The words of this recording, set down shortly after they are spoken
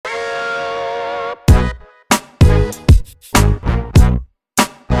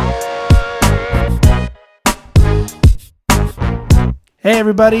Hey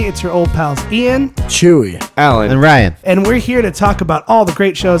everybody, it's your old pals Ian, Chewy, Alan, and Ryan. And we're here to talk about all the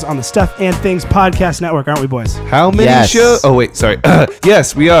great shows on the Stuff and Things Podcast Network, aren't we, boys? How many shows? Oh, wait, sorry.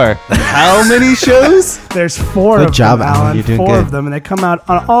 Yes, we are. How many shows? There's four Good of job, them, Alan. Alan. You're doing Four good. of them, and they come out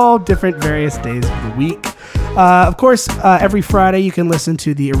on all different various days of the week. Of course, every Friday you can listen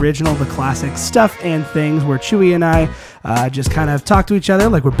to the original, the classic Stuff and Things, where Chewy and I just kind of talk to each other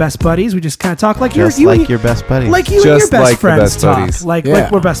like we're best buddies. We just kind of talk like Just you like and your best buddies. like you and your Just best like the friends best talk. buddies. Like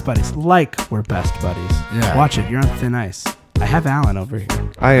we're best buddies. Like we're best buddies. Yeah. Watch it. You're on thin ice. I have Alan over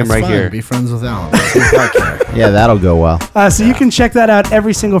here. I am right here. Be friends with Alan. Yeah, that'll go well. So you can check that out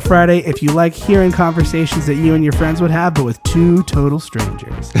every single Friday if you like hearing conversations that you and your friends would have, but with two total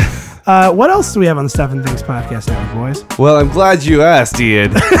strangers. What else do we have on the Stuff and Things Podcast Network, boys? Well, I'm glad you asked,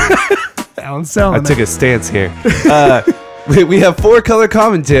 Ian. Alan selling I took a stance here. We have Four Color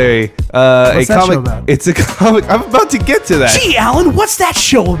Commentary. What's that show about? It's a comic. I'm about to get to that. Gee, Alan, what's that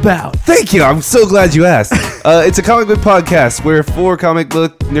show about? Thank you. I'm so glad you asked. It's a comic book podcast where four comic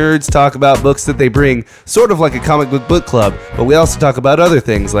book nerds talk about books that they bring, sort of like a comic book club, but we also talk about other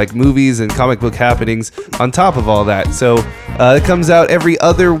things like movies and comic book happenings on top of all that. So it comes out every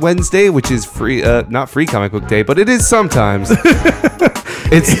other Wednesday, which is free, not free comic book day, but it is sometimes.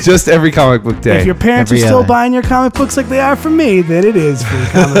 It's just every comic book day. If your parents Every are still other. buying your comic books like they are for me, then it is free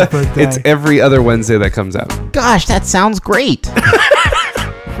comic book day. It's every other Wednesday that comes out. Gosh, that sounds great.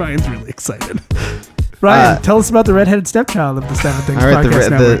 Ryan's really excited. Ryan, tell us about the redheaded stepchild of the Stuff and Things All right, Podcast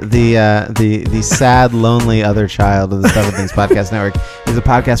Network. the sad, lonely other child of the Stuff and Things Podcast Network is a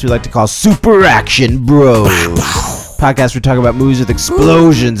podcast we like to call Super Action Bros. Podcast we talk about movies with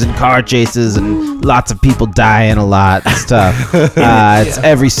explosions and car chases and lots of people dying a lot and stuff. It's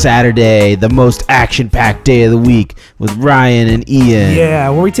every Saturday, the most action-packed day of the week with Ryan and Ian. Yeah,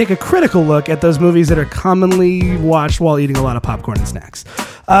 where we take a critical look at those movies that are commonly watched while eating a lot of popcorn and snacks.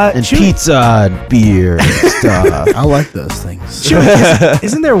 And Chewy- pizza and beer and stuff. I like those things. Chewy,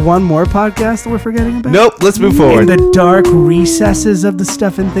 isn't there one more podcast that we're forgetting about? Nope, let's move In forward. the dark recesses of the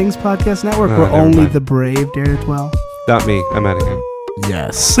Stuff and Things Podcast Network, Oh, where never only mind. the brave dare to dwell. Not me. I'm out of here.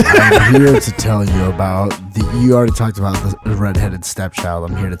 Yes, I'm here to tell you about you already talked about the redheaded stepchild.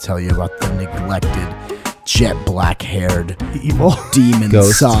 I'm here to tell you about the neglected, jet black-haired Evil. demon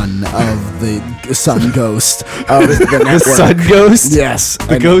Ghost. son of the sun ghost of the The network. sun ghost? Yes,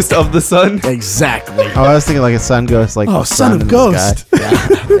 The and- ghost of the sun? Exactly. Oh, I was thinking like a sun ghost, like Oh, the son of in the ghost. sky.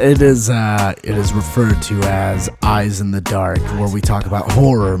 Yeah, it is referred to as Eyes in the Dark, where we talk about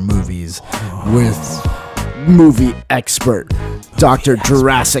horror movies with movie expert Dr.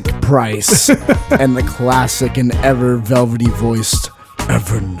 Jurassic Price and the classic and ever velvety voiced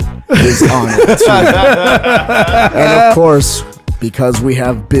Evan is on it too. And of course, because we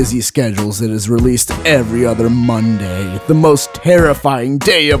have busy schedules, it is released every other Monday, the most terrifying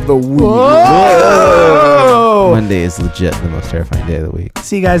day of the week. Monday is legit the most terrifying day of the week.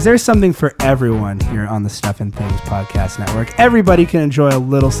 See, guys, there's something for everyone here on the Stuff and Things Podcast Network. Everybody can enjoy a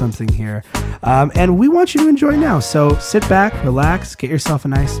little something here. And we want you to enjoy now. So sit back, relax, get yourself a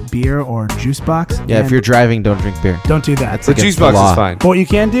nice beer or juice box. Yeah, and if you're driving, don't drink beer. don't do that. The against juice the box law. is fine. But what you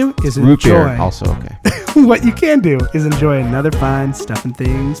can do is Root enjoy. beer, also okay. What you can do is enjoy another fine Stuff and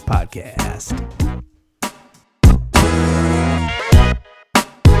Things podcast.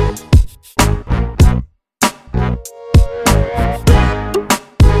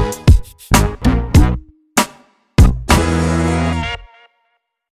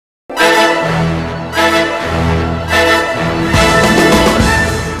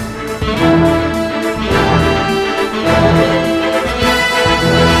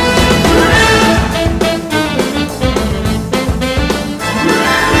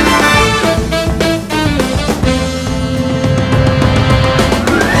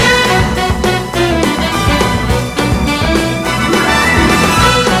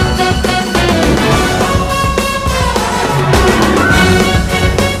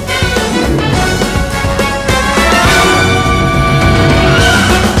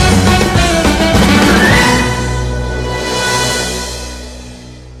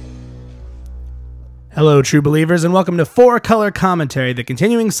 Hello, true believers, and welcome to Four Color Commentary, the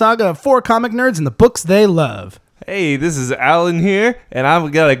continuing saga of four comic nerds and the books they love. Hey, this is Alan here, and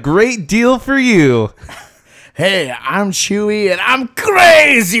I've got a great deal for you. Hey, I'm Chewy, and I'm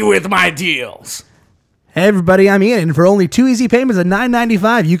crazy with my deals. Hey, everybody, I'm Ian, and for only 2 easy payments of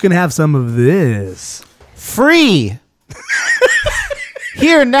 $9.95, you can have some of this. Free.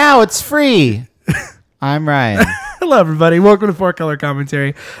 Here now, it's free. I'm Ryan. Hello, everybody. Welcome to Four Color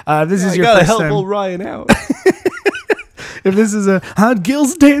Commentary. This is I your gotta first help time. old Ryan out. If this is a hot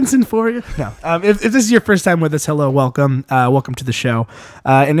Gil's dancing for you. No. If this is your first time with us, hello, welcome. Welcome to the show.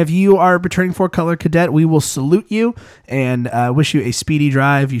 And if you are returning for Color Cadet, we will salute you and wish you a speedy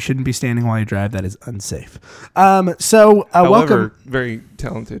drive. You shouldn't be standing while you drive. That is unsafe. However, Welcome. very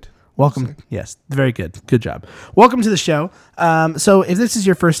talented. Welcome. Yes, very good. Good job. Welcome to the show. So if this is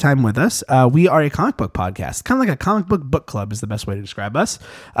your first time with us, we are a comic book podcast. Kind of like a comic book club is the best way to describe us.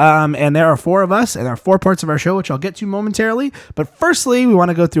 And there are 4 of us, and there are 4 parts of our show, which I'll get to momentarily. But firstly, we want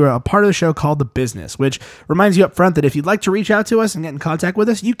to go through a part of the show called The Business, which reminds you up front that if you'd like to reach out to us and get in contact with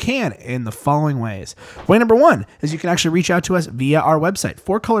us, you can in the following ways. Way number 1 is you can actually reach out to us via our website,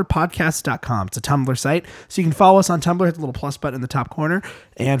 fourcolorpodcast.com. It's a Tumblr site, so you can follow us on Tumblr, hit the little plus button in the top corner,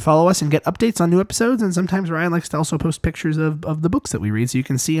 and follow us and get updates on new episodes. And sometimes Ryan likes to also post pictures of the books that we read, so you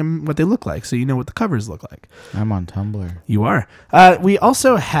can see them, what they look like, so you know what the covers look like. I'm on Tumblr. You are. We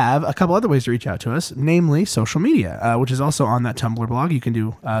also have a couple other ways to reach out to us, namely social media, which is also on that Tumblr blog. You can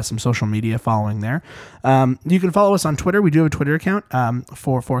do some social media following there. You can follow us on Twitter. We do have a Twitter account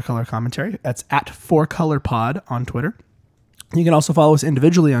for 4Color Commentary. That's at 4ColorPod on Twitter. You can also follow us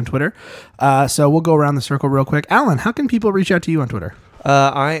individually on Twitter. So we'll go around the circle real quick. Alan, how can people reach out to you on Twitter?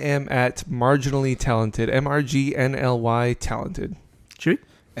 I am at marginally talented, MRGNLY talented. Chewy?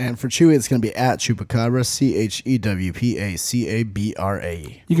 And for Chewy, it's going to be at Chupacabra,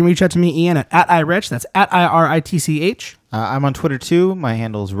 CHEWPACABRA. You can reach out to me, Ian, at iRich. That's at IRITCH. I'm on Twitter too. My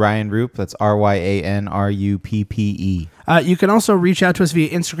handle is Ryan Roop. That's RyanRuppe. You can also reach out to us via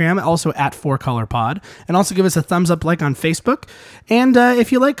Instagram, also at 4ColorPod, and also give us a thumbs up like on Facebook. And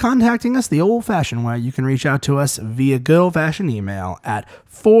if you like contacting us the old-fashioned way, you can reach out to us via good old-fashioned email at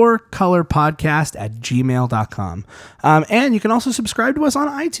 4colorpodcast@gmail.com. And you can also subscribe to us on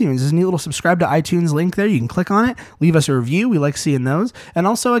iTunes. There's a neat little subscribe to iTunes link there. You can click on it, leave us a review. We like seeing those. And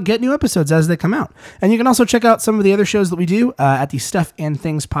also get new episodes as they come out. And you can also check out some of the other shows that we do at the Stuff and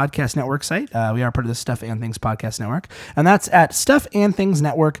Things Podcast Network site. We are part of the Stuff and Things Podcast Network. And that's at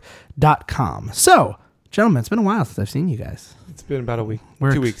stuffandthingsnetwork.com. So, gentlemen, it's been a while since I've seen you guys. It's been about a week.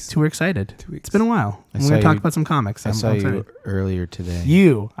 2 weeks. We're excited. 2 weeks. It's been a while. We're going to talk about some comics. I saw I'm you excited. earlier today.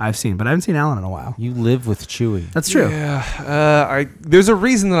 You, I've seen, but I haven't seen Alan in a while. You live with Chewy. That's true. Yeah. There's a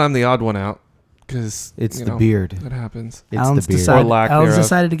reason that I'm the odd one out. Because It's the beard. That happens. It's Alan's the beard. decided, Or lack Alan's thereof.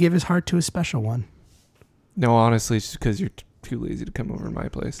 decided to give his heart to a special one. No, honestly, it's just because you're too lazy to come over to my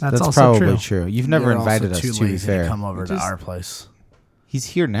place. That's also probably true. You've never You're invited also us, too to be lazy fair. to come over to Just- our place. He's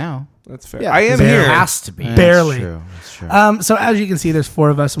here now. That's fair. Yeah, I am there here. has to be. Yeah, Barely. That's true. So as you can see, there's 4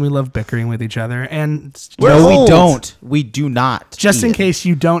 of us, and we love bickering with each other. And We're No, we old. don't. We do not. just in Ian. case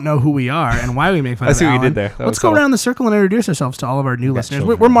you don't know who we are and why we make fun I of see what you Alan, did there. That let's was go cool. around the circle and introduce ourselves to all of our new listeners.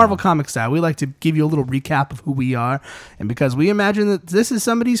 We're children. Marvel Comics style. We like to give you a little recap of who we are, and because we imagine that this is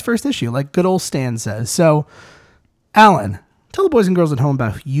somebody's first issue, like good old Stan says. So, Alan, tell the boys and girls at home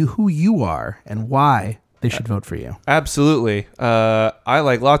about who you are and why they should vote for you. Absolutely. I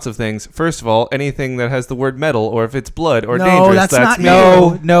like lots of things. First of all, anything that has the word metal, or if it's blood or No, dangerous, that's not me.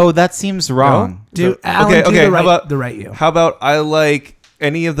 No, that seems wrong. Do So- Alan okay, do okay, the right, how about- the right you? How about I like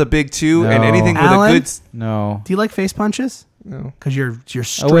any of the big 2 and No. anything with Alan? a good... No. Do you like face punches? No. Because you're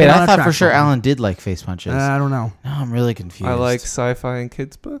straight Oh wait, on I a thought track for sure for me. Alan did like face punches. I don't know. No, I'm really confused. I like sci-fi and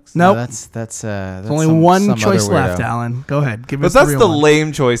kids books. Nope. That's There's only some one other choice weirdo. left, Alan. Go ahead. Give But us that's the the real one.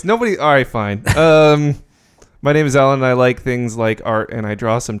 lame choice. Nobody... All right, fine. My name is Alan, and I like things like art, and I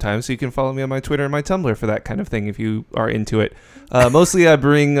draw sometimes, so you can follow me on my Twitter and my Tumblr for that kind of thing if you are into it. Mostly I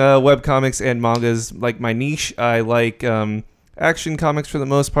bring webcomics and mangas, like my niche. I like action comics for the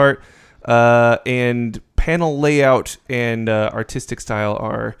most part, and panel layout and artistic style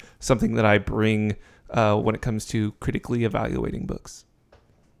are something that I bring when it comes to critically evaluating books.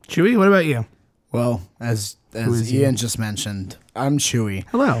 Chewy, what about you? Well, as is Ian you? just mentioned, I'm Chewy.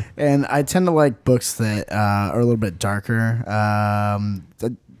 Hello. And I tend to like books that are a little bit darker.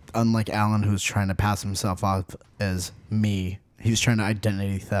 Unlike Alan, who's trying to pass himself off as me. He's trying to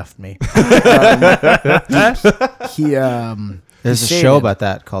identity theft me. There's a stated- show about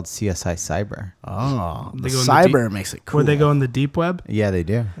that called CSI Cyber. Oh, the They go in the cyber makes it cool. Where they go in the deep web? Yeah, they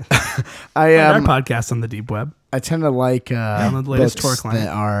do. I Our podcast on the deep web. I tend to like Download the latest books Tor client.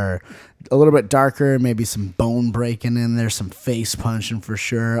 that are a little bit darker, maybe some bone breaking in there, some face punching for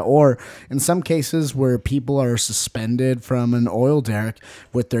sure, or in some cases where people are suspended from an oil derrick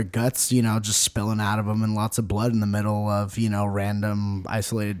with their guts, just spilling out of them and lots of blood in the middle of, random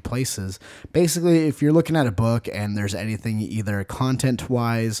isolated places. Basically, if you're looking at a book and there's anything either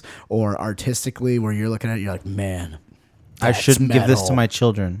content-wise or artistically where you're looking at it, you're like, man, I that's shouldn't give this to metal. my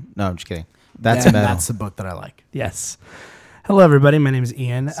children. No, I'm just kidding. That's Then metal. That's the book that I like. Yes. Hello, everybody. My name is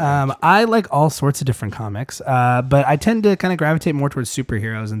Ian. I like all sorts of different comics, but I tend to kind of gravitate more towards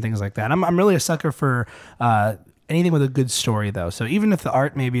superheroes and things like that. I'm really a sucker for anything with a good story, though. So even if the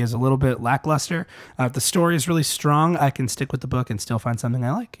art maybe is a little bit lackluster, if the story is really strong, I can stick with the book and still find something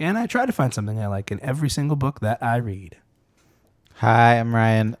I like. And I try to find something I like in every single book that I read. Hi, I'm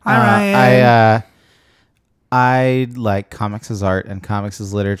Ryan. Hi, Ryan. I like comics as art and comics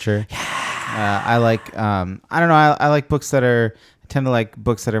as literature. I like I don't know. I like books that are. I tend to like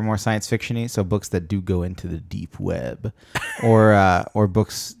books that are more science fiction-y. So books that do go into the deep web, or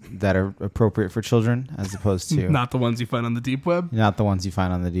books that are appropriate for children, as opposed to Not the ones you find on the deep web. not the ones you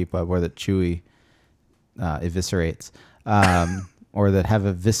find on the deep web, or that Chewie eviscerates, or that have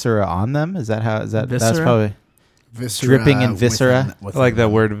a viscera on them. Is that how? Is that that's Viscera? probably. Viscera Dripping in viscera? I like that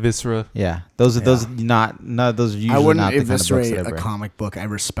word, viscera. Yeah, those are those are usually I wouldn't not the kind of books eviscerate that I a bring. comic book. I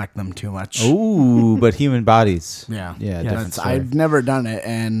respect them too much. Ooh, but human bodies. Yeah. Yeah, different That's, story. I've never done it,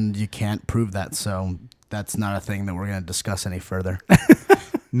 and you can't prove that, so that's not a thing that we're going to discuss any further.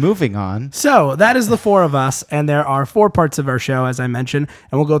 Moving on. So that is the four of us, and there are 4 parts of our show, as I mentioned,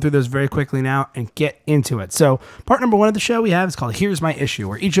 and we'll go through those very quickly now and get into it. So part number 1 of the show we have is called Here's My Issue,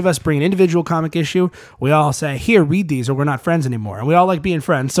 where each of us bring an individual comic issue. We all say, here, read these, or we're not friends anymore. And we all like being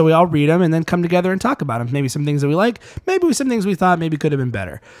friends, so we all read them and then come together and talk about them. Maybe some things that we like, maybe some things we thought maybe could have been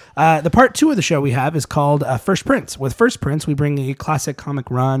better. The part 2 of the show we have is called First Prints. With First Prints, we bring a classic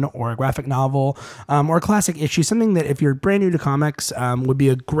comic run or a graphic novel or a classic issue, something that if you're brand new to comics would be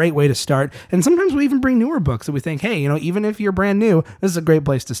a great way to start. And sometimes we even bring newer books that we think, hey, even if you're brand new, this is a great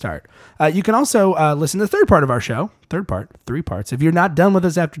place to start. You can also listen to the third part of our show. Third part, 3 parts. If you're not done with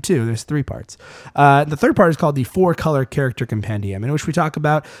us after 2, there's 3 parts. The third part is called the 4-Color Character Compendium, in which we talk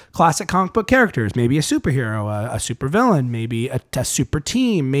about classic comic book characters, maybe a superhero, a supervillain, maybe a super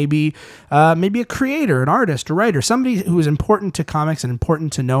team, maybe a creator, an artist, a writer, somebody who is important to comics and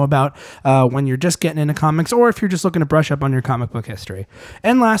important to know about when you're just getting into comics, or if you're just looking to brush up on your comic book history.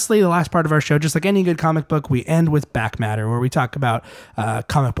 And lastly, the last part of our show, just like any good comic book, we end with Back Matter, where we talk about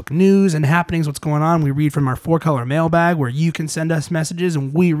comic book news and happenings, what's going on. We read from our 4-Color mailbag, where you can send us messages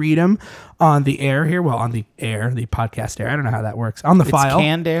and we read them on the air here. Well, on the air, the podcast air. I don't know how that works. On the file. It's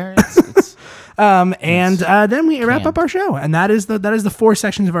canned air. It's Then we wrap up our show, and that is the 4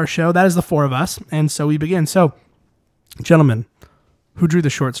 sections of our show. That is the 4 of us, and so we begin. So, gentlemen, who drew the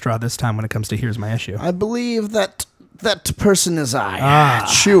short straw this time when it comes to Here's My Issue? I believe that person is I.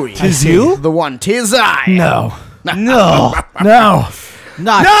 Chewie. Tis you? The one. Tis I. No, no, no.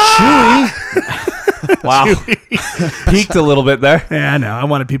 not Chewie. Wow. Peaked a little bit there. Yeah, I know. I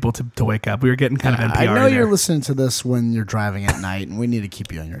wanted people to wake up. We were getting kind of NPR. I know in you're there. listening to this when you're driving at night, and we need to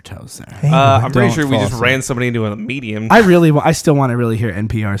keep you on your toes there. Hey, I'm pretty sure we fall just asleep. ran somebody into a medium. I still want to really hear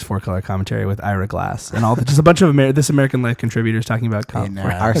NPR's 4-Color commentary with Ira Glass and just a bunch of This American Life contributors talking about comics.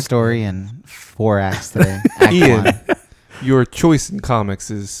 Our story in 4 acts today. Act Ian, 1. your choice in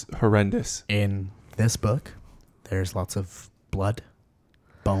comics is horrendous. In this book, there's lots of blood,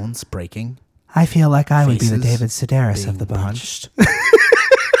 bones breaking, I feel like I would be the faces David Sedaris of being the bunch. punched.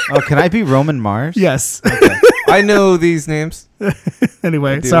 Oh, can I be Roman Mars? Yes. I know these names.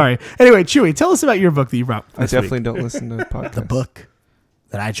 Anyway, do. sorry. Anyway, Chewie, tell us about your book that you brought. I this definitely week. don't listen to podcasts. The book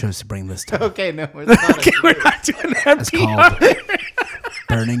that I chose to bring this time Okay, no, it's not. Okay, we're not doing is NPR. called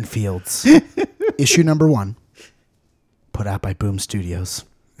Burning Fields. Issue number 1, put out by Boom Studios.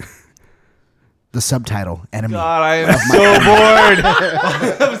 The subtitle, Enemy, God, I am so bored.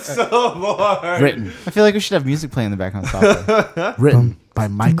 I'm so bored. written I feel like we should have music playing in the background softly. written by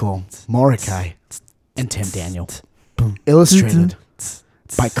Michael Morikai and Tim Daniel. Illustrated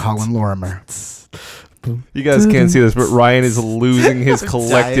by Colin Lorimer. You guys can't see this, but Ryan is losing his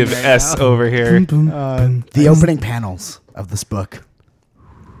collective dying right S now. over here. The opening panels of this book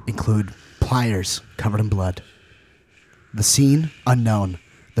include pliers covered in blood, the scene unknown,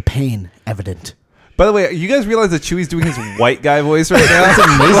 the pain evident. By the way, you guys realize that Chewie's doing his white guy voice right now? That's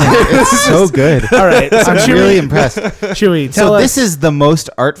amazing. It's so good. All right, so I'm really impressed. Chewie, tell So us this is the most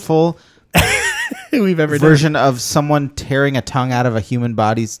artful who we've ever version of someone tearing a tongue out of a human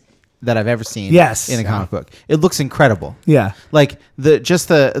body's that I've ever seen. Yes. in a comic book. It looks incredible. done. Yeah. Like the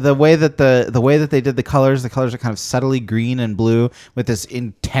way that the way that they did the colors are kind of subtly green and blue with this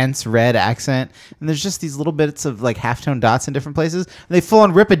intense red accent, and there's just these little bits of like halftone dots in different places. And they full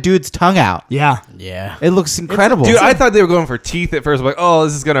on rip a dude's tongue out. Yeah. Yeah. It looks incredible. Dude, I thought they were going for teeth at first. I'm like, oh,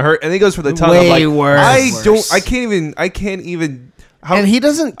 this is gonna hurt, and he goes for the tongue. Way I'm like, worse. I can't even. How, And he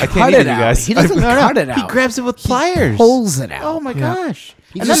doesn't I can't cut either, it you out. guys. He doesn't cut it He out. grabs it with pliers. Pulls it out. Oh my gosh!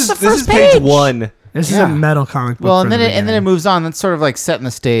 He And just- that's the this first is page page. 1. This is a metal comic book. Well, from and then the it beginning. moves on. That's sort of like setting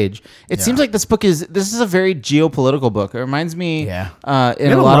the stage. It seems like this is a very geopolitical book. It reminds me, We in had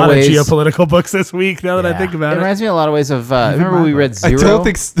a lot of ways, geopolitical books this week. Now that I Yeah. think about it it, reminds me in a lot of ways of. Remember we read I Zero. don't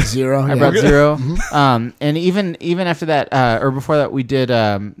think Zero. I brought Zero. And even after that, or before that, we did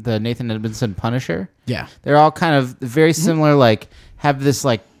the Nathan Edmondson Punisher. Yeah. They're all kind of very similar. Like have this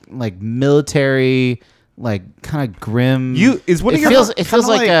like military, like kind of grim. is one of it your feels it feels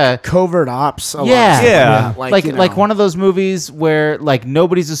like a covert ops. A lot. Yeah. Yeah. like you know. like one of those movies where like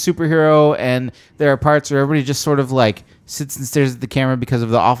nobody's a superhero and there are parts where everybody just sort of like sits and stares at the camera because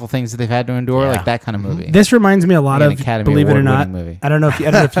of the awful things that they've had to endure, like that kind of movie. this reminds me a lot Like an of, Academy believe it or not. Award-winning movie. I don't know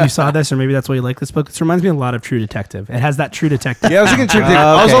if you saw this or maybe that's why you like this book. This reminds me a lot of True Detective. It has that True Detective. Yeah, I was thinking True Detective.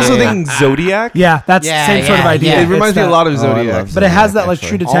 I was Okay, also yeah. thinking Zodiac. Yeah, that's the same sort of idea. It reminds It's me a that- lot of I Zodiac. love but it has that Zodiac, like actually.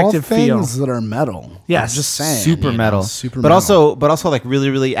 True Detective all feel. things that are metal. Yes. I'm just saying. super you know, metal, super but metal. also like really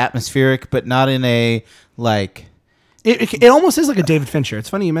really atmospheric, but not in a like. It almost is like a David Fincher. It's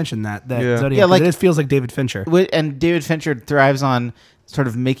funny you mentioned that Yeah. Zodiac. Yeah, like- it feels like David Fincher. And David Fincher thrives on sort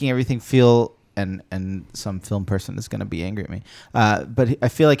of making everything feel. And some film person is going to be angry at me, but I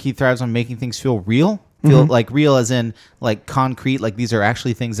feel like he thrives on making things feel real. Like real as in like concrete. Like these are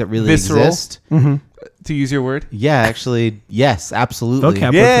actually things that really Visceral. exist. To use your word. Yeah, actually, yes, absolutely. Vocab. Word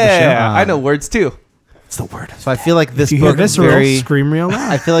for the show. Yeah, I know words too. It's the word. So I feel like this If you hear book visceral, very. scream real I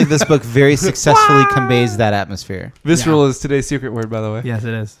loud. feel like this book very successfully conveys that atmosphere. Visceral is today's secret word, by the way. Yes,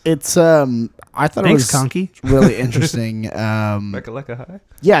 it is. It's I thought Thanks, it was Conky. really interesting. Leka hi.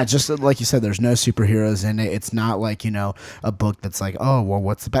 Yeah, just like you said, there's no superheroes in it. It's not like, you know, a book that's like, oh, well,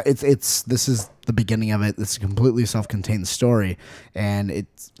 what's the it's this is the beginning of it. It's a completely self-contained story, and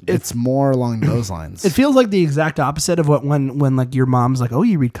it's more along those lines. It feels like the exact opposite of what when like your mom's like, "Oh,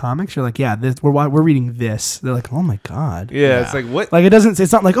 you read comics?" You're like, "Yeah, we're reading this." They're like, "Oh my god." Yeah, it's like what? Like it doesn't.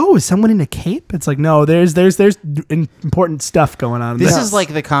 It's not like, "Oh, is someone in a cape?" It's like, no, there's important stuff going on. in This is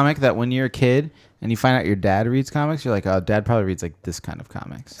like the comic that when you're a kid and you find out your dad reads comics, you're like, oh, dad probably reads like this kind of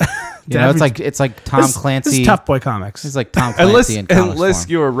comics. You Dad know, reads- it's like Tom Clancy. This is Tough Boy Comics. It's like Tom Clancy in comics Unless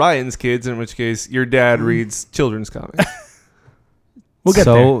form. you're Ryan's kids, in which case your dad reads children's comics. We'll get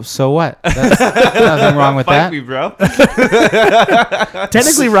there. So what? That's nothing wrong with Fight that. me, bro.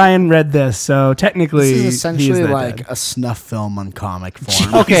 Technically, Ryan read this, so technically, this is he's essentially that like dad. a snuff film on comic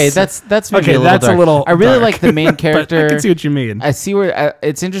form. Okay, that's maybe Okay, a little that's a dark. little I really dark. like the main But character. I can see what you mean. I see where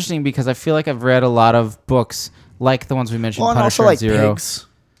it's interesting because I feel like I've read a lot of books like the ones we mentioned, Well, and Punisher also like and Zero. pigs.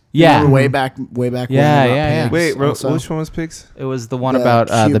 Yeah, Remember way back. Yeah, when we yeah, yeah. pigs Wait, also? which one was pigs? it was the one The about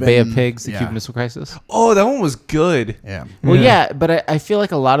the Bay of Cuban- Pigs, the yeah. Cuban Missile Crisis. Oh, that one was good. Yeah. Well, yeah, but I feel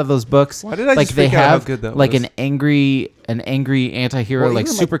like a lot of those books, Why did I like just they freak out how have good that like was? an angry anti-hero, Well, like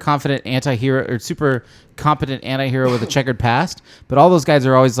even, super confident anti-hero or super competent anti-hero with a checkered past. But all those guys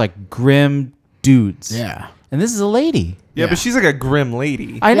are always like grim dudes. Yeah. And this is a lady. Yeah, but she's like a grim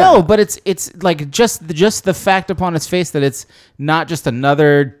lady. I know, but it's like just the fact upon its face that it's not just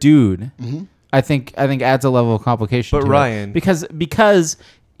another dude. I think adds a level of complication. But to Ryan- it.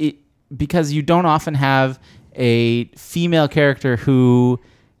 because you don't often have a female character who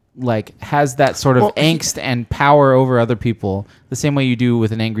like has that sort of angst and power over other people the same way you do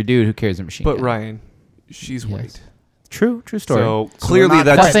with an angry dude who carries a machine But gun. Ryan, she's white. True story. So clearly not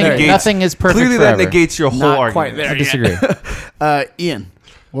that quite just nothing, there. negates. nothing is perfect Clearly forever. that negates your whole Not argument. quite there I yet. disagree. Ian,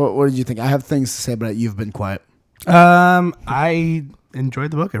 what did you think? I have things to say, but you've been quiet. I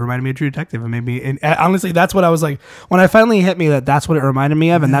enjoyed the book. It reminded me of True Detective. It made me, and honestly, that's what I was like when I finally hit me that that's what it reminded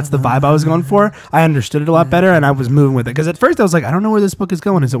me of, and that's the vibe I was going for. I understood it a lot better, and I was moving with it because at first I was like, I don't know where this book is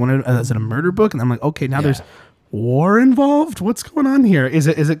going. Is it a murder book? And I'm like, okay, now there's war involved. What's going on here? Is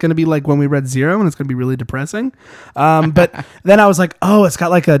it going to be like when we read Zero, and it's going to be really depressing? But then I was like, it's got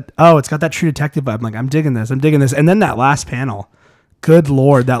that True Detective vibe. I'm like, I'm digging this, and then that last panel. Good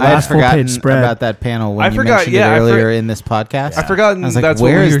Lord, that I had last full forgotten page spread. about that panel when I you forgot- mentioned yeah, it I earlier in this podcast. I've forgotten I was like, that's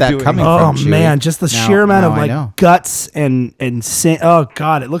where what we is were that doing. coming Oh from? Chewie? man, just the Now- sheer amount now of I like know. guts and sin. Oh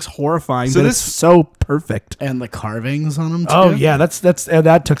god, it looks horrifying, So but this- it's so perfect. And the carvings on them, too. Oh yeah,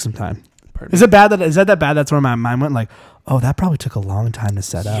 that took some time. Is it bad that bad? That's where my mind went. Like, oh, that probably took a long time to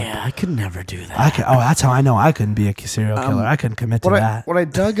set up. Yeah, I could never do that. That's how I know I couldn't be a serial killer. I couldn't commit to that. What I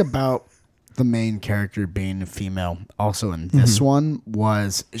dug about the main character being a female also in this one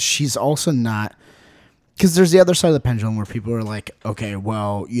was she's also not, because there's the other side of the pendulum where people are like, okay,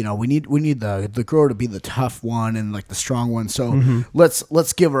 well, you know, we need the girl to be the tough one and like the strong one, so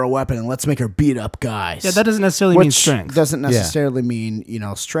let's give her a weapon and let's make her beat up guys. Yeah, that doesn't necessarily mean Which strength. doesn't necessarily mean, you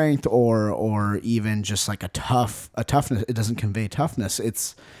know, strength or even just like a toughness. It doesn't convey toughness.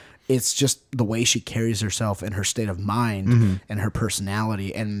 It's just the way she carries herself and her state of mind and her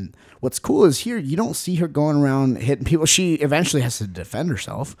personality. And what's cool is here you don't see her going around hitting people. She eventually has to defend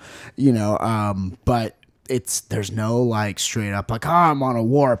herself, but there's no like straight up like, I'm on a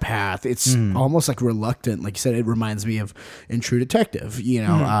war path. It's almost like reluctant. Like you said, it reminds me of in True Detective,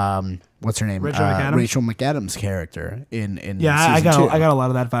 what's her name? Rachel McAdams? Rachel McAdams' character in Yeah, season 2. I got a lot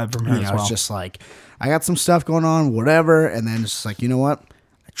of that vibe from her as well. It's just like, I got some stuff going on, whatever, and then it's just like, you know what?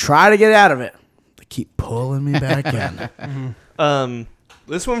 I try to get out of it. They keep pulling me back in.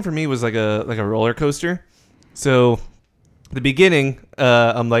 This one for me was like a roller coaster. So the beginning,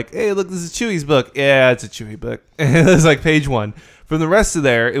 I'm like, hey, look, this is Chewie's book. Yeah, it's a Chewie book. And it was like page 1. From the rest of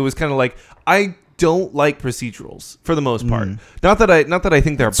there, it was kind of like, I don't like procedurals for the most part. Not that I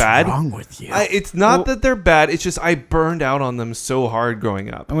think they're bad. What's wrong with you? It's not that they're bad. It's just I burned out on them so hard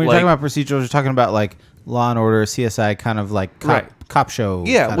growing up. And when you're talking about procedurals, you're talking about like Law and Order, CSI, kind of like cop show.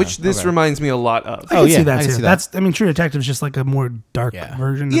 Yeah, kinda. which this reminds me a lot of. I can see I that can too. see that. That's True Detective is just like a more dark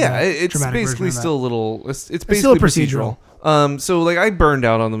version. Yeah, of it's dramatic version basically of that. still a little. It's It's still basically a procedural. So like I burned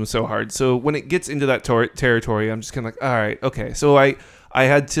out on them so hard. So when it gets into that territory, I'm just kind of like, all right, okay. So I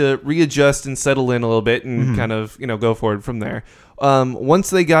had to readjust and settle in a little bit and kind of go forward from there. Once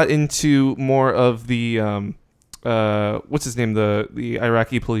they got into more of the what's his name, the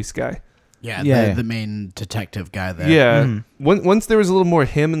Iraqi police guy. The main detective guy there. Yeah. Once there was a little more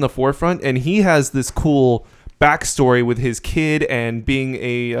him in the forefront, and he has this cool backstory with his kid and being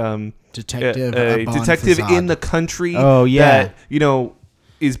a Detective detective Fazad. in the country. Oh, yeah. That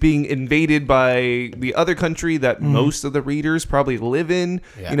is being invaded by the other country that most of the readers probably live in.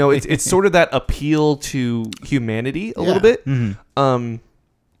 Yeah. It's sort of that appeal to humanity a little bit,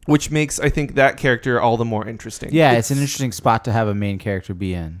 which makes, I think, that character all the more interesting. Yeah, it's an interesting spot to have a main character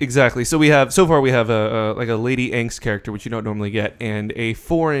be in. Exactly. So we have a Lady Angst character, which you don't normally get, and a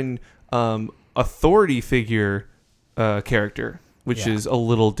foreign authority figure character, which is a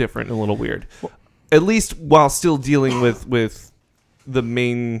little different and a little weird. At least while still dealing with the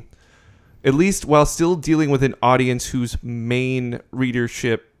main, at least while still dealing with an audience whose main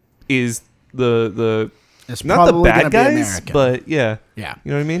readership is the It's not the probably gonna bad be guys, American. but yeah, Yeah.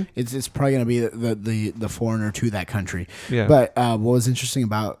 you know what I mean? It's probably going to be the foreigner to that country. Yeah. But what was interesting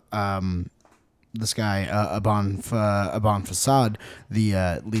about this guy, Aban Fassad, the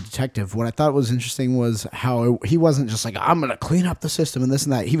lead detective, what I thought was interesting was how he wasn't just like, I'm going to clean up the system and this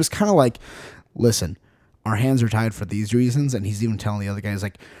and that. He was kind of like, listen, our hands are tied for these reasons. And he's even telling the other guys,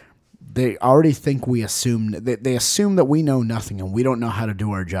 like, they already think we assume they assume that we know nothing and we don't know how to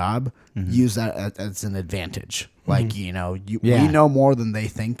do our job. Use that as an advantage. Like, we know more than they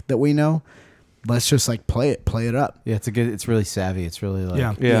think that we know. Let's just like play it up. Yeah, it's really savvy. It's really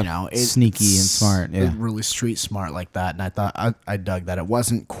like It's sneaky and smart. Yeah. it's really street smart like that. And I thought I dug that. It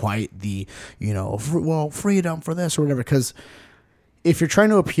wasn't quite the, freedom for this or whatever. Because if you're trying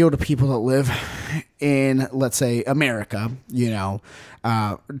to appeal to people that live in, let's say, America,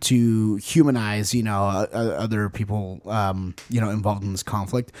 to humanize, other people, involved in this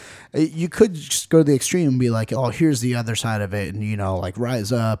conflict, you could just go to the extreme and be like, oh, here's the other side of it, and, like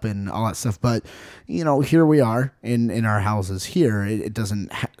rise up and all that stuff. But, here we are in our houses here. It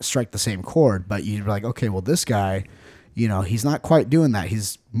doesn't strike the same chord, but you'd be like, okay, well, this guy, he's not quite doing that.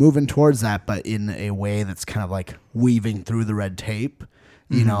 He's moving towards that, but in a way that's kind of like weaving through the red tape,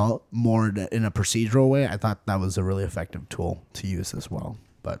 more in a procedural way. I thought that was a really effective tool to use as well.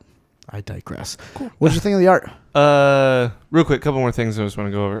 But I digress. Cool. What did you think of the art? Real quick, couple more things I just want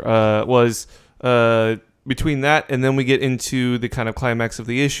to go over. Was between that and then we get into the kind of climax of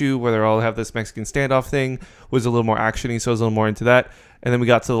the issue where they all have this Mexican standoff thing, was a little more actiony, so I was a little more into that. And then we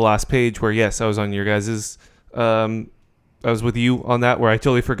got to the last page where, yes, I was on your guys's. I was with you on that, where I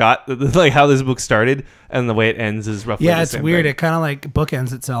totally forgot like how this book started, and the way it ends is roughly the it's same weird. thing, It kind of like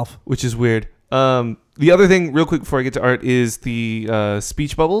bookends itself. which is weird. The other thing, real quick before I get to art, is the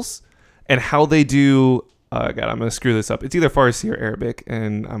speech bubbles and how they do. God, I'm gonna screw this up. It's either Farsi or Arabic,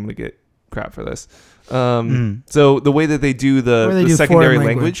 and I'm gonna get crap for this. So the way that they do the secondary foreign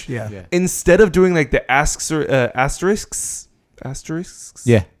language, Yeah. instead of doing like the asterisks,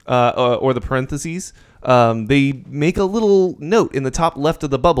 Yeah. or the parentheses, they make a little note in the top left of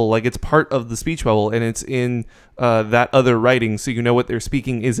the bubble, like it's part of the speech bubble, and it's in that other writing, so you know what they're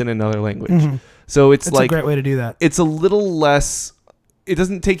speaking is in another language. So it's It's like a great way to do that. it's a little less. It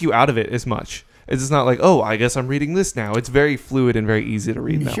doesn't take you out of it as much. It's just not like, oh, I guess I'm reading this now. It's very fluid and very easy to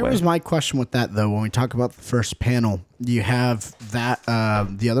read that Here way. was my question with that, though. When we talk about the first panel, you have that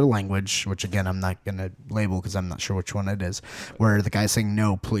the other language, which again I'm not going to label because I'm not sure which one it is, where the guy's saying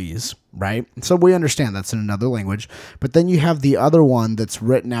no, please, right? So we understand that's in another language, but then you have the other one that's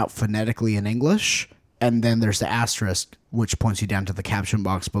written out phonetically in English, and then there's the asterisk, which points you down to the caption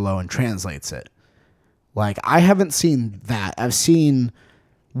box below and translates it. Like, I haven't seen that. I've seen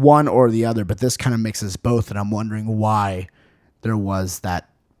one or the other, but this kind of mixes both, and I'm wondering why there was that,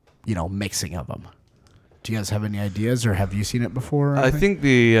 mixing of them. Do you guys have any ideas, or have you seen it before? I think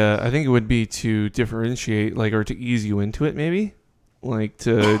I think it would be to differentiate, or to ease you into it, maybe,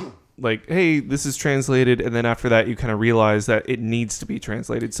 hey, this is translated, and then after that, you kind of realize that it needs to be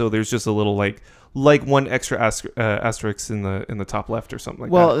translated. So there's just a little like one extra asterisk in the top left or something like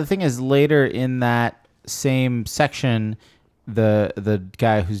that. Well, the thing is, later in that same section, the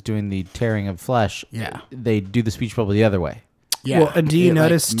guy who's doing the tearing of flesh, they do the speech bubble the other way. Yeah. Well, and do you It,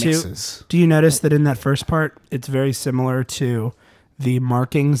 notice mixes. Do you notice that in that first part, it's very similar to the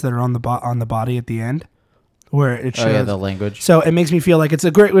markings that are on the body at the end, where it shows the language. So it makes me feel like it's a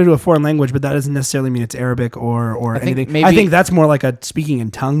great way to a foreign language, but that doesn't necessarily mean it's Arabic or think anything. maybe- I think that's more like a speaking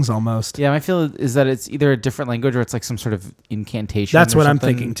in tongues almost. Yeah, my feel is that it's either a different language or it's like some sort of incantation. That's or what I'm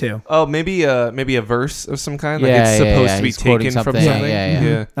something. thinking too. Oh, maybe a verse of some kind. Yeah, it's supposed to be he's quoting taken from something. something.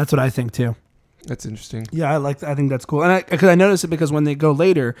 Yeah. That's what I think too. That's interesting. Yeah, I think that's cool, and because I noticed it because when they go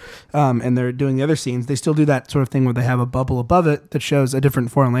later, and they're doing the other scenes, they still do that sort of thing where they have a bubble above it that shows a different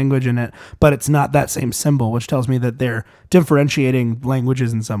foreign language in it, but it's not that same symbol, which tells me that they're differentiating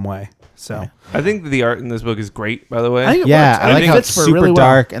languages in some way. So I think the art in this book is great, by the way. I think it Yeah, works. I like think how it it's fits for super really well.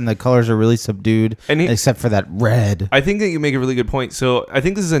 dark and the colors are really subdued, And except for that red. I think that you make a really good point. So I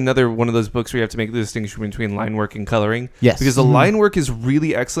think this is another one of those books where you have to make the distinction between line work and coloring. Yes. Because the line work is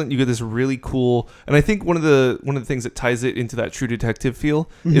really excellent. You get this really cool, and I think one of the things that ties it into that True Detective feel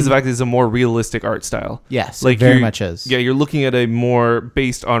is the fact that it's a more realistic art style. Yes, Like it very you're- much is. Yeah, you're looking at a more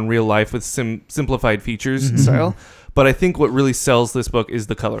based on real life with simplified features style. But I think what really sells this book is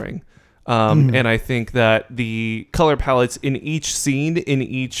the coloring. And I think that the color palettes in each scene, in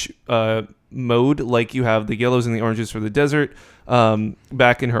each mode, like you have the yellows and the oranges for the desert.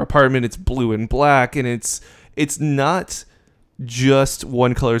 Back in her apartment, it's blue and black, and it's not just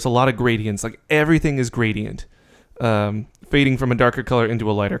one color. It's a lot of gradients. Like everything is gradient, fading from a darker color into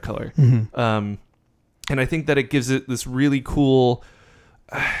a lighter color. And I think that it gives it this really cool,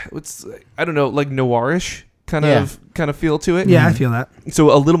 I don't know, like noirish kind of feel to it. Yeah, I feel that.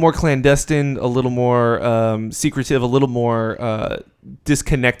 So a little more clandestine, a little more secretive, a little more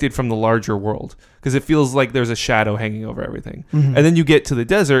disconnected from the larger world, because it feels like there's a shadow hanging over everything. And then you get to the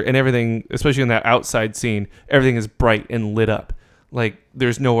desert and everything, especially in that outside scene, everything is bright and lit up. Like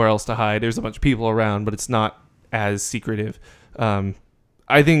there's nowhere else to hide. There's a bunch of people around, but it's not as secretive.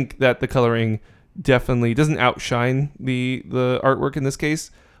 I think that the coloring definitely doesn't outshine the artwork in this case,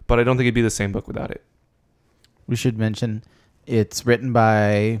 but I don't think it'd be the same book without it. We should mention it's written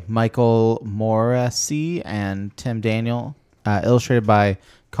by Michael Morrissey and Tim Daniel, illustrated by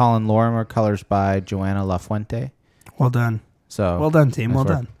Colin Lorimer, colors by Joanna Lafuente. Well done. So Well done, team. nice Well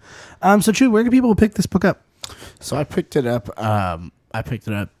work. done. So, Chew, where can people pick this book up? So I picked it up. I picked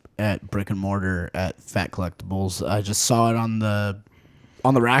it up at brick and mortar at Fat Collectibles. I just saw it on the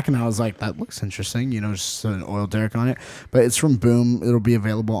rack, and I was like, that looks interesting. Just an oil derrick on it. But it's from Boom. It'll be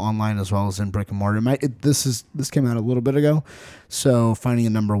available online as well as in brick and mortar. This came out a little bit ago, so finding a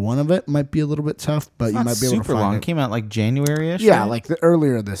number one of it might be a little bit tough. But It's you not might be able to super find long. it. It came out like January-ish. Yeah, right? like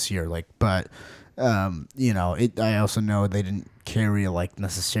earlier this year. But I also know they didn't carry like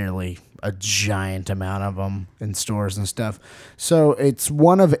necessarily a giant amount of them in stores and stuff. So it's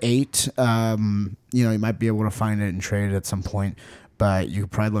one of 8. You might be able to find it and trade it at some point, but you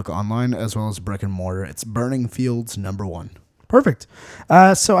could probably look online as well as brick and mortar. It's Burning Fields #1. Perfect.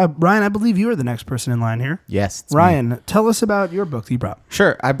 So, Ryan, I believe you are the next person in line here. Yes, it's me. Ryan, tell us about your book that you brought.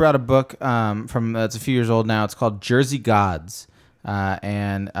 Sure. I brought a book from it's a few years old now. It's called Jersey Gods,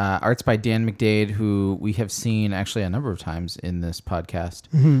 and art's by Dan McDade, who we have seen actually a number of times in this podcast.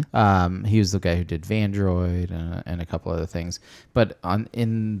 He was the guy who did Vandroid and a couple other things. But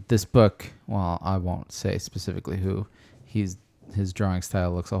in this book, well, I won't say specifically who his drawing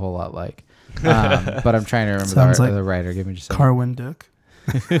style looks a whole lot like. But I'm trying to remember Sounds like the writer. Give me just a second. Carwin Duke.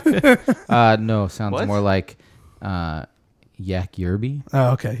 No, sounds What? more like Yak Yerby.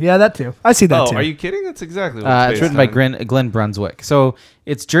 Oh, okay. Yeah, that too. I see that too. Are you kidding? That's exactly what It's based written by on. Glenn Brunswick. So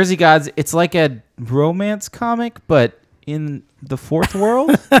it's Jersey Gods. It's like a romance comic, but in the fourth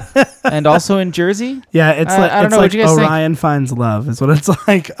world and also in Jersey. Yeah, it's like I don't it's know, like what'd you guys think? Orion finds love is what it's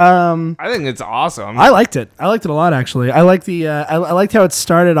like. I think it's awesome. I liked it. I liked it a lot actually. I like the I liked how it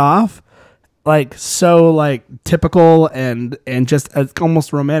started off like so like typical and just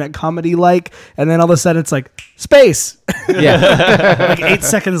almost romantic comedy like, and then all of a sudden it's like space. Yeah. Like 8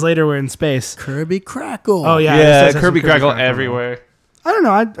 seconds later we're in space. Kirby Crackle. Oh yeah, yeah, it does have Kirby some Crackle Crackle. everywhere. I don't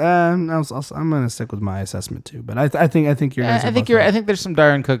know. I'm gonna stick with my assessment too, but I think your guys. I are think both you're. right. I think there's some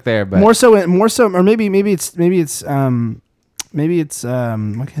Darren Cook there, but more so, or maybe it's what can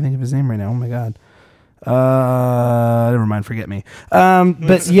I think of his name right now? Oh my god. Never mind. Forget me.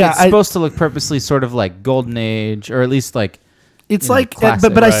 But yeah, it's supposed to look purposely sort of like Golden Age, or at least like it's you know, like,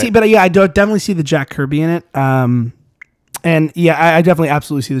 classic, but I right. see, but yeah, I do definitely see the Jack Kirby in it. And yeah, I definitely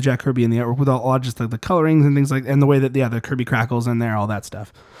absolutely see the Jack Kirby in the artwork with all just like the colorings and things like, and the way that the Kirby Crackles in there, all that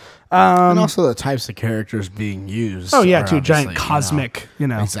stuff. And also the types of characters being used. Oh yeah, are too giant obviously, cosmic,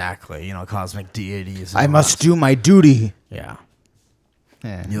 Exactly. Cosmic deities. I and must all do my duty. that. Yeah.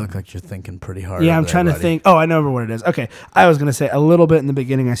 Yeah. You look like you're thinking pretty hard. Yeah, I'm over there, trying to buddy. think. Oh, I know what it is. Okay, I was gonna say a little bit in the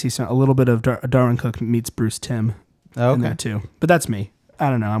beginning. I see a little bit of Darwin Cook meets Bruce Timm Oh, in okay. that too, but that's me. I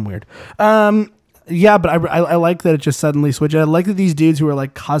don't know. I'm weird. Yeah, but I like that it just suddenly switched. I like that these dudes who are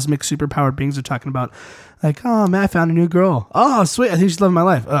like cosmic superpowered beings are talking about like, oh man, I found a new girl. Oh sweet, I think she's loving my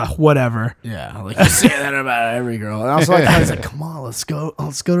life. Ugh, whatever. Yeah, like you say that about every girl. And I was like, I was like, come on, let's go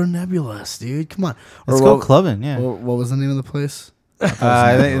to Nebulous, dude. Come on. Let's Or go what- clubbing. Yeah. What was the name of the place?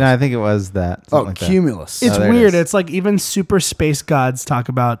 I think it was that. Oh, something like that. Cumulus. It's there it weird. is. It's like even super space gods talk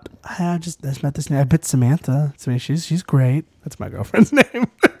about. I just met this name. I bet Samantha. She's great. That's my girlfriend's name.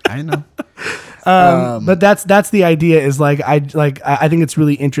 I know. But that's the idea. Is like I think it's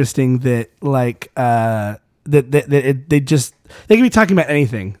really interesting that like they can be talking about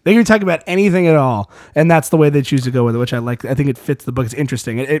anything. They can be talking about anything at all, and that's the way they choose to go with it, which I like. I think it fits the book. It's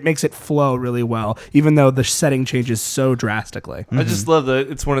interesting. It makes it flow really well, even though the setting changes so drastically. I just love that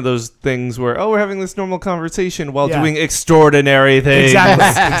it's one of those things where we're having this normal conversation while Yeah. doing extraordinary things.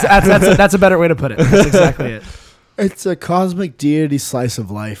 Exactly. That's a better way to put it. That's exactly it. It's a cosmic deity slice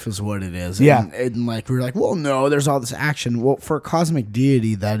of life, is what it is. Yeah. and like we're like, well, no, there's all this action. Well, for a cosmic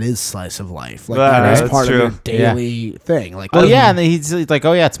deity, that is slice of life. Like Right, that is that's part true. of your daily thing. Like, Well, yeah, and then he's like,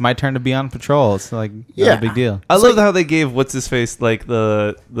 "Oh yeah, it's my turn to be on patrol." It's like, Yeah. not a big deal. I love how they gave what's his face like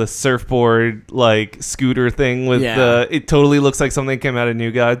the surfboard like scooter thing with Yeah. it totally looks like something that came out of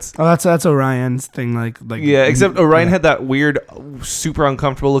New Gods. Oh, that's Orion's thing. Like Yeah, except Orion yeah. had that weird, super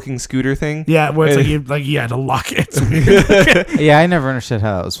uncomfortable looking scooter thing. Yeah, where it's And- like you had to lock it. It's weird. Yeah, I never understood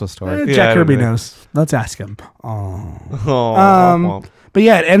how that was supposed to work. Yeah, I Jack don't Kirby know. knows. Let's ask him. Oh. Oh, But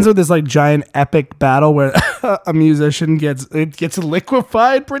yeah, it ends with this like giant epic battle where a musician gets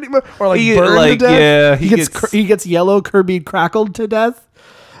liquefied pretty much, or like He, burned like, to death. yeah, he gets yellow Kirby crackled to death.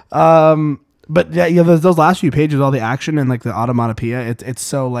 But yeah, those last few pages, all the action and like the automatopoeia, it's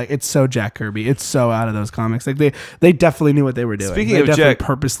so Jack Kirby. It's so out of those comics. Like they definitely knew what they were doing. Speaking they of definitely Jack-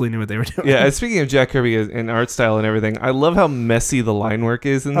 purposely knew what they were doing. Yeah, and speaking of Jack Kirby and art style and everything, I love how messy the line work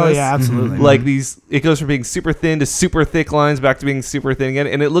is in this. Oh yeah, absolutely. Like it goes from being super thin to super thick lines back to being super thin again,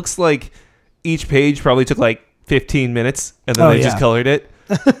 and it looks like each page probably took like 15 minutes, and then Oh, they yeah. just colored it.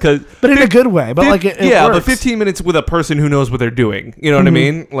 But in a good way. But like it but works. 15 minutes with a person who knows what they're doing. You know what I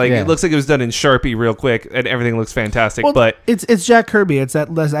mean? Like Yeah. it looks like it was done in Sharpie real quick, and everything looks fantastic. Well, but it's Jack Kirby. It's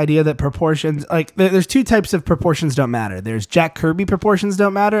this idea that proportions, like there's two types of proportions don't matter. There's Jack Kirby proportions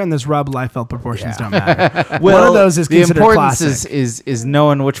don't matter, and there's Rob Liefeld proportions don't matter. One of those is The considered importance classic. is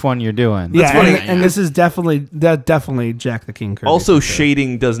knowing which one you're doing. Yeah, funny. and this is definitely Jack the King Kirby. also, for sure.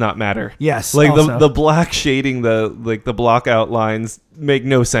 shading does not matter. Yes, Like also. the black shading, the block outlines make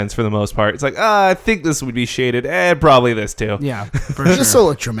no sense for the most part. It's like, I think this would be shaded, probably this too. Yeah, for It's sure. just so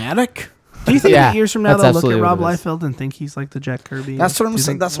look dramatic. Do you think Yeah, years from now that's they'll look at absolutely Rob what it is. Liefeld and think he's like the Jack Kirby? That's what I'm Do you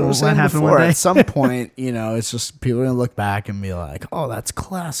saying. think That's what I'm will saying that happen before. one day? At some point, it's just people are gonna look back and be like, "Oh, that's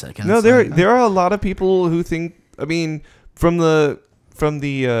classic." And No, it's there like, there are a lot of people who think. I mean, from the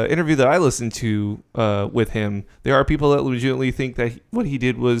interview that I listened to with him, there are people that legitimately think that what he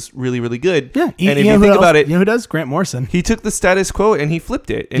did was really, really good. Yeah, and if you think about it, you know who does? Grant Morrison. he took the status quo and he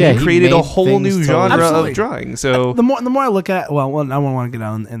flipped it, and Yeah, he he created a made whole things new totally genre Absolutely. of drawing. So The more I look at, well, I don't want to get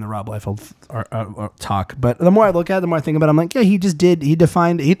on in the Rob Liefeld talk, but the more I look at it, the more I think about it, I'm like, yeah, he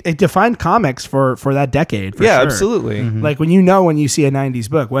defined comics for that decade. For yeah, sure. absolutely. Like when you see a 90s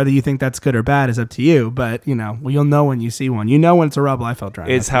book, whether you think that's good or bad is up to you, but you'll know when you see one. You know when it's a Rob Liefeld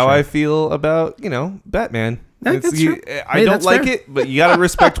drawing. It's that's for how sure. I feel about Batman. Yeah, It's- that's true. I Hey, don't that's like fair. it, but you got to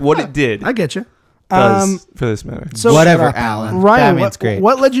respect what it did. I get you. does for this matter. So Whatever, Shut up, Alan. Ryan, Batman's great.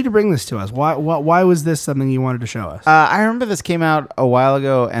 what led you to bring this to us? Why was this something you wanted to show us? I remember this came out a while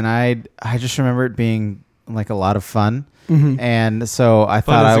ago, and I just remember it being like a lot of fun. And so I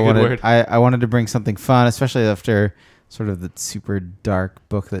thought is I a good wanted word. I wanted to bring something fun, especially after sort of the super dark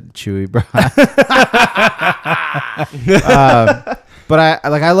book that Chewie brought. But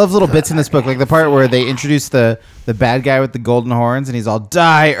I love little bits in this book, like the part where they introduce the bad guy with the golden horns, and he's all,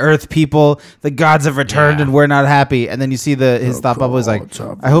 "Die, Earth people! The gods have returned, and we're not happy." And then you see his thought bubble is like,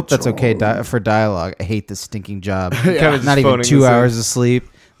 "I hope that's okay for dialogue. I hate this stinking job. Kinda just Not even phoning 2 this in. hours of sleep.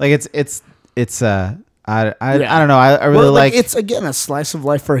 Like it's I don't know. I really Well, like it's again a slice of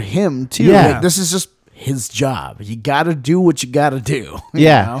life for him too. Yeah. Like, this is just his job. You got to do what you got to do. you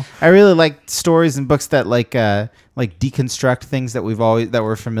Yeah, know? I really like stories and books that like deconstruct things that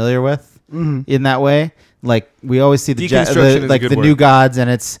we're familiar with in that way. Like we always see Deconstruction is a like good the word. new gods, and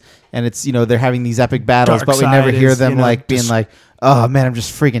it's they're having these epic battles, Dark but we never side hear is, them like being just- like, "Oh man, I'm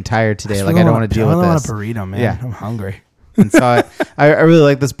just freaking tired today. Like I don't want to deal with I this." want a burrito, man. Yeah. I'm hungry. And so I really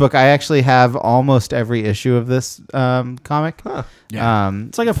like this book. I actually have almost every issue of this comic. Yeah.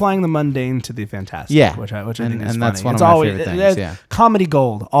 It's like applying the mundane to the fantastic. Yeah. which I And- think is and funny. that's one of It's my always, favorite things, yeah. comedy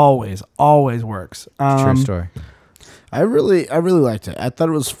gold always works. True story. I really liked it. I thought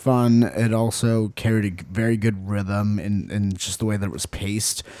it was fun. It also carried a very good rhythm in just the way that it was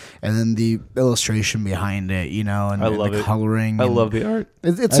paced, and then the illustration behind it, and, I love and the it. coloring. I and love the art.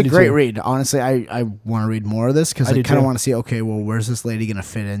 It's I a do great too. read. Honestly, I want to read more of this because I I do kind of too. want to see. Okay, well, where's this lady gonna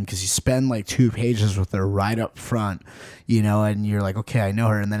fit in? Because you spend like 2 pages with her right up front, and you're like, okay, I know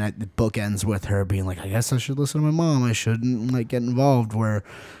her, and then the book ends with her being like, I guess I should listen to my mom. I shouldn't like get involved where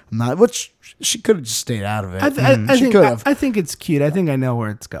I'm not. Which she could have just stayed out of it. I think it's cute. I think I know where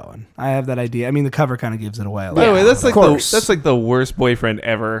it's going. I have that idea. I mean, the cover kind of gives it away. By the way, that's of like course. that's like the worst boyfriend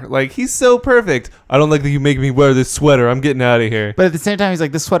ever. Like he's so perfect. I don't like that you make me wear this sweater. I'm getting out of here. But at the same time, he's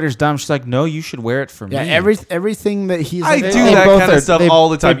like, "This sweater's dumb." She's like, "No, you should wear it for me." yeah, everything that he's. I like, do they that both kind are- of stuff they- all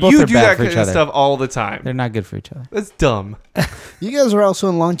the they time. both You are do bad that for kind each of other. stuff all the time. They're not good for each other. That's dumb. You guys are also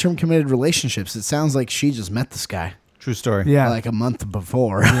in long-term committed relationships. It sounds like she just met this guy True story. Yeah. like a month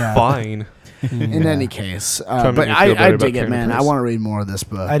before. Yeah. Fine. In any case, to but make me feel I better about dig it, Karen man. I Price. want to read more of this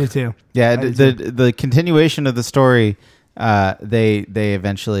book. I do too. Yeah, I the continuation of the story, they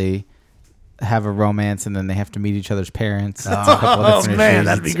eventually have a romance, and then they have to meet each other's parents. It's a couple of different man, issues.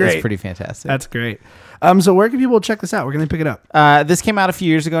 that'd be It's great. pretty fantastic. That's great. So where can people check this out? We're gonna pick it up. This came out a few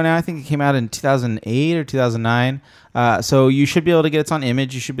years ago now. I think it came out in 2008 or 2009. So you should be able to get it on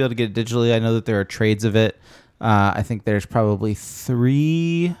Image. You should be able to get it digitally. I know that there are trades of it. I think there's probably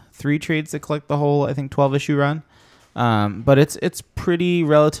three trades that collect the whole, 12 issue run. But it's pretty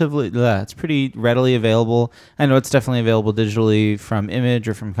it's pretty readily available. I know it's definitely available digitally from Image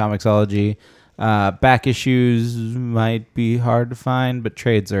or from Comixology. Back issues might be hard to find, but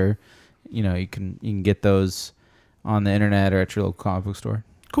trades are, you can get those on the internet or at your local comic book store.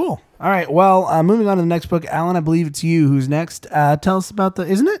 Cool. All right. Well, moving on to the next book, Alan. I believe it's you who's next. Tell us about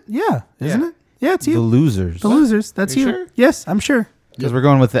isn't it? Yeah. Isn't it? Yeah, it's you. The Losers. The Losers. That's Are you you. sure? Yes, I'm sure. Because we're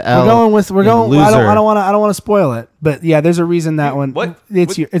going with the L. We're going. Loser. I don't want to spoil it, but yeah, there's a reason that one. what?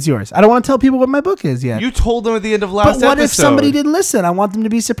 It's yours. I don't want to tell people what my book is yet. You told them at the end of but last what episode. if somebody didn't listen? I want them to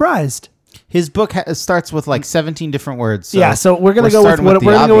be surprised. His book starts with like 17 different words. So we're gonna we're go with starting what with the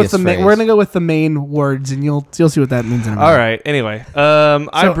we're gonna go with obvious the main, phrase. we're gonna go with the main words, and you'll see what that means in a minute. All right. Anyway,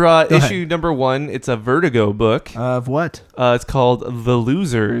 I So, brought go ahead. issue number 1. It's a Vertigo book. Of what? It's called The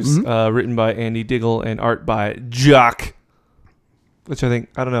Losers, written by Andy Diggle and art by Jock. Which I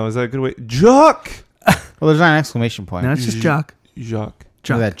don't know, is that a good way? Jock! Well, there's not an exclamation point. No, it's just Jock. Jock.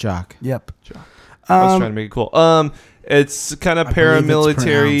 Look at that jock. Yep. I was trying to make it cool. It's kind of I believe it's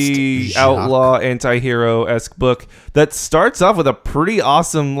paramilitary, pronounced outlaw, anti-hero-esque book that starts off with a pretty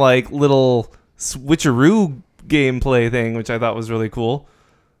awesome, little switcheroo gameplay thing, which I thought was really cool.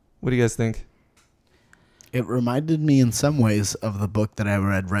 What do you guys think? It reminded me in some ways of the book that I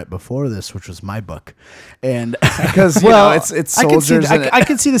read right before this, which was my book, and because it's I can see soldiers. and I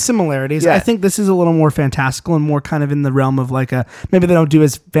can see the similarities. Yeah. I think this is a little more fantastical and more kind of in the realm of maybe they don't do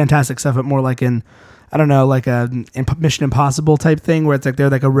as fantastic stuff, but more like in like a Mission Impossible type thing where it's like they're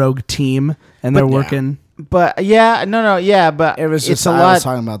like a rogue team and they're But, yeah. working. But but it was just it's a I lot. was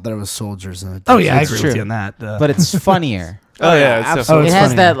talking about there was soldiers in it. Oh yeah, I It's agree true. with you on that. But it's funnier. Oh, yeah, it's absolutely. definitely. it's it has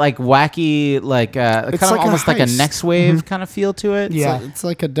funny. that like wacky, kind of like a almost like a heist. next wave kind of feel to it. Yeah. It's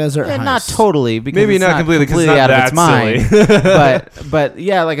like a desert Yeah, heist. not totally, because Maybe it's not completely, 'cause it's not out of that its mind. silly. but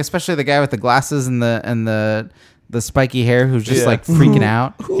yeah, like especially the guy with the glasses and the the spiky hair who's just Yeah. like freaking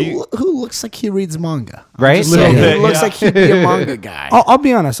out. Who looks like he reads manga? Right? Just saying, Little he bit, looks yeah. like he'd be a manga guy. I'll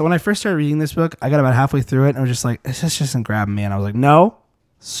be honest. When I first started reading this book, I got about halfway through it and I was just like, this just isn't grabbing me. And I was like, no,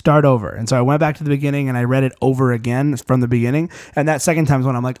 start over. And so I went back to the beginning and I read it over again from the beginning. And that second time is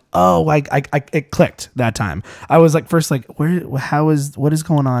when I'm like, oh, it clicked that time. I was like, first, like, what is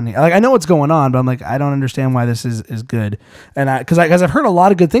going on here? Like, I know what's going on, but I'm like, I don't understand why this is good. And because I've heard a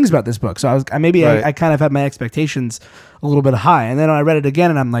lot of good things about this book. So I kind of had my expectations a little bit high. And then I read it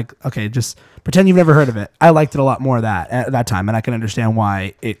again and I'm like, okay, just pretend you've never heard of it. I liked it a lot more at that time, and I can understand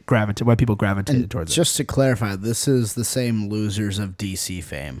why people gravitated towards it. Just to clarify, this is the same losers of DC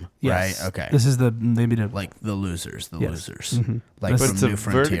fame, Yes. right? Okay. This is like like the losers, Yes. losers. Mm-hmm. Like But from it's a New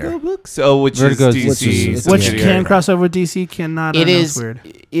Frontier. Vertigo book? So, which Vertigo's- is which DC. is- which subsidiary. can cross over with DC, cannot. It is. It's weird.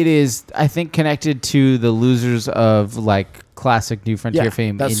 It is. I think connected to the losers of like classic New Frontier Yeah,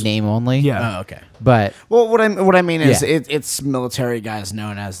 fame that's- in name only. Yeah. Oh, okay. But Well, what I mean is, Yeah. it's military guys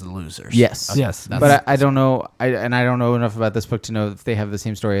known as the losers. yes, Yes. But I don't know. I don't know enough about this book to know if they have the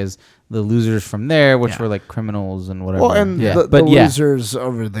same story as the losers from there, which Yeah. were like criminals and whatever. Well, and yeah. the but yeah, losers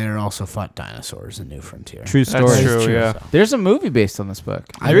over there also fought dinosaurs in New Frontier. true That's story. true, yeah. There's a movie based on this book.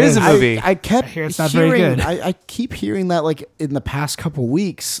 There is a movie. I kept I hear it's not very hearing, good. I keep hearing that like in the past couple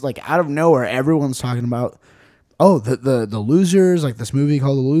weeks, like out of nowhere, everyone's talking about, oh, the losers, like this movie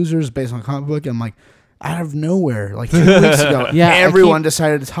called The Losers, based on a comic book. And I'm like, out of nowhere, like 2 weeks ago, Yeah, I everyone keep-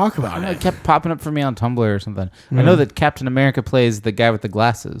 decided to talk I about don't know, it. it kept popping up for me on Tumblr or something. I know that Captain America plays the guy with the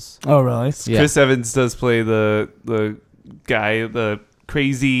glasses. Oh, really? Yeah. Chris Evans does play the guy, the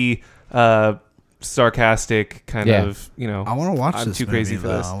crazy, sarcastic kind Yeah. of, I want to watch I'm this. too crazy movie, for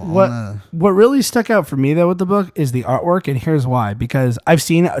though. this. I What wanna- what really stuck out for me though with the book is the artwork, and here's why. Because I've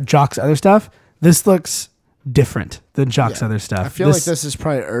seen Jock's other stuff. This looks different than Jock's Yeah. other stuff. I feel like this is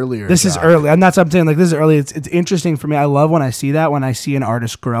probably earlier. This is Jock. early, and that's what I'm saying. Like, this is early. It's interesting for me. I love when I see that, when I see an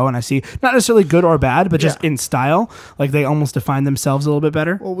artist grow, and I see not necessarily good or bad, but just Yeah. in style, like they almost define themselves a little bit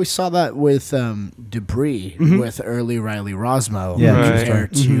better. Well, we saw that with Debris with early Riley Rosmo. Yeah, Right.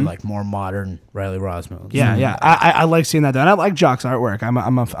 compared to Mhm. like more modern Riley Rosmo. Yeah, yeah. I like seeing that done. I like Jock's artwork.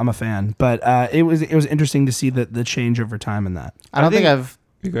 I'm a fan, but it was interesting to see the change over time in that. I don't think think- I've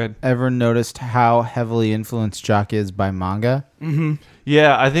Go ahead. ever noticed how heavily influenced Jock is by manga.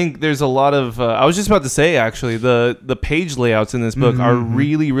 Yeah, I think there's a lot of. I was just about to say actually, the page layouts in this book are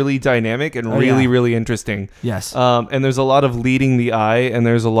really, really dynamic and Oh, really, yeah. really interesting. Yes. And there's a lot of leading the eye, and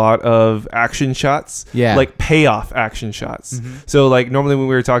there's a lot of action shots. Yeah. like payoff action shots. So like normally when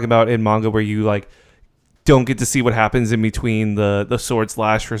we were talking about in manga where you like don't get to see what happens in between the sword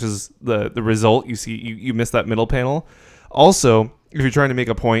slash versus the result, you miss that middle panel. Also, if you're trying to make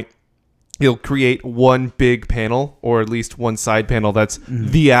a point, you'll create one big panel or at least one side panel that's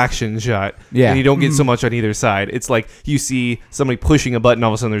the action shot. Yeah. And you don't get so much on either side. It's like you see somebody pushing a button,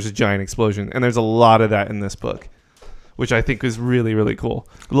 all of a sudden there's a giant explosion. And there's a lot of that in this book, which I think is really, really cool.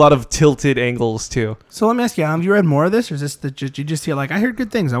 A lot of tilted angles too. So let me ask you, have you read more of this, or is this did you just feel like I heard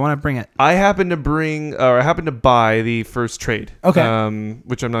good things? I want to bring it. I happened to buy the first trade. Okay.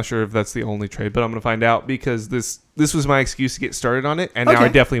 Which I'm not sure if that's the only trade, but I'm gonna find out because this was my excuse to get started on it, and now Okay. I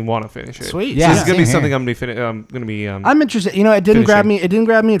definitely want to finish it. Sweet. Yeah. So this is gonna be Same something here. I'm gonna be. I'm interested. You know, it didn't grab finishing. me. It didn't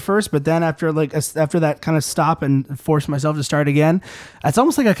grab me at first, but then after that kind of stop and force myself to start again, it's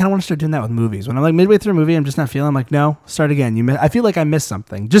almost like I kind of want to start doing that with movies. When I'm like midway through a movie, I'm just not feeling. I'm like, no, start again. I feel like I missed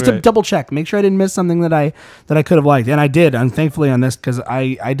something. Just to Right. double check, make sure I didn't miss something that I could have liked, and I did. And thankfully on this because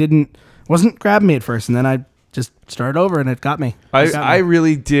I wasn't grabbing me at first, and then I just started over and it got me. It got me. I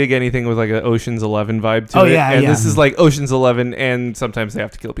really dig anything with like an Ocean's 11 vibe to Oh, it. yeah, and yeah. this is like Ocean's 11, and sometimes they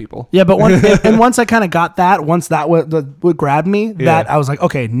have to kill people. Yeah, but once I kind of got that, once that would grab me, that I was like,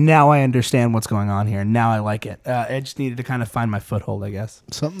 okay, now I understand what's going on here. Now I like it. I just needed to kind of find my foothold, I guess.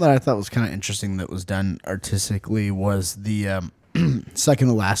 Something that I thought was kind of interesting that was done artistically was the second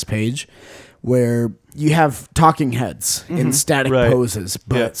to last page, where you have talking heads in static Right. poses,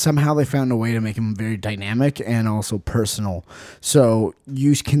 but Yeah. somehow they found a way to make them very dynamic and also personal. So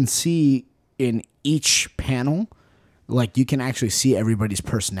you can see in each panel, like you can actually see everybody's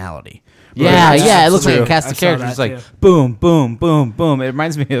personality. Yeah, Right. yeah. It looks like True. a cast I of saw characters that, like too. boom, boom, boom, boom. It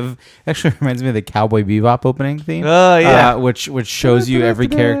reminds me of the Cowboy Bebop opening theme. Oh, yeah. which shows you every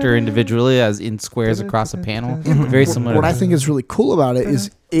character individually as in squares across a panel. Very similar. What to I think is really cool about it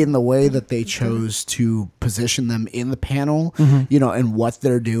is in the way that they chose to position them in the panel, and what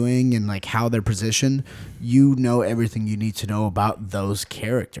they're doing and like how they're positioned, everything you need to know about those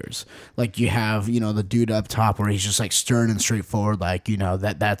characters. Like you have, the dude up top where he's just like stern and straightforward, like,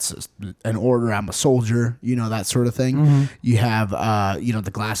 that's an order, I'm a soldier, that sort of thing. You have,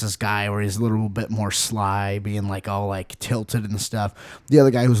 the glasses guy where he's a little bit more sly, being like all like tilted and stuff. The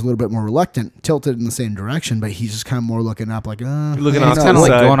other guy who's a little bit more reluctant, tilted in the same direction, but he's just kind of more looking up, like, looking off It's to kind the of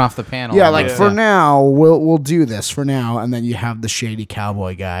like side. going off the panel. yeah, like for now, we'll do this for now, and then you have the shady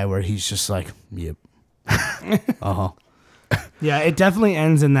cowboy guy where he's just like, yep, Yeah, it definitely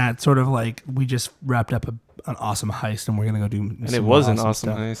ends in that sort of like we just wrapped up an awesome heist and we're gonna go do. And it was an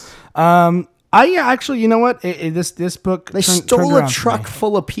awesome stuff. heist. Actually, you know what? This book they turned stole around a for truck me.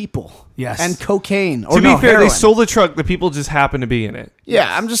 full of people, Yes. and cocaine. To be fair, they stole the truck. The people just happened to be in it.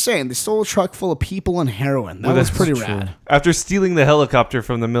 Yeah, I'm just saying they stole a truck full of people and heroin. That Well, was that's pretty true. rad. After stealing the helicopter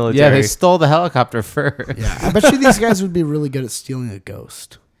from the military. Yeah, they stole the helicopter first. Yeah, I bet you these guys would be really good at stealing a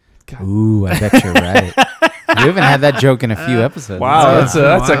ghost. Ooh, I bet you're right. We haven't had that joke in a few episodes. Wow, that's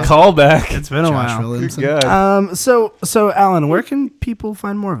a callback. It's been a Josh while. Williamson. Good God. So Alan, where can people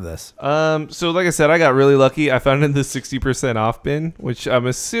find more of this? So like I said, I got really lucky. I found it in the 60% off bin, which I'm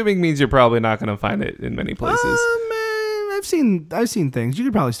assuming means you're probably not going to find it in many places. I've seen things. You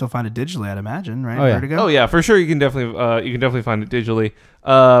could probably still find it digitally, I'd imagine, right? Oh, yeah. Vertigo? Oh yeah, for sure. You can definitely find it digitally.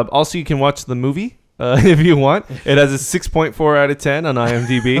 Also, you can watch the movie if you want. It has a 6.4 out of 10 on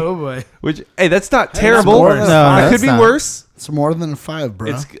IMDb. Oh boy. Which that's not terrible. more than It five. could be That's not. worse. It's more than a 5, bro.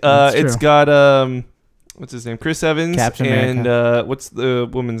 It's That's it's true. got what's his name? Chris Evans Captain and what's the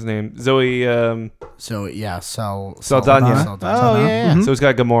woman's name? Zoe So yeah, Saldana. Saldana. Oh, yeah. Mhm. So it's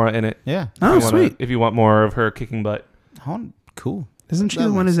got Gamora in it. Yeah. Oh, If you wanna- sweet. If you want more of her kicking butt. Oh, cool. Isn't she That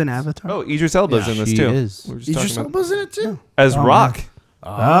the one makes who's in Avatar? Oh, Idris Elba's Yeah, in this she too. is. We were just Idris talking about Elba's in it too. as Oh, Rock.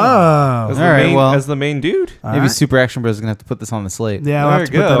 Oh. As the All right, main, well- as the main dude. All Maybe right. Super Action Bros is going to have to put this on the slate. Yeah, I'll There have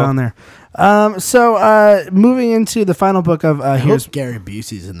to you put that go. on there. So moving into the final book of I here's hope Gary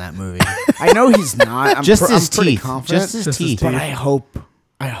Busey's in that movie. I know he's not. I'm Just I'm his pretty teeth. confident. Just his Just his teeth. But I hope.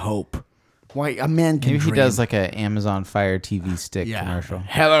 Why a man can Maybe he dream. does like a Amazon Fire TV stick commercial.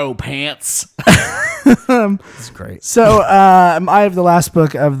 Hello, pants. It's great. So I have the last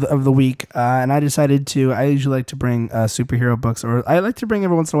book of the week, and I decided to. I usually like to bring superhero books, or I like to bring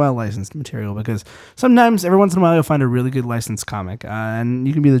every once in a while licensed material because sometimes every once in a while you'll find a really good licensed comic, and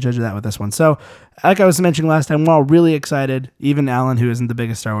you can be the judge of that with this one. So, like I was mentioning last time, we're all really excited. Even Alan, who isn't the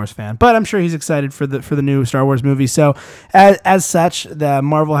biggest Star Wars fan, but I'm sure he's excited for the new Star Wars movie. So, as such, the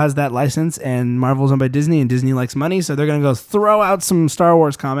Marvel has that license, and Marvel's owned by Disney, and Disney likes money, so they're gonna go throw out some Star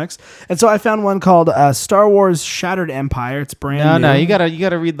Wars comics. And so I found one called Star Wars Shattered Empire. It's brand new. No, you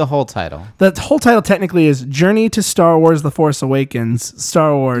gotta read the whole title. The whole title technically is Journey to Star Wars: The Force Awakens,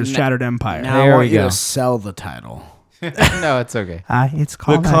 Star Wars Shattered Empire. Now I There want we you go. to sell the title. No, it's okay. It's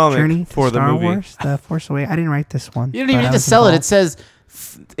called comic Journey to for the Star movie. Wars: The Force Awakens. I didn't write this one. You don't even but need I to was sell it. involved.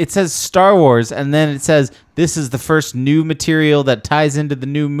 It says Star Wars, and then it says this is the first new material that ties into the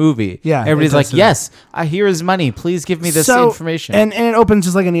new movie. Yeah, everybody's it like, does say yes, here is money. Please give me this information. And it opens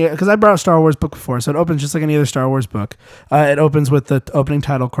just like any, because I brought a Star Wars book before, so it opens just like any other Star Wars book. It opens with the opening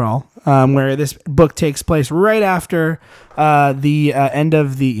title crawl, where this book takes place right after the end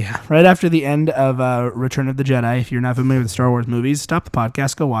of Return of the Jedi. If you're not familiar with Star Wars movies, stop the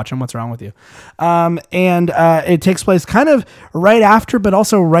podcast, go watch them. What's wrong with you? And it takes place kind of right after, but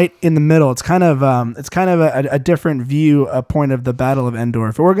also right in the middle. It's kind of a different view, a point of the Battle of Endor.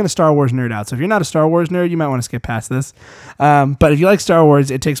 If we're going to Star Wars nerd out, so if you're not a Star Wars nerd, you might want to skip past this. But if you like Star Wars,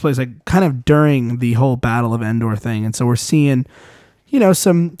 it takes place like kind of during the whole Battle of Endor thing, and so we're seeing,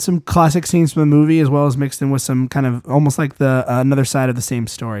 some classic scenes from the movie as well as mixed in with some kind of almost like the another side of the same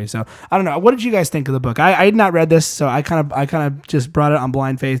story. So I don't know. What did you guys think of the book? I had not read this, so I kind of just brought it on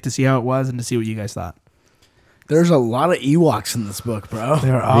blind faith to see how it was and to see what you guys thought. There's a lot of Ewoks in this book, bro.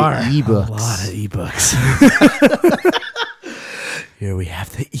 There are ebooks. a lot of ebooks. Here we have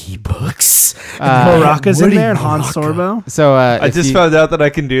the ebooks. Baraka's in Woody there and Han Baraka. Sorbo. So I just found out that I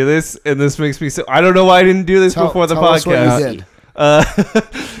can do this, and this makes me so. I don't know why I didn't do this before the Tell us what you podcast. did.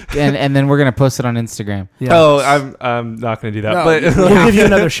 and then we're gonna post it on Instagram. Yeah. Oh, I'm not going to do that. No, but We'll give you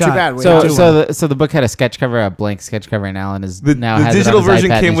another shot. Too bad. We So have to. so the book had a sketch cover, a blank sketch cover, and Alan is the now has digital it on his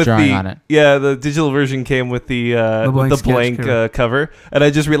version iPad and came he's with drawing on it. the digital version came with the blank sketch blank cover. cover, and I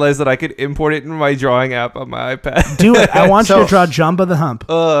just realized that I could import it in my drawing app on my iPad. Do it. I want you So- to draw Jumba the Hump.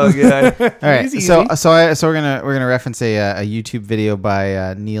 Oh yeah. All right, Easy, so easy. so we're gonna reference a YouTube video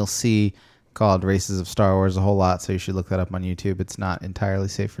by Neil C. called Races of Star Wars a whole lot, so you should look that up on YouTube. It's not entirely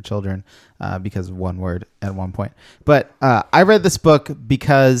safe for children because of one word at one point. But I read this book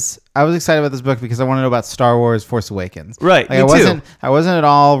because I was excited about this book because I want to know about Star Wars Force Awakens. Right, Like, me I wasn't at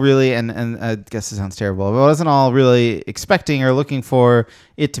all really, and I guess it sounds terrible, but I wasn't all really expecting or looking for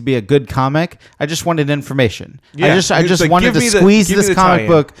it to be a good comic. I just wanted information. Yeah, I it's just like, wanted give to me the- squeeze give me this the comic tie-in.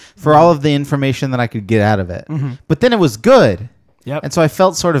 book for all of the information that I could get out of it. But then it was good. Yep. And so I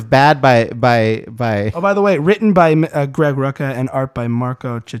felt sort of bad by Oh, by the way, written by Greg Rucka and art by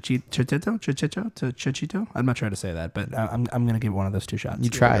Marco Cecchito. I'm not trying to say that, but I'm going to give one of those two shots.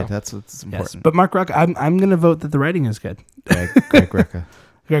 you tried. That's what's Yes. important. But Mark Rucka, I'm going to vote that the writing is good. Greg Rucka.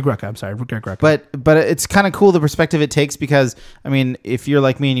 Greg Rucka, I'm sorry, Greg Rucka. But it's kind of cool the perspective it takes because I mean if you're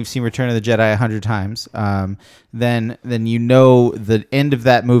like me and you've seen Return of the Jedi 100 times, then you know the end of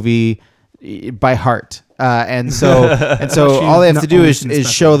that movie by heart. And so all they have to do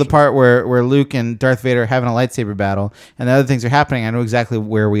is show the part where Luke and Darth Vader are having a lightsaber battle and the other things are happening. I know exactly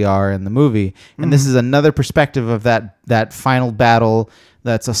where we are in the movie. And this is another perspective of that final battle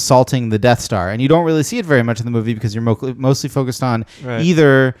that's assaulting the Death Star. And you don't really see it very much in the movie because you're mostly focused on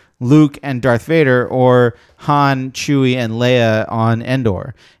either Luke and Darth Vader or Han, Chewie, and Leia on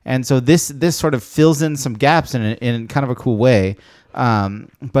Endor. And so this sort of fills in some gaps in kind of a cool way.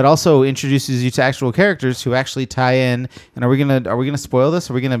 But also introduces you to actual characters who actually tie in. And are we gonna spoil this?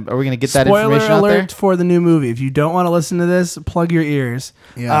 Are we gonna get that Spoiler information out there? alert for the new movie. If you don't want to listen to this, plug your ears.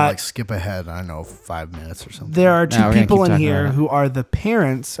 Yeah, like skip ahead. I don't know, 5 minutes or something. There are No, two we're gonna people keep in talking here about it. who are the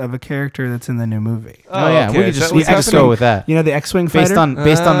parents of a character that's in the new movie. Oh yeah, okay. we could Is just that we what's could just happening? go with that. You know the X-wing Based fighter. on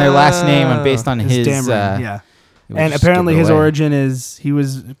their last name and based on It's his Dameron, yeah. we'll And just apparently skip it his away. origin is he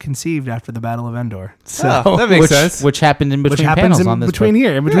was conceived after the Battle of Endor. So Oh, that makes sense. which happened in which between happens panels in on this between book.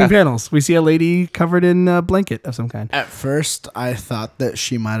 here, in between panels. We see a lady covered in a blanket of some kind. At first, I thought that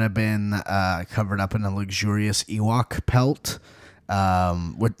she might have been covered up in a luxurious Ewok pelt.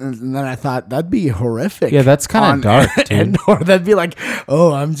 And then I thought that'd be horrific. Yeah, that's kinda on dark, dude. Endor. That'd be like,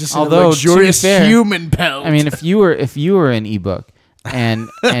 oh, I'm just in a Although, to be luxurious fair, human pelt. I mean, if you were an ebook and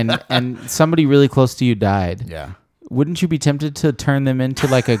somebody really close to you died, yeah, wouldn't you be tempted to turn them into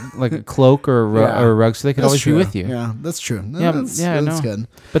like a cloak or a rug so they could that's always true. be with you? Yeah, that's true. Yeah, That's no. good.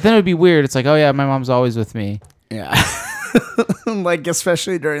 But then it would be weird. It's like, oh yeah, my mom's always with me. Yeah, like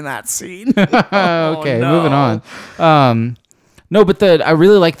especially during that scene. Okay, no. moving on. No, but I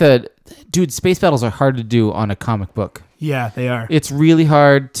really like dude, space battles are hard to do on a comic book. Yeah, they are. It's really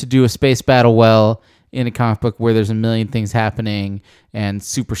hard to do a space battle well in a comic book where there's a million things happening and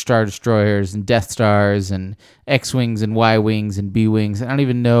super star destroyers and Death Stars and X-Wings and Y-Wings and B-Wings. I don't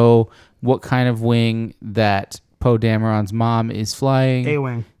even know what kind of wing that Poe Dameron's mom is flying.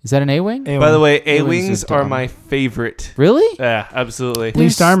 A-wing. Is that an A-Wing? A-wing. By the way, A-wings A-wings are are dumb. my favorite. Really? Yeah, absolutely.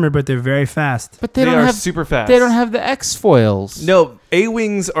 Least armor, but they're very fast. But they They don't are have super fast. They don't have the X-foils. No,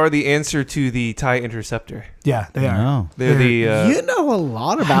 A-wings are the answer to the TIE Interceptor. Yeah, they are. No. They're the. You know a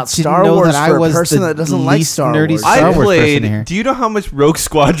lot about didn't Star know Wars that I for a was person the that doesn't like least Star nerdy Wars. Star I Wars person played. here. Do you know how much Rogue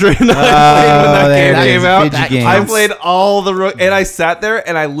Squadron I played when Oh, that there game it came is. out? Video games. I played all the Rogue, and I sat there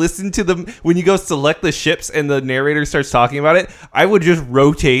and I listened to them when you go select the ships and the narrator starts talking about it. I would just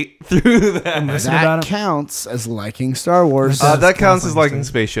rotate through that. Listen about That it. counts as liking Star Wars. That counts as liking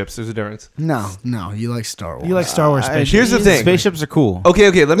spaceships. There's a difference. No, you like Star Wars. You like Star Wars spaceships. Here's the thing. Spaceships are cool.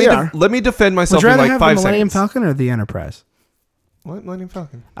 Okay. Let me They are. let me defend myself Would you in rather like have the 5 Millennium seconds. Falcon or the Enterprise? What Millennium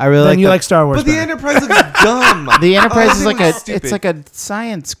Falcon? I really Then like you like Star Wars. But the better. Enterprise looks dumb. the Enterprise Oh, is that like thing a looks stupid. it's like a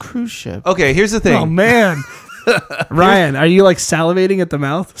science cruise ship. Okay, here's the thing. Oh man, Ryan, are you like salivating at the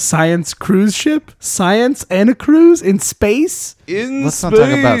mouth? Science cruise ship, science and a cruise in space. In Let's not talk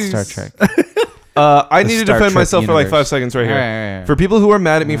about space. Star Trek. I The need to Star defend Trek myself for like universe. 5 seconds right here. All right, all right. For people who are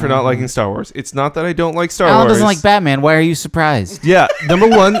mad at me for not liking Star Wars, it's not that I don't like Star Alan Wars. doesn't like Batman. Why are you surprised? Yeah, number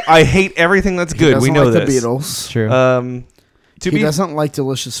one, I hate everything that's He good. doesn't We know like this. the Beatles. True. To He be doesn't like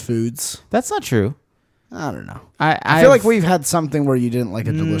delicious foods. That's not true. I don't know. I I feel like we've had something where you didn't like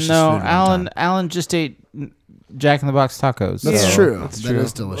a delicious food. no. one Alan time. Alan just ate Jack in the Box tacos. That's Yeah, true. that's That true.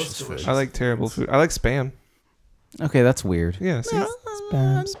 is delicious food. I like terrible food. I like Spam. Okay, that's weird. Yeah, see? I've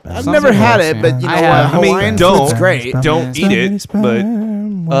Sounds never like had gross, it, yeah. but you know I what? have. I mean, Hawaiian don't. food's great. Don't eat it,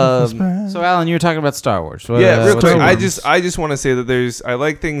 but So Alan, you were talking about Star Wars. What, yeah, real what's quick. your I words? just want to say that I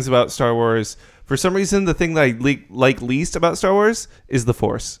like things about Star Wars. For some reason, the thing that I like least about Star Wars is the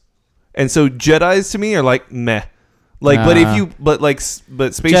Force, and so Jedi's to me are like meh. Like,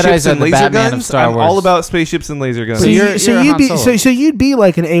 but spaceships Jedis are and the laser Batman of guns. Star I'm Wars. all about spaceships and laser guns. So, you're Han you'd be Solo. so you'd be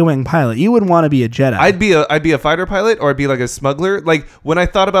like an A-wing pilot. You would want to be a Jedi. I'd be a fighter pilot, or I'd be like a smuggler. Like when I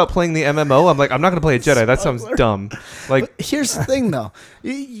thought about playing the MMO, I'm like, I'm not gonna play a Jedi. That sounds dumb. Like Here's the thing, though.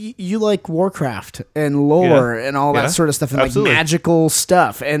 You like Warcraft and lore Yeah. and all that Yeah. sort of stuff, and Absolutely. like magical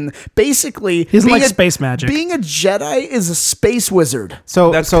stuff. And basically, He doesn't being like a- space magic. Being a Jedi is a space wizard.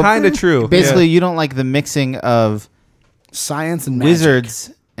 So that's so kind of true. Basically, Yeah. you don't like the mixing of Science and magic.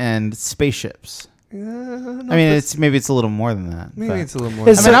 wizards and spaceships. I mean, it's a little more than that. maybe but- it's a little more.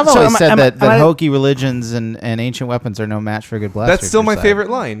 Is- I mean, I've So always am I- said am I- that am I- hokey religions and ancient weapons are no match for a good blaster. That's still my crusade. favorite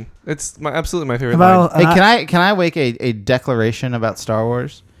line. It's absolutely my favorite About, line. Hey, can I make a declaration about Star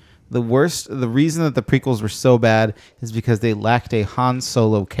Wars? The reason that the prequels were so bad is because they lacked a Han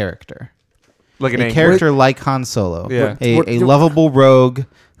Solo character. Like an A angry. character like Han Solo. Yeah. A lovable rogue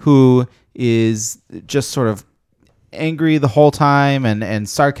who is just sort of angry the whole time and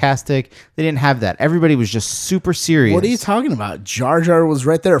sarcastic. They didn't have that. Everybody was just super serious. What are you talking about? Jar Jar was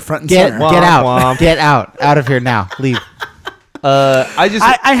right there, front and Get center. Womp, out. womp. Get out of here now. Leave.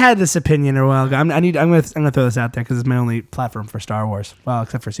 I had this opinion a while ago. I'm gonna throw this out there because it's my only platform for Star Wars. Well,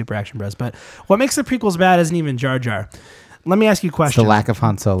 except for Super Action Bros. But what makes the prequels bad isn't even Jar Jar. Let me ask you a It's question. the lack of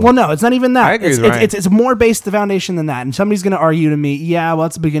Han Solo. Well, no, it's not even that. I agree it's, with Ryan. it's more based the foundation than that. And somebody's going to argue to me, yeah, well,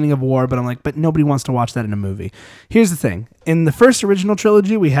 it's the beginning of war. But I'm like, but nobody wants to watch that in a movie. Here's the thing. In the first original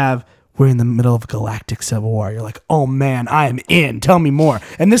trilogy, we're in the middle of a galactic civil war. You're like, oh, man, I am in. Tell me more.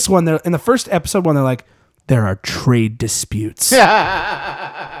 And this one, in the first episode one, they're like, there are trade disputes.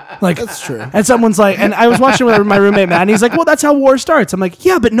 Like, That's true. And someone's like, and I was watching with my roommate Matt, and he's like, well, that's how war starts. I'm like,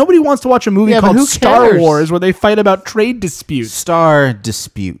 yeah, but nobody wants to watch a movie Yeah, but called who Star cares? Wars where they fight about trade disputes. Star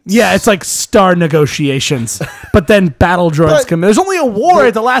disputes. Yeah, it's like star negotiations, but then battle droids But- come in. There's only a war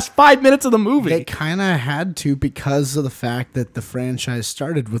at the last 5 minutes of the They movie. kind of had to because of the fact that the franchise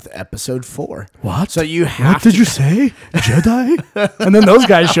started with Episode 4. What? So you have What did you say? Jedi? And then those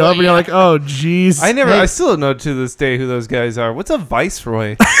guys show up, and you're like, oh, jeez. I still don't know to this day who those guys are. What's a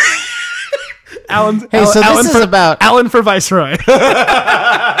viceroy? Alan. Hey, so this is about Alan for Viceroy.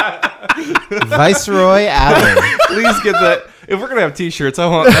 Viceroy Alan. Please get that. If we're gonna have T-shirts, I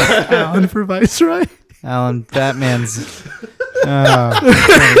want that. Alan for Viceroy. Alan, Batman's.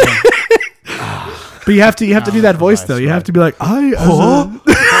 But you have to do that voice though. You have to be like,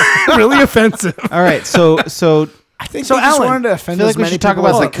 really offensive. All right, so I think So, they just Alan, wanted to I offend feel as like we many should talk people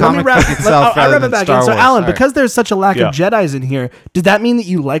about as the they comic could. book itself I'll rather rub it than back Star in. So, Wars. Alan, All right. because there's such a lack Yeah. of Jedis in here, did that mean that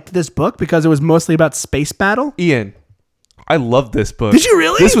you liked this book because it was mostly about space battle? Ian, I love this book. Did you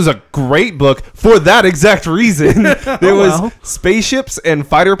really? This was a great book for that exact reason. There was well. spaceships and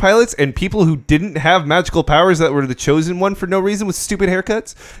fighter pilots and people who didn't have magical powers that were the chosen one for no reason with stupid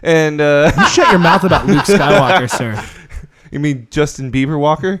haircuts. And You shut your mouth about Luke Skywalker, sir. you mean Justin Bieber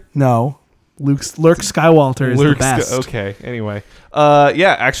Walker? No. Lurk Skywalker is the Luke best. okay. Anyway,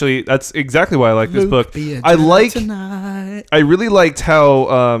 yeah, actually, that's exactly why I like this book. Be a I Jedi like. tonight. I really liked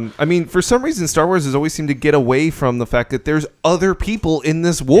how. I mean, for some reason, Star Wars has always seemed to get away from the fact that there's other people in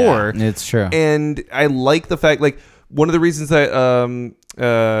this war. It's true. And I like the fact, like, one of the reasons that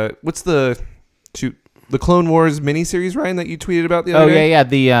what's the Clone Wars miniseries, Ryan, that you tweeted about the other day?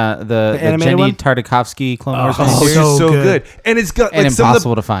 the animated Jenny one? Tartakovsky Clone Wars Oh, miniseries. It's so good. good. And it's got And like some of the,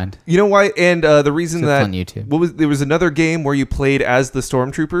 impossible to find. you know why? And the reason It's that on YouTube. there was another game where you played as the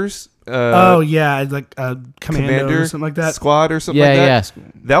stormtroopers. Oh yeah, like Commando Commander or something like that. Squad or something Yeah, like that. yeah.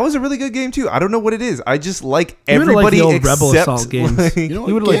 That was a really good game too. I don't know what it is. I just like You would've liked everybody the old Rebel except Assault games. like- You know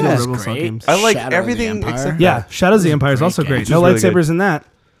You what would like game the is Rebel Assault great? games. I like Shadow of the everything Empire. except Yeah, Shadows of the Empire is great also game. great. Which No is really lightsabers in that.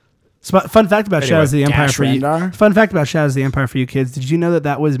 Fun fact about Shadows of the Empire Dash for you. Rendar. Fun fact about Shadows of the Empire for you kids. Did you know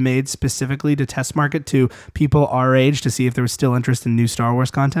that was made specifically to test market to people our age to see if there was still interest in new Star Wars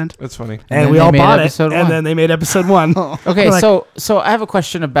content? That's funny. And then we they all made bought it, episode and one. then they made episode 1. Okay, We're like, so I have a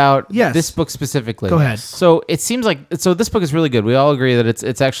question about Yes. this book specifically. Go ahead. So it seems like this book is really good. We all agree that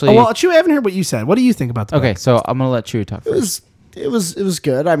it's actually Oh, well, Chewie, I haven't heard what you said. What do you think about the okay. book? So I'm gonna let Chewie talk first. It was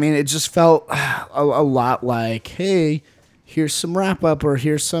good. I mean, it just felt a lot like, hey, here's some wrap up, or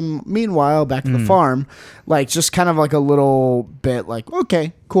here's some meanwhile back to the farm. Like, just kind of like a little bit like,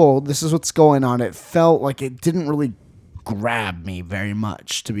 okay, cool, this is what's going on. It felt like it didn't really grab me very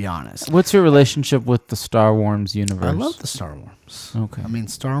much, to be honest. What's your relationship with the Star Wars universe? I love the Star Wars. Okay. I mean,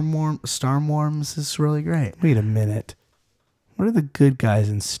 Star Wars is really great. Wait a minute. What are the good guys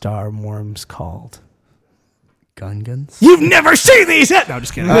in Star Wars called? Gungans. You've never seen these yet. No,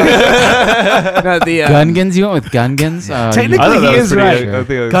 just kidding. No, the Gungans? You went with Gungans? Technically, I thought he that was is pretty- right. I think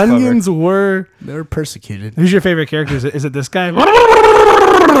it was clever. Gungans were. they're persecuted. Who's your favorite character? Is it this guy?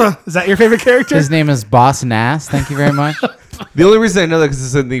 Is that your favorite character? His name is Boss Nass. Thank you very much. The only reason I know that because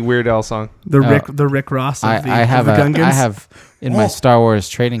it's in the Weird Al song. The Rick Ross of I the have of the a, Gungans. I have in my Star Wars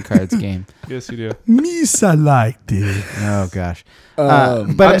trading cards game. Yes, you do. Misa liked it. Oh gosh.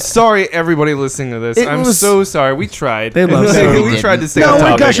 But I'm sorry, everybody listening to this. It I'm was- so sorry. We tried. They love Star we Wars. tried to stay No, on we're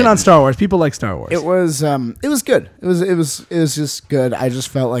topic. gushing on Star Wars. People like Star Wars. it was good. It was just good. I just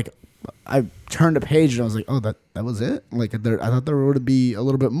felt like I turned a page and I was like, oh, that was it. Like I thought there would be a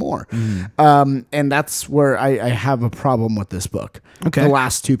little bit more. And that's where I have a problem with this book. Okay. The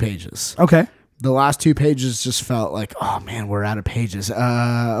last 2 pages. Okay. The last 2 pages just felt like, oh man, we're out of pages.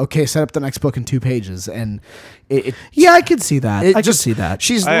 Okay, set up the next book in 2 pages, and it Yeah, I could see that. it I could just see that.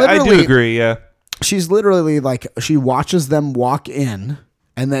 She's I literally do agree. Yeah. she's literally like she watches them walk in,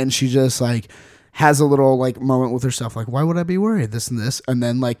 and then she just like has a little like moment with herself, like, why would I be worried? This and this, and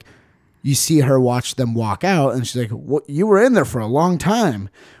then like you see her watch them walk out, and she's like, what? You were in there for a long time.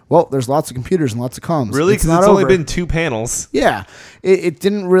 Well, there's lots of computers and lots of comms. Really? It's Because not it's only over. been 2 panels. Yeah, it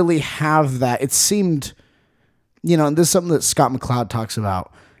didn't really have that. It seemed, and this is something that Scott McCloud talks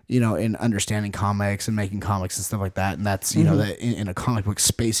about, in understanding comics and making comics and stuff like that. And that's, that in a comic book,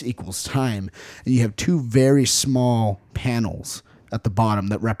 space equals time. And you have 2 very small panels at the bottom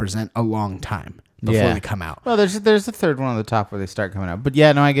that represent a long time before they come out. Well, there's a third one on the top where they start coming out. But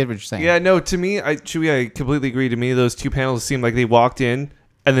yeah, no, I get what you're saying. Yeah, no, to me, Chewie, I completely agree. To me, those 2 panels seemed like they walked in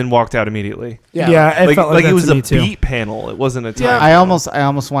and then walked out immediately. Yeah, it felt like it that was to a me too. beat panel. It wasn't a time. I panel.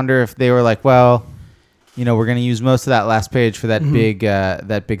 almost wonder if they were like, well, we're gonna use most of that last page for that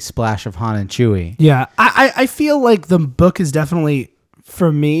big splash of Han and Chewie. Yeah, I feel like the book is definitely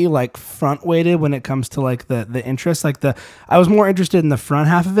for me like front weighted when it comes to like the interest. Like I was more interested in the front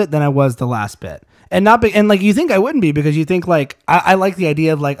half of it than I was the last bit. And not and like you think I wouldn't be because you think like I like the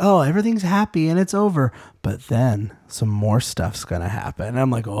idea of like, oh, everything's happy and it's over, but then some more stuff's gonna happen. And I'm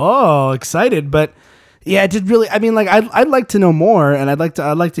like, oh, excited. But yeah, it did really. I mean, like I'd like to know more, and I'd like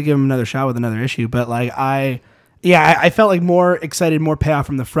to give him another shot with another issue. But like I felt like more excited, more payoff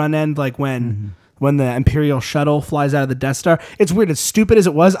from the front end, like when the Imperial shuttle flies out of the Death Star. It's weird, as stupid as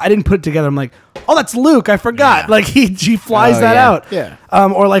it was, I didn't put it together. I'm like, oh, that's Luke. I forgot. Like he flies that out. Yeah.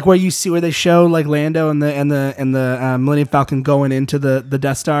 Or like where they show like Lando and the Millennium Falcon going into the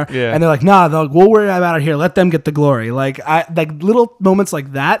Death Star. Yeah. And they're like, nah, we'll worry about it here. Let them get the glory. Like little moments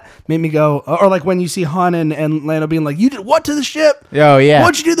like that made me go, or like when you see Han and Lando being like, you did what to the ship? Oh yeah.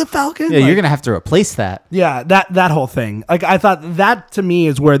 What'd you do to the Falcon? Yeah, Like, you're gonna have to replace that. yeah, that whole thing. Like I thought that to me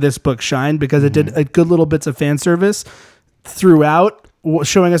is where this book shined because it did a good little bits of fan service throughout,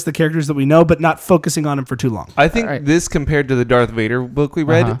 showing us the characters that we know, but not focusing on them for too long. I think Alright. this compared to the Darth Vader book we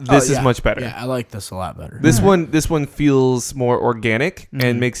read, this is much better. Yeah, I like this a lot better. This one feels more organic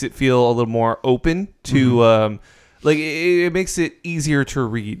and makes it feel a little more open to like it makes it easier to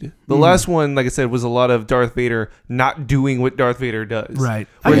read. The last one, like I said, was a lot of Darth Vader not doing what Darth Vader does. Right.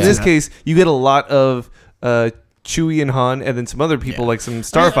 Where I in get this that. case, you get a lot of Chewie and Han, and then some other people like some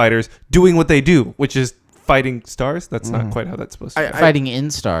starfighters doing what they do, which is fighting stars. That's not quite how that's supposed to. Be. Fighting in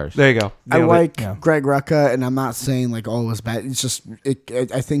stars. There you go. I Nailed it. like Greg Rucka, and I'm not saying like all was bad. It's just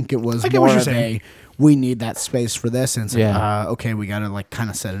I think it was I get more what you're of saying. we need that space for this, and it's like, Yeah. okay, we got to like kind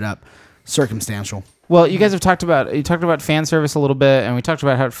of set it up, circumstantial. Well, you guys have talked about fan service a little bit, and we talked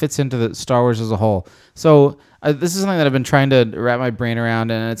about how it fits into the Star Wars as a whole. So this is something that I've been trying to wrap my brain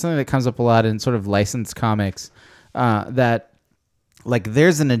around, and it's something that comes up a lot in sort of licensed comics. That like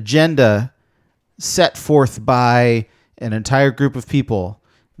there's an agenda set forth by an entire group of people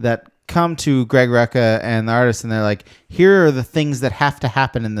that come to Greg Rucka and the artist, and they're like, here are the things that have to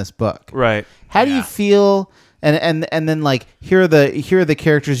happen in this book. Right. How do you feel? And then like here are the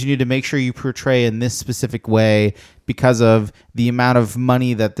characters you need to make sure you portray in this specific way because of the amount of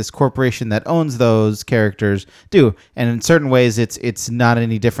money that this corporation that owns those characters do. And in certain ways, it's not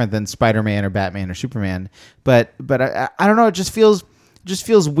any different than Spider-Man or Batman or Superman. But I don't know. It just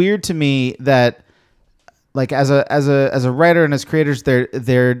feels weird to me that like as a writer and as creators,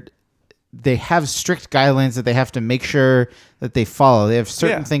 they have strict guidelines that they have to make sure that they follow. They have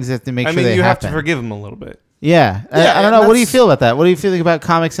certain things that they have to make sure they you have happen. to forgive them a little bit. Yeah, Yeah, I don't know. and What do you that's- feel about that? What do you feel about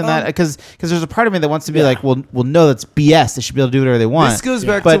comics and that? Because there's a part of me that wants to be like, well, no, that's BS. They should be able to do whatever they want. This goes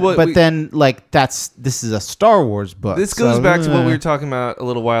back but to what but we- then like this is a Star Wars book. This goes so, back to what we were talking about a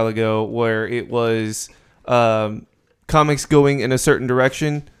little while ago, where it was comics going in a certain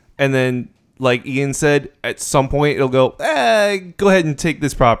direction, and then, like Ian said, at some point it'll go, go ahead and take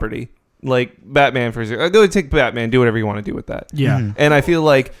this property. like Batman for example. Go take Batman, do whatever you want to do with that. Yeah. And I feel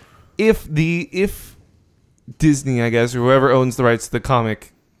like if Disney, I guess, or whoever owns the rights to the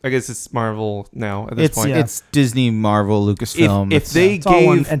comic, I guess it's Marvel now at this point. Yeah. It's Disney, Marvel, Lucasfilm. If they It's all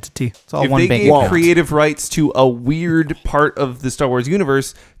one gave entity. it's all if one they bank gave account. creative rights to a weird part of the Star Wars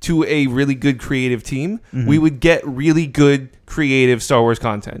universe to a really good creative team, we would get really good creative Star Wars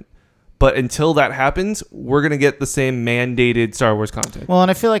content. But until that happens, we're gonna get the same mandated Star Wars content. Well, and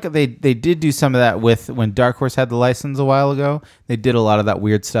I feel like they did do some of that with when Dark Horse had the license a while ago. They did a lot of that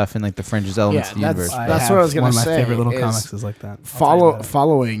weird stuff in like the fringes elements of the that's- universe. That's what I was gonna One of my say favorite little is comics is like that. I'll tell you about it.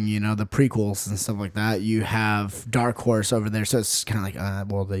 Following, the prequels and stuff like that, you have Dark Horse over there, so it's kind of like,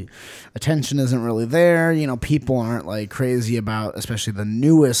 well, the attention isn't really there. People aren't like crazy about, especially the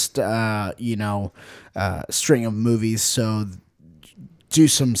newest, string of movies. So do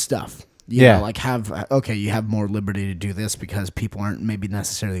some stuff. You Yeah. know, like you have more liberty to do this because people aren't maybe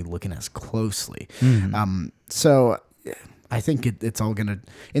necessarily looking as closely. So I think it's all gonna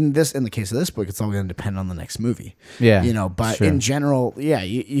in the case of this book, it's all gonna depend on the next movie. Yeah, But sure. in general,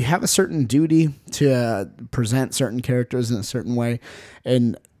 you have a certain duty to present certain characters in a certain way,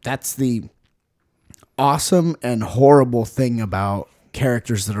 and that's the awesome and horrible thing about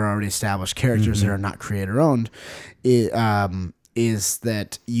characters that are already established, characters that are not creator owned. Is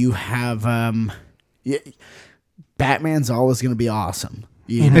that you have Batman's always going to be awesome.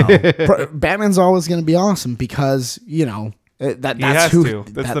 Batman's always going to be awesome because that's has who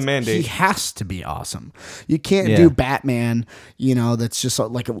to. That's the mandate. He has to be awesome. You can't Yeah. do Batman. That's just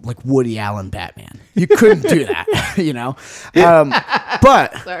like Woody Allen Batman. You couldn't do that.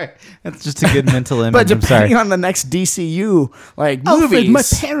 But. Sorry, that's just a good mental image. But I'm sorry. depending on the next DCU Alfred, movies, my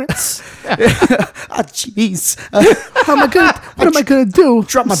parents. ah, jeez, What am I gonna do?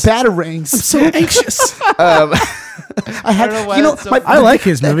 drop my batarangs. So anxious. I had, don't know why that's so my, I like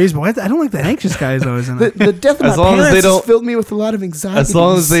his movies, but I don't like the anxious guy he's always in. the death of As my long as parents they has don't- filled me with a lot of anxiety. As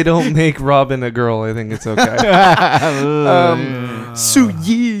long as they don't make Robin a girl, I think it's okay. Su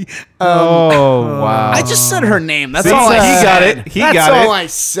Yi. Oh wow! I just said her name. That's See, all I he said. got it. He That's got all it. I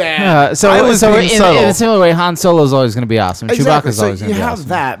said. I was being in subtle. a similar way, Han Solo is always going to be awesome. Exactly. Chewbacca's So always going you to be have awesome.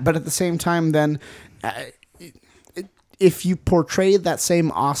 that, but at the same time, then if you portray that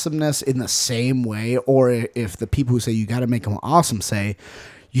same awesomeness in the same way, or if the people who say you got to make them awesome say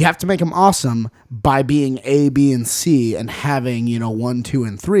you have to make them awesome by being A, B, and C and having 1, 2,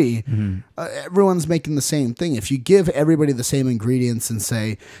 and 3, everyone's making the same thing. If you give everybody the same ingredients and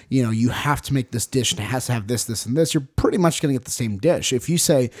say you have to make this dish and it has to have this, this, and this, you're pretty much going to get the same dish. If you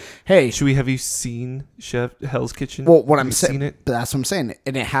say, hey, Chewie, have you seen Chef Hell's Kitchen? well, what Have I'm you saying, seen it? but that's what I'm saying,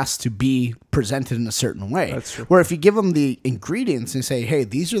 and it has to be presented in a certain way. That's true. Where if you give them the ingredients and say, "Hey,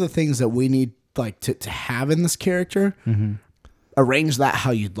 these are the things that we need, like to have in this character," arrange that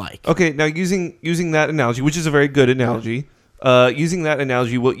how you'd like. Okay, now using that analogy, which is a very good analogy, using that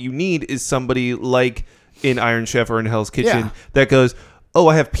analogy, what you need is somebody like in Iron Chef or in Hell's Kitchen Yeah. that goes, "Oh,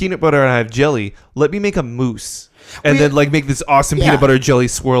 I have peanut butter and I have jelly. Let me make a mousse." And Well, then like make this awesome yeah. peanut butter jelly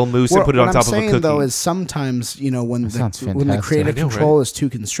swirl mousse and put it on what top I'm of a saying, cookie. though, is sometimes when sounds the fantastic. creative I know, control right? is too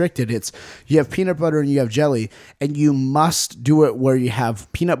constricted, it's you have peanut butter and you have jelly, and you must do it where you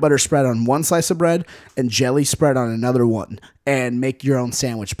have peanut butter spread on one slice of bread and jelly spread on another one, and make your own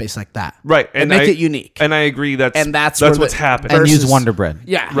sandwich based like that. Right, and make it unique. And I agree that's And that's where what's the- happening. and use versus- Wonder Bread.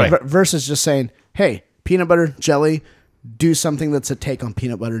 Yeah, Right. Versus just saying, "Hey, peanut butter jelly, do something that's a take on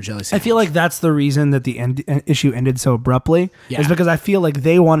peanut butter jelly." I Sandwich. feel like that's the reason that the issue ended so abruptly. Yeah. Is because I feel like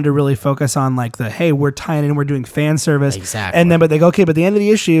they wanted to really focus on like hey, we're tying in, we're doing fan service, Exactly. and then but they go okay, but at the end of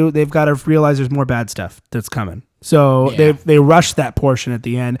the issue, they've got to realize there's more bad stuff that's coming. So Yeah. they rushed that portion at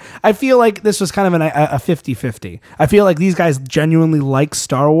the end. I feel like this was kind of a 50-50. I feel like these guys genuinely like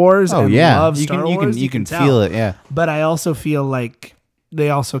Star Wars. Oh and yeah, love you Star can Wars. you can tell. feel it. Yeah. But I also feel like they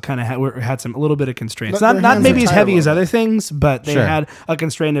also kind of had a little bit of constraints. Their Not hands maybe are as tied heavy a as little other things, but they Sure. had a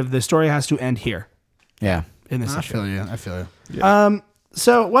constraint of the story has to end here Yeah. in this I issue. feel you. I feel you.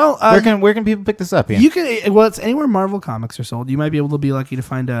 So, well, Where can people pick this up? Ian? you can. Well, it's anywhere Marvel comics are sold. You might be able to be lucky to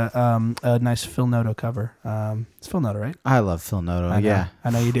find a nice Phil Noto cover. It's Phil Noto, right? I love Phil Noto. I know. Yeah. I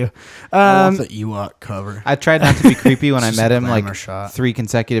know you do. I love the Ewok cover. I tried not to be creepy when I Just met a him like glamour shot. 3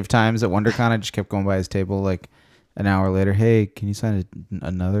 consecutive times at WonderCon. I just kept going by his table like an hour later. Hey, can you sign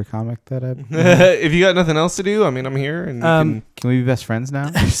another comic that I? If you got nothing else to do, I mean, I'm here and you can Can we be best friends now?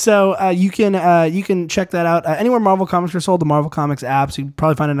 So you can check that out anywhere Marvel comics are sold. The Marvel Comics apps. You can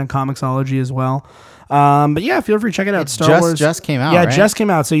probably find it on Comixology as well. But yeah, feel free to check it out. Star Wars just came out. Yeah, right? it just came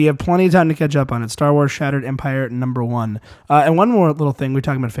out, so you have plenty of time to catch up on it. Star Wars Shattered Empire #1. And one more little thing, we're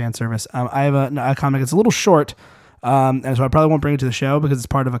talking about fan service. I have a comic. It's a little short. And so I probably won't bring it to the show because it's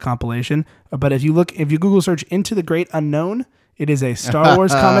part of a compilation. But if you Google search Into the Great Unknown, it is a Star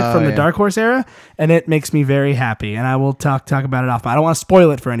Wars comic from the Dark Horse era, and it makes me very happy. And I will talk about it off. I don't want to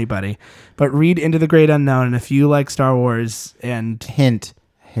spoil it for anybody, but read Into the Great Unknown. And if you like Star Wars and Hint: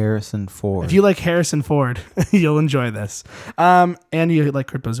 Harrison Ford. if you like Harrison Ford, you'll enjoy this. And you like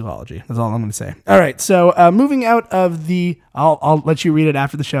cryptozoology. That's all I'm going to say. All right. So moving out of the, I'll let you read it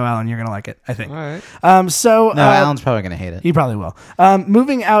after the show, Alan. You're going to like it, I think. All right. No, Alan's probably gonna hate it. he probably will.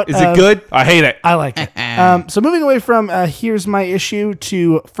 Moving out. Is it good? I hate it. I like it. So moving away from Here's My Issue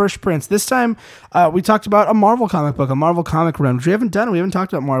to First Prince. This time we talked about a Marvel comic book, a Marvel comic run, which we haven't done. We haven't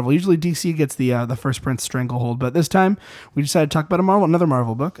talked about Marvel. Usually DC gets the First Prince stranglehold, but this time we decided to talk about another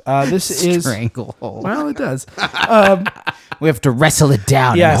Marvel book. This is Stranglehold. well, it does. We have to wrestle it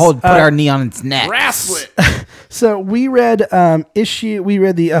down Yes, and put our knee on its neck. So we read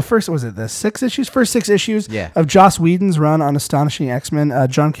the first, was it the first 6 issues Yeah. of Joss Whedon's run on Astonishing X-Men.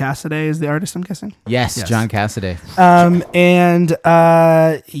 John Cassaday is the artist, I'm guessing. Yes, John Cassaday.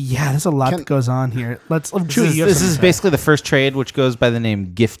 There's a lot that goes on here. This is basically the first trade, which goes by the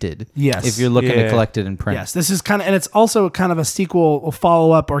name Gifted. Yes. If you're looking to Yeah. collect it in print. Yes, this is and it's also kind of a sequel, a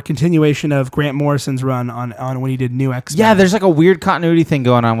follow-up, or continuation of Grant Morrison's run on when he did New X-Men. Yeah, there's like a weird continuity thing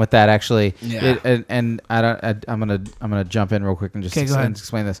going on with that actually. Yeah. I'm gonna jump in real quick and just Okay, go ahead.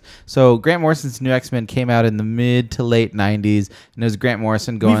 explain this. So Grant Morrison's New X-Men came out in the mid to late '90s, and it was Grant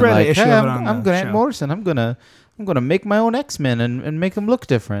Morrison going read an like, issue "Hey, of it I'm on the Grant show. Morrison. I'm gonna make my own X-Men and make them look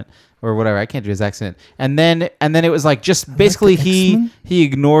different or whatever." I can't do his accent. And then it was like just basically he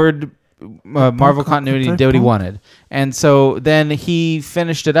ignored Marvel continuity and did what he wanted. And so then he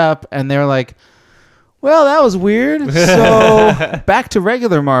finished it up, and they're like, well, that was weird. So back to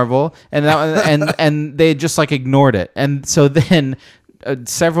regular Marvel, and they just like ignored it. And so then a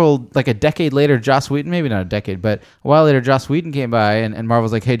decade later, Joss Whedon, maybe not a decade, but a while later, Joss Whedon came by, and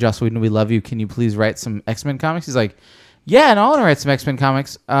Marvel's like, hey, Joss Whedon, we love you. Can you please write some X-Men comics? He's like, yeah, and I want to write some X-Men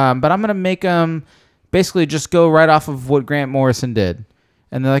comics, but I'm gonna make them basically just go right off of what Grant Morrison did.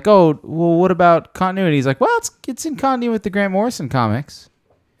 And they're like, oh, well, what about continuity? He's like, well, it's in continuity with the Grant Morrison comics.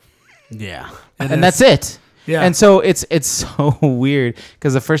 Yeah. And that's it. Yeah. And so it's so weird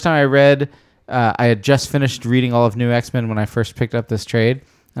because the first time I read, I had just finished reading all of New X-Men when I first picked up this trade,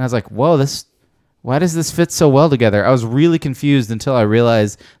 and I was like, whoa, why does this fit so well together? I was really confused until I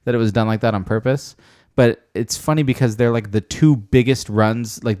realized that it was done like that on purpose. But it's funny because they're like the two biggest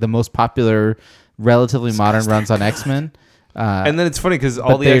runs, like the most popular, relatively modern runs on X-Men. And then it's funny because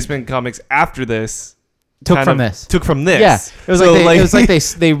all but the they're- X-Men comics after this Took kind from of this. Took from this. Yeah, it was So, like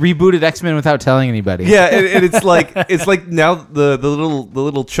they rebooted X-Men without telling anybody. Yeah, and it's like now the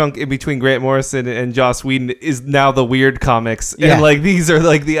little chunk in between Grant Morrison and Joss Whedon is now the weird comics, Yeah. and like these are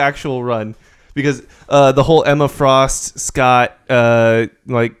like the actual run because the whole Emma Frost Scott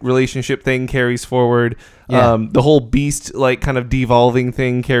like relationship thing carries forward. Yeah. The whole Beast like kind of devolving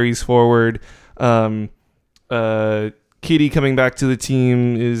thing carries forward. Kitty coming back to the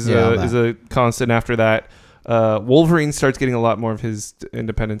team is a constant after that. Wolverine starts getting a lot more of his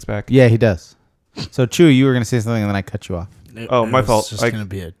independence back. Yeah, he does. So, Chewie, you were going to say something, and then I cut you off. Oh, my fault. It's just gonna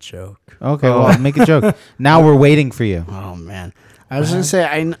be a joke. Okay, well, make a joke. Now we're waiting for you. Oh man, I was gonna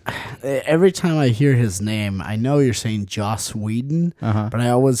say every time I hear his name, I know you're saying Joss Whedon, but I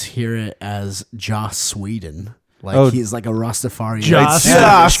always hear it as Joss Sweden. Like he's like a Rastafarian. Joss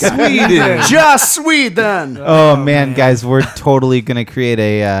Sweden. Joss Sweden. Oh, man, guys, we're totally going to create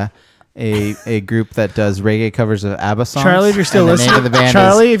a group that does reggae covers of ABBA songs. Charlie, if you're still And the name listening, of the band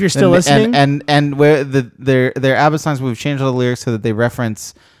Charlie, is- if you're still and- listening, and where their ABBA songs, we've changed all the lyrics so that they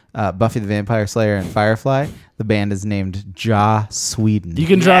reference Buffy the Vampire Slayer and Firefly. The band is named Joss Sweden. you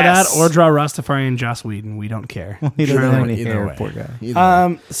can draw Yes. that or draw Rastafarian Joss Whedon. We don't care. He doesn't have any Either hair, way. poor guy.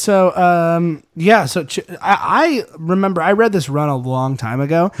 Either way. So I remember I read this run a long time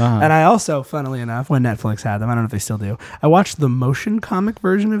ago, and I also, funnily enough, when Netflix had them, I don't know if they still do, I watched the motion comic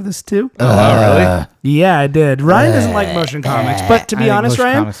version of this too. Really? Yeah, I did. Ryan doesn't like motion comics, but to I be think honest, motion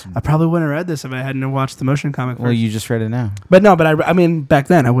Ryan, comics- I probably wouldn't have read this if I hadn't watched the motion comic Well, first. you just read it now. But no, I mean, back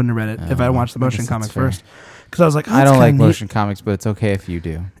then I wouldn't have read it if I watched the I motion guess comic that's fair. first. Because I was like, oh, I that's don't like kinda neat. motion comics, but it's okay if you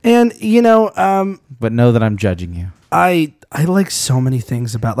do. And, you know, But know that I'm judging you. I like so many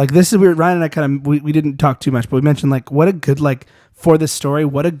things about, like, this is weird. Ryan and I kind of, we didn't talk too much, but we mentioned, like, what a good, like, for this story,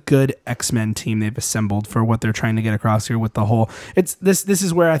 what a good X-Men team they've assembled for what they're trying to get across here with the whole, it's this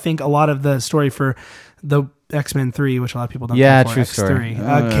is where I think a lot of the story for the X-Men 3, which a lot of people don't Yeah, know for, true X3, story.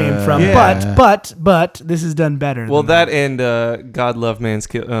 came from. Yeah. But this is done better. Well, than that and God Love Man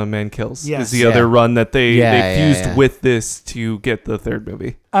Kills Yes. is the other run that they Yeah, fused yeah. with this to get the third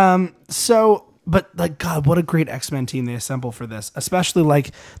movie. So but like, God, what a great X-Men team they assemble for this, especially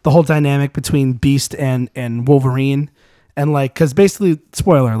like the whole dynamic between Beast and Wolverine. And like, because basically,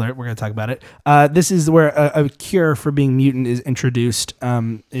 spoiler alert, we're going to talk about it. This is where a cure for being mutant is introduced.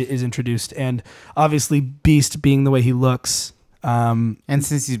 And obviously, Beast being the way he looks. And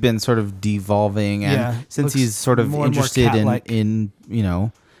since he's been sort of devolving, and since looks he's sort of more and more interested cat-like. in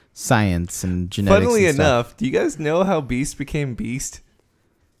science and genetics. Funnily and stuff. enough, do you guys know how Beast became Beast?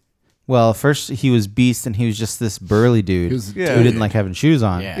 Well, first he was Beast, and he was just this burly dude Yeah. who didn't like having shoes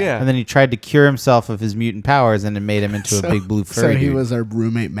on. Yeah. And then he tried to cure himself of his mutant powers, and it made him into a big blue So furry he dude. was our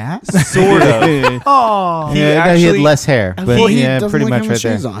roommate Matt. Sort of. Oh, He he had actually- less hair, but Well, he yeah, doesn't pretty like much having right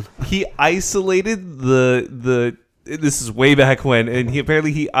there. shoes on. He isolated the this is way back when, and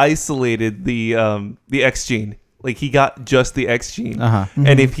he isolated the X gene. Like he got just the X gene, Uh-huh.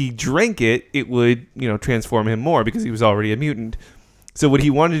 and if he drank it, it would transform him more because he was already a mutant. So what he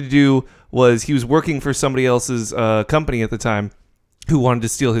wanted to do was he was working for somebody else's company at the time who wanted to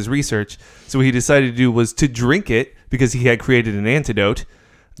steal his research. So what he decided to do was to drink it because he had created an antidote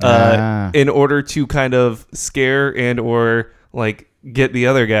in order to kind of scare and or like get the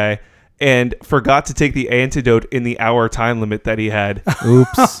other guy, and forgot to take the antidote in the hour time limit that he had,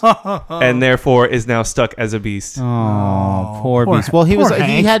 Oops. and therefore is now stuck as a beast. Oh, poor poor- Beast. Well, he poor he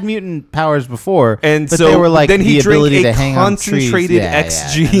Hank. had mutant powers before, And but so they were like then he the drank ability a to hang on trees. concentrated Yeah,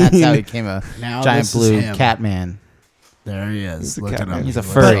 X yeah. And that's how he gene. became a Now giant this is blue him. cat man. There he is. He's a Look cat at him. man. He's a He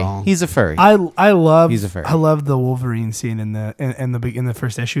looks furry. all- He's a furry. I love He's a furry. I love the Wolverine scene in the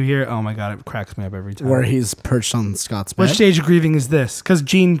first issue here. Oh my God, it cracks me up every time. where he's perched on Scott's bed. What stage of grieving is this? Because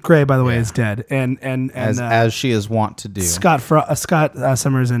Jean Grey, by the way, is dead, and as she is wont to do. Scott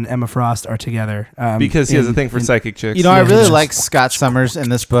Summers and Emma Frost are together Because he has a in- thing for in- psychic chicks. You know, I Yeah, really he's like Scott Summers in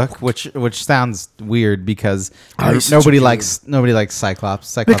this book, which sounds weird because Oh, he's such nobody a likes Cyclops.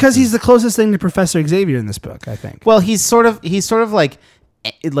 Cyclops because is- he's the closest thing to Professor Xavier in this book, I think. well, he's sort of like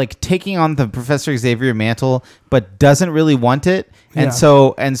taking on the Professor Xavier mantle, but doesn't really want it, and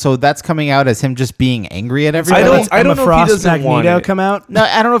Yeah. so that's coming out as him just being angry at everybody. I don't Emma know if he Frost, doesn't want Magneto it. come out. No,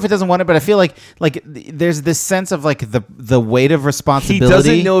 I don't know if it doesn't want it, but I feel like there's this sense of like the weight of He responsibility.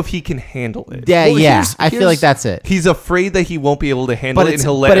 doesn't know if he can handle it. Yeah, Well, yeah. here's- I feel like that's it. He's afraid that he won't be able to handle But it, and it's-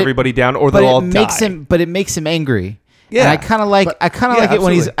 he'll let but it- everybody down, or But they'll all it makes die. him. But it makes him angry. Yeah. And I kind of like. But- I kind of yeah, like it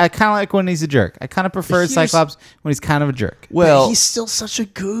when he's. absolutely. I kind of like when he's a jerk. I kind of prefer Here's- Cyclops when he's kind of a jerk. But Well, he's still such a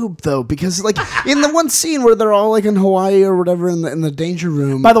goob though, because like in the one scene where they're all like in Hawaii or whatever in the danger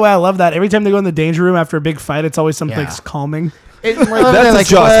room. By the way, I love that. Every time they go in the danger room after a big fight, it's always something Yeah. like calming. it, like, That's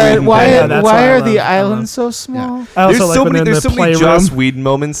a Joss Whedon why, thing. Yeah, that's why what I are love. the I islands so small? I also there's like so when many they're in there's the so many playroom. Joss Whedon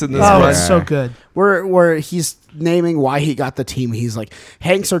moments in this Oh, one. it's so good. where he's naming why he got the team. He's like,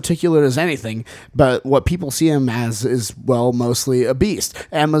 Hank's articulate as anything, but what people see him as is, well, mostly a beast.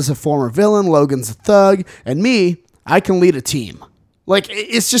 Emma's a former villain, Logan's a thug, and me, I can lead a team. Like,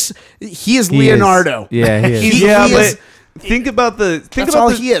 it's just, he is Leonardo. Yeah, he is. Yeah, he but is- think about the That's all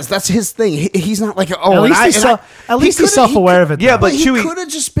he is. That's his thing. He's not like, oh, At least, and he's, I- at least he he's could've- self-aware of it. Yeah, though. but he Chewie- could have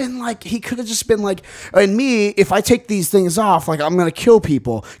just been like, and me, if I take these things off, like I'm gonna kill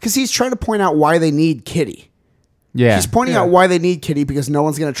people, because he's trying to point out why they need Kitty. Yeah. He's pointing out why they need Kitty because no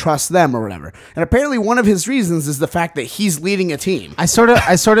one's gonna trust them or whatever. And apparently, one of his reasons is the fact that he's leading a team. I sort of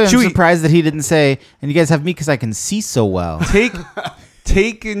am Chewie- surprised that he didn't say, "And you guys have me because I can see so well."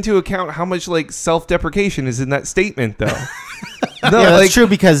 take into account how much like self-deprecation is in that statement, though. No, Yeah, that's like, true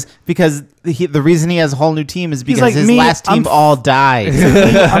because the reason he has a whole new team is because like, his me, last team all died.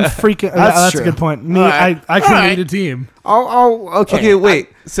 I'm freaking. That's true. a good point. Me, All right. I can All right. lead a team. Okay. Okay, wait.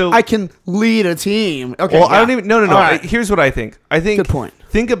 So I can lead a team. Okay. well, I yeah. don't even. No. All right. Here's what I think. I think. Good point.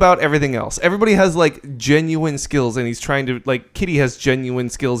 Think about everything else. Everybody has like genuine skills, and he's trying to like. Kitty has genuine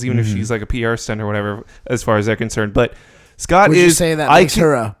skills, even if she's like a PR stunt or whatever, as far as they're concerned. But Scott Would is. you say that I makes can-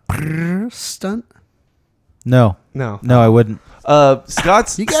 her a brrr No. stunt? No, I wouldn't.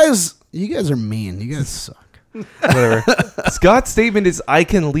 Scott's You guys are mean. You guys suck. whatever. Scott's statement is, I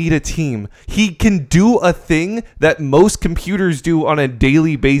can lead a team. He can do a thing that most computers do on a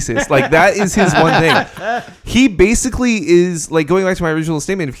daily basis. Like, that is his one thing. He basically is, like, going back to my original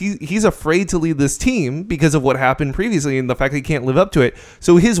statement, if he's afraid to lead this team because of what happened previously and the fact that he can't live up to it.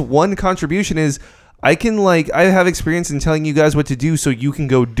 So his one contribution is, I have experience in telling you guys what to do so you can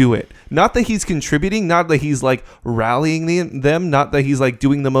go do it. Not that he's contributing, not that he's like rallying them, not that he's like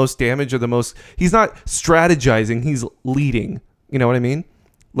doing the most damage or he's not strategizing, he's leading. You know what I mean?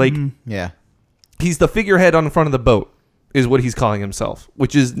 Like, Yeah. he's the figurehead on the front of the boat is what he's calling himself,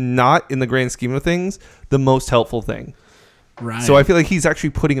 which is not, in the grand scheme of things, the most helpful thing. Ryan. So I feel like he's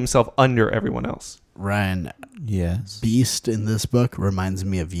actually putting himself under everyone else. Ryan, Yes. Beast in this book reminds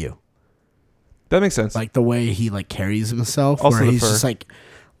me of you. That makes sense. Like the way he like carries himself, Also where the he's fur. just like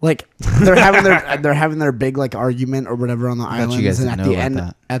they're having their big like argument or whatever on the bet you islands, guys and didn't at know the about end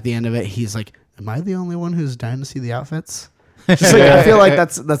that. at the end of it, he's like, "Am I the only one who's dying to see the outfits?" Just like, I feel like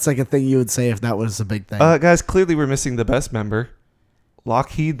that's like a thing you would say if that was a big thing. Guys, clearly we're missing the best member,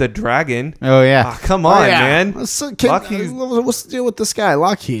 Lockheed the Dragon. Oh yeah. Ah, come on, man. Lockheed. What's the deal with this guy,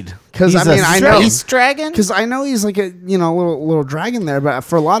 Lockheed? Because He's I mean, a I know space dragon. because I know he's like a little dragon there, but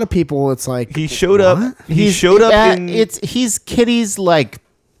for a lot of people, it's like He showed up. What? He showed up in. He's Kitty's like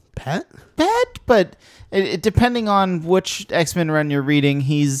pet. pet, but depending on which X-Men run you're reading,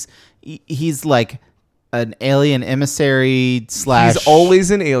 he's like an alien emissary slash. He's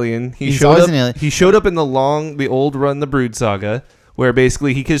always an alien. He's showed always up, an alien. He showed up in the old run, the Brood Saga, where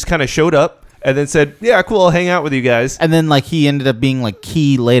basically he just kind of showed up and then said, "Yeah, cool, I'll hang out with you guys." and then like he ended up being like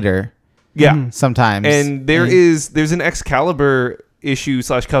key later Yeah, sometimes. and there's an Excalibur issue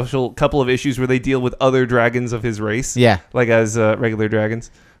 / couple of issues where they deal with other dragons of his race. Yeah. like as regular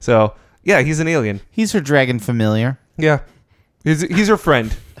dragons. So yeah, he's an alien. he's her dragon familiar. Yeah, he's her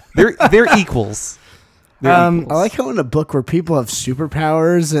friend. They're equals. I like how in a book where people have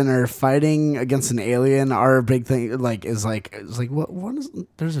superpowers and are fighting against an alien, our big thing is like what is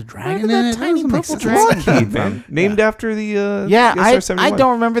there's a dragon in it? tiny That purple doesn't make sense. Lockheed, man, named after the Yeah, I SR-71.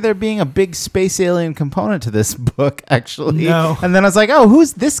 don't remember there being a big space alien component to this book, actually. No. And then I was like, oh,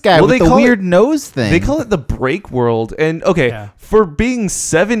 who's this guy Well, with they the call weird it- nose thing? They call it the Break World, and okay, Yeah. for being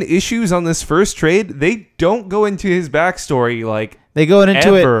 7 issues on this first trade, they don't go into his backstory like. They go into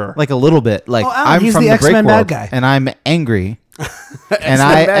Ever. it like a little bit. Like Oh, Alan, I'm he's from the the Break X-Men World, bad guy. and I'm angry. and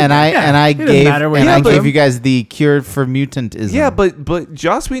bad guy. I doesn't gave matter what and you I do. gave you guys the cure for mutantism. Yeah, but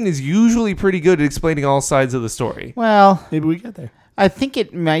Joss Whedon is usually pretty good at explaining all sides of the story. well, Maybe we get there. I think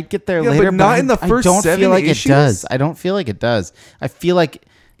it might get there Yeah, but later, not in the first I don't 7 feel like issues? it does. I don't feel like it does. I feel like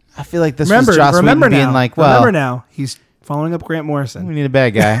this Remember was Joss now. Whedon being like, well, remember now. He's following up Grant Morrison. we need a bad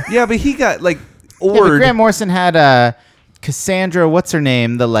guy. Yeah, but he got like Yeah, but Ord. Grant Morrison had Cassandra, what's her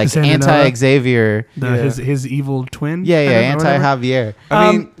name? The like Cassandra anti-Xavier. His evil twin. Yeah, kind of, or whatever. anti-Javier.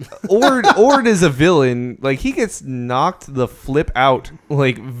 I mean, Ord is a villain. Like he gets knocked the flip out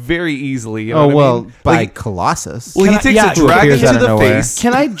like very easily. You know Oh what I well, mean? by Like, Colossus. well, he takes yeah, a dragon appears out to of the nowhere. face.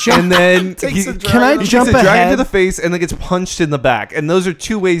 Can I jump? And then Can I he jump takes a dragon ahead? to the face and then gets punched in the back. And those are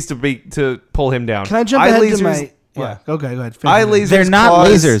 2 ways to pull him down. Can I jump Eye ahead lasers, to my? what? Yeah. Okay. Go ahead. Finish Eye it. lasers. They're not claws,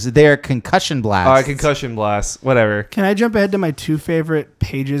 lasers. They're concussion blasts. concussion blast. Whatever. Can I jump ahead to my 2 favorite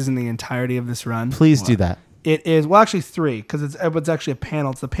pages in the entirety of this run? Please do that. It is actually 3 because it's actually a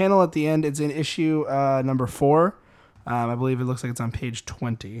panel. It's the panel at the end. It's in issue number 4. I believe it looks like it's on page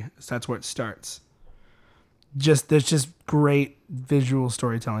 20. So that's where it starts. There's just great visual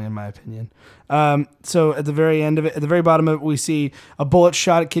storytelling in my opinion. So at the very end of it, at the very bottom of it, we see a bullet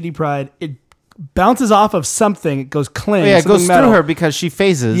shot at Kitty Pryde. It bounces off of something. It goes cling. Oh, yeah, it something goes metal. through her because she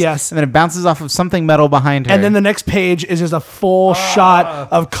phases. Yes. And then it bounces off of something metal behind her. And then the next page is just a full shot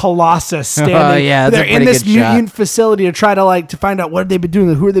of Colossus standing. Oh, yeah, that's they're a in pretty this good shot. mutant facility to try to find out what they've been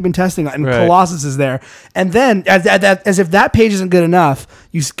doing, who they've been testing on, and Right. Colossus is there. And then, as if that page isn't good enough,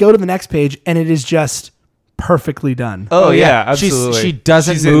 you go to the next page, and it is just perfectly done. Oh, yeah, absolutely. She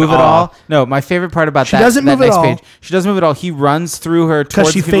doesn't She's in move at awe. all. No, my favorite part about She that, doesn't that move at next all. page, she doesn't move at all. He runs through her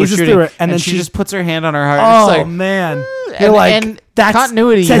towards she the people who are phases shooting, through it, and then she she- just puts her hand on her heart. Oh, It's like, man. and, You're like, and that's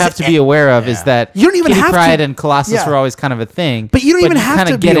continuity you says have to be aware of is that You don't even Kitty have to- Pryde and Colossus Yeah. were always kind of a thing. But you don't even have kind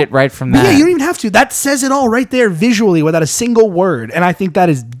to of get it right from that. Yeah, you don't even have to. That says it all right there visually without a single word. And I think that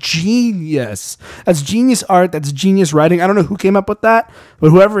is genius. That's genius art. That's genius writing. I don't know who came up with that, but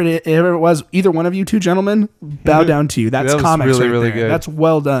whoever it was, either one of you 2 gentlemen, bow down to you. That's That was comics really, right really there. good. That's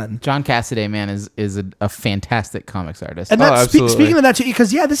well done. John Cassaday, man, is a fantastic comics artist. And Oh, that's absolutely. speaking of that too,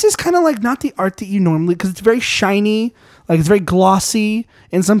 because this is kind of like not the art that you normally, because it's very shiny, like it's very glossy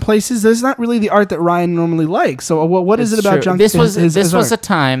in some places. There's not really the art that Ryan normally likes. So what is it It's about true. John? This was his this was a art?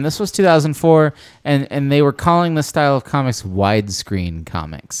 time. This was 2004, and they were calling the style of comics widescreen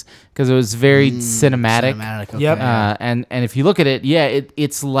comics because it was very cinematic. Cinematic, okay. Yep. And if you look at it,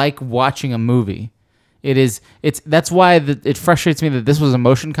 it's like watching a movie. That's why it frustrates me that this was a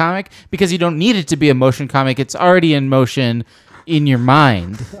motion comic, because you don't need it to be a motion comic. It's already in motion in your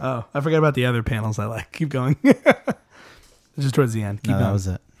mind. Oh, I forgot about the other panels I like. Keep going. Just towards the end. Keep going. that was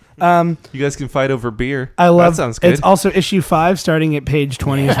it. You guys can fight over beer. I love. That sounds good. It's also issue 5, starting at page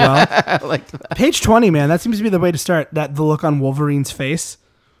 20 as well. I like that. Page 20, man. That seems to be the way to start. The look on Wolverine's face.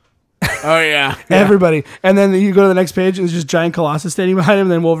 Oh yeah. Everybody, and then you go to the next page, and there's just giant Colossus standing behind him.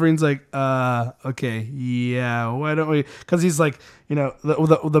 And then Wolverine's like, okay, yeah, why don't we?" Because he's like,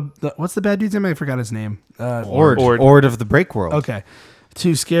 the what's the bad dude's name? I forgot his name. Ord of the Break World. Okay.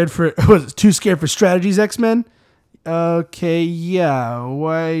 Too scared for strategies, X-Men? Okay, yeah.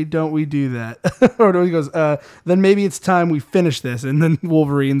 Why don't we do that? Or he goes, then maybe it's time we finish this. And then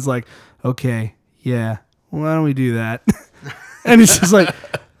Wolverine's like, okay, yeah. Why don't we do that? And it's just like,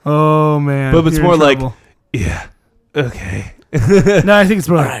 oh man. But it's you're more in like, trouble. yeah, okay. No, I think it's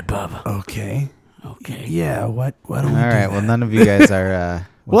more All like, right, Bub. okay, yeah. Why don't All we? right. Do Well, that? none of you guys are.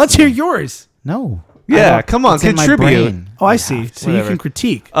 Well, let's hear yours. No. Yeah, come on, It's in my contribute. brain. Oh, I see. So you whatever. can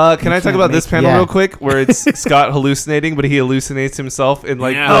critique. Can I talk can't about this make- panel yeah. real quick, where it's Scott hallucinating, but he hallucinates himself in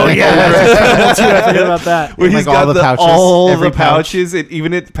like Oh yeah, I forgot about that. where In, he's like, all got the pouches, all every the pouch. pouches, and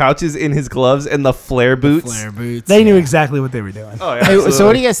even it pouches in his gloves and the flare boots. Flare boots. They knew exactly what they were doing. Oh yeah. Hey, so what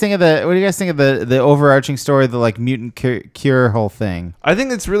absolutely. do you guys think of the overarching story, the like mutant cure whole thing? I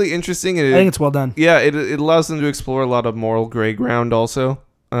think it's really interesting. And I think it's well done. yeah, it allows them to explore a lot of moral gray ground. Also,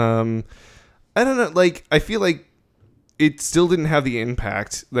 I don't know. Like, I feel like it still didn't have the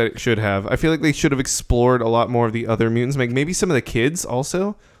impact that it should have. I feel like they should have explored a lot more of the other mutants. Like maybe some of the kids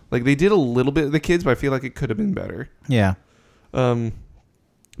also. Like they did a little bit of the kids, but I feel like it could have been better. Yeah.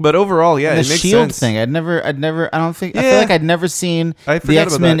 But overall, yeah, And it the makes shield sense. thing. I feel Yeah. like I'd never seen I the forgot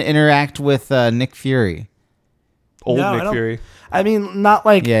about X-Men that. interact with Nick Fury. Old No, I Nick don't- Fury. I mean, not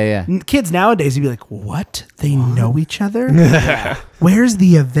like Yeah. kids nowadays. You'd be like, "What? They know each other? Where's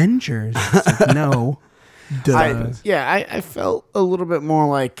the Avengers?" It's like, no, duh. I felt a little bit more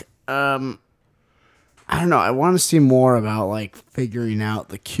like I don't know. I want to see more about like figuring out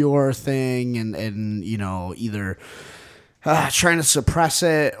the cure thing and you know either trying to suppress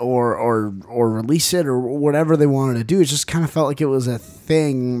it or release it or whatever they wanted to do. It just kind of felt like it was a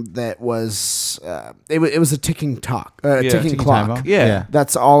thing that was it was a ticking clock. Time Yeah.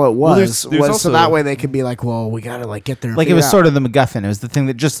 That's all it was. there's was also- so that way they could be like, well, we gotta like get there. And Like it figure was out. sort of the MacGuffin. It was the thing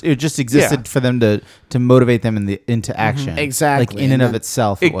that just existed for them to motivate them into action. Exactly. Like in and And of then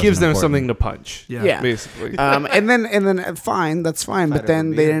itself, It gives wasn't them important. something to punch. Yeah. Basically. and then fine, that's fine. But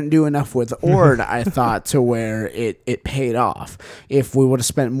then they didn't do enough with Ord, I thought, to where it paid off. If we would have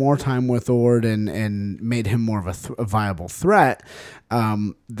spent more time with Ord and made him more of a viable threat,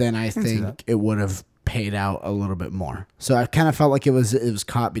 then I think it would have paid out a little bit more. So I kind of felt like it was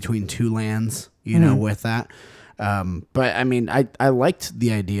caught between two lands, you know, with that. But I mean, I liked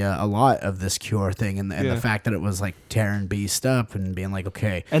the idea a lot of this cure thing and Yeah. the fact that it was like tearing Beast up and being like,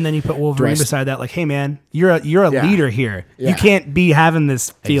 okay, And then you put Wolverine Do I beside that, like, "Hey man, you're a Yeah. leader here. Yeah. You can't be having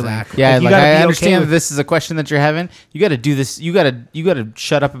this feeling." Exactly. Yeah, you like gotta be I okay understand with- that this is a question that you're having. You got to do this. You got to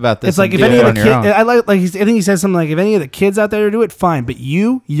shut up about this. It's like and if do any it of the on your kids, own. I think he says something like, "If any of the kids out there do it, fine, but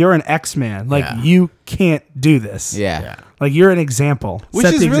you're an X-Man. Like Yeah. you can't do this. Yeah. Like you're an example. Which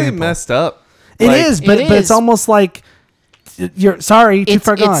Set is the really example. messed up. It Like, is, but It but it's is. almost like you're sorry, too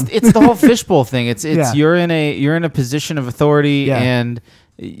far gone. It's the whole fishbowl thing. It's Yeah. you're in a position of authority Yeah. and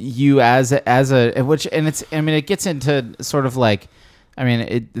you as a which and it's I mean it gets into sort of like I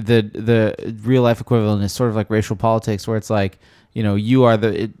mean the real life equivalent is sort of like racial politics where it's like you know you are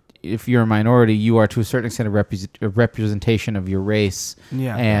if you're a minority you are to a certain extent a representation of your race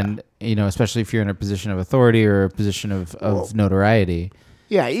Yeah. and you know especially if you're in a position of authority or a position of notoriety.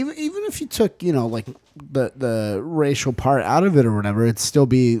 Yeah, even if you took, you know, like the racial part out of it or whatever, it'd still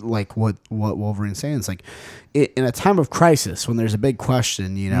be like what Wolverine's saying. It's like in a time of crisis when there's a big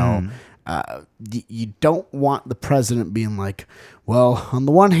question, you know, you don't want the president being like, well, on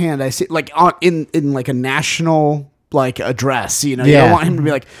the one hand, I see like in like a national like address, you know, you Yeah. don't want him to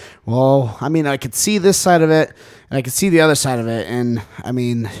be like, well, I mean, I could see this side of it and I could see the other side of it. And I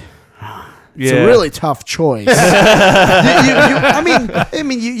mean, it's Yeah. a really tough choice. I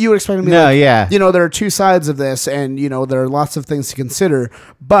mean, you would expect me to be No, like, yeah. you know, there are two sides of this, and you know, there are lots of things to consider,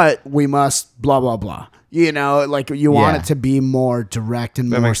 but we must blah blah blah. You know, like you want Yeah. it to be more direct and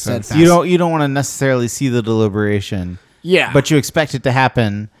more makes sense. steadfast. You don't want to necessarily see the deliberation. yeah, But you expect it to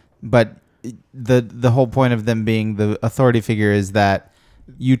happen. But the whole point of them being the authority figure is that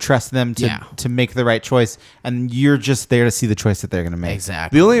you trust them to make the right choice, and you're just there to see the choice that they're going to make.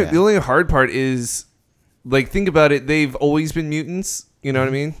 exactly. The only hard part is, like, think about it. They've always been mutants. You know what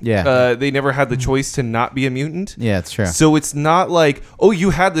I mean? Yeah. They never had the choice to not be a mutant. Yeah, it's true. So it's not like, oh, you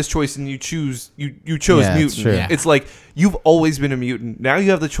had this choice and you chose Yeah, mutant. it's true. Yeah. It's like you've always been a mutant. Now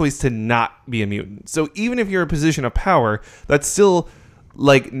you have the choice to not be a mutant. So even if you're in a position of power, that's still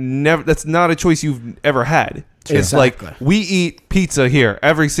like never. That's not a choice you've ever had. It's Exactly. like we eat pizza here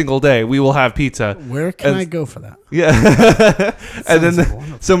every single day. We will have pizza. Where can And- I go for that? Yeah. And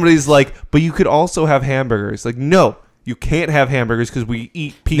then somebody's like, but you could also have hamburgers. Like, no, you can't have hamburgers because we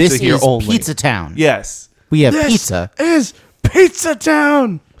eat pizza this here is only. Pizza Town. Yes. We have This pizza. is Pizza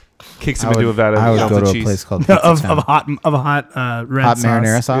Town. kicks him into a vat of I would melted go to cheese. a place called of Pizza Town. a hot red Hot sauce.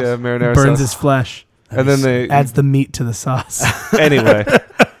 marinara sauce. Yeah, marinara Burns sauce. his flesh. And then they Adds the meat to the sauce. anyway.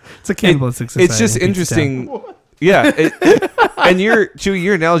 It's a cannibalistic society. It's just in Pizza Town. interesting. Yeah, and your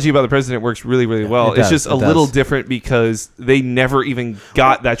analogy about the president works really, really well. It It's does, just a it little does. different because they never even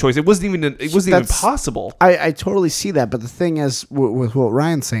got that choice. It wasn't even That's- possible. I totally see that, but the thing is, with what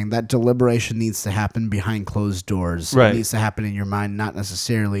Ryan's saying, that deliberation needs to happen behind closed doors. Right. It needs to happen in your mind, not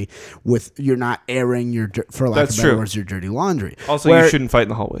necessarily with you're not airing your, for lack That's of better true. words, your dirty laundry. Also, Where- you shouldn't fight in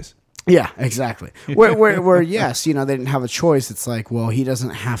the hallways. Yeah, exactly. Where yes, they didn't have a choice. It's like, well, he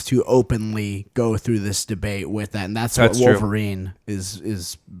doesn't have to openly go through this debate with that, and that's That's what true. Wolverine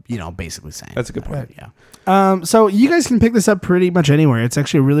is basically saying. That's a good point. Yeah. So you guys can pick this up pretty much anywhere. It's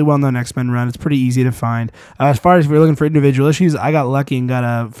actually a really well-known X-Men run. It's pretty easy to find. As far as if you're looking for individual issues, I got lucky and got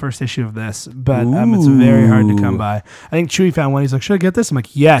a first issue of this, but it's very hard to come by. I think Chewy found one. He's like, should I get this? I'm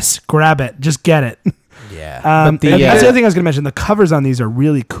like, yes, grab it. Just get it. Yeah. But the, and that's the uh, other thing I was going to mention. The covers on these are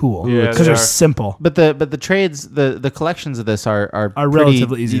really cool Yeah, because they they're are. simple. But the trades, the collections of this are pretty-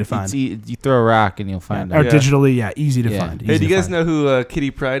 relatively easy to it's find. You throw a rock and you'll find Are it. Yeah. digitally, easy to Yeah. find. Hey, easy do you to guys find. know who Kitty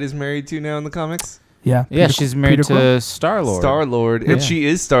Pryde is married to now in the comics? Yeah. Yeah, Peter- she's married Peter Quill? to Star Lord. Star Lord, Yeah. and she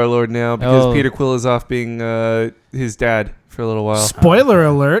is Star Lord now because Oh. Peter Quill is off being his dad for a little while. Spoiler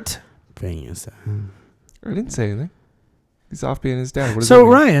alert. I didn't say anything. He's off being his dad. What does So that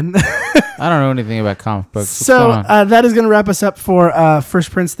mean? Ryan, I don't know anything about comic books. What's so going on? that is going to wrap us up for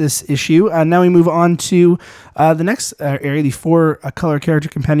First Prince this issue. Now we move on to the next area, the 4-color character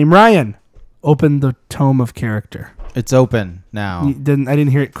compendium. Ryan, open the tome of character. It's open now. I didn't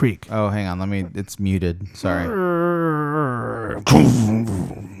hear it creak. Oh, hang on. It's muted. Sorry.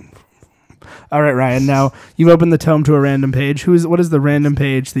 All right, Ryan. Now you've opened the tome to a random page. What is the random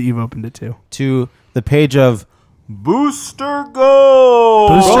page that you've opened it to? To the page of Booster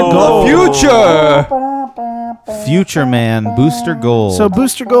Gold. Booster From Gold. the future. Future Man, Booster Gold. So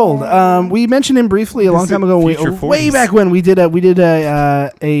Booster Gold, we mentioned him briefly a long time ago. future Way 40s. back when we did a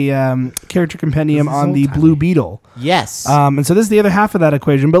character compendium on the Blue Beetle. yes. And so this is the other half of that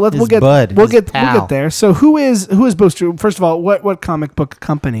equation. But we'll His get bud, we'll his get pal. there. So who is Booster? First of all, what comic book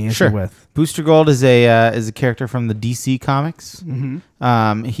company is Sure. he with? Booster Gold is a character from the DC Comics.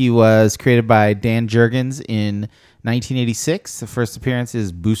 Mm-hmm. He was created by Dan Jurgens in 1986. The first appearance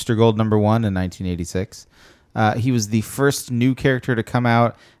is Booster Gold #1 in 1986. He was the first new character to come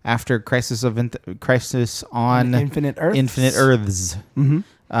out after Crisis on Infinite Earths. Infinite Earths.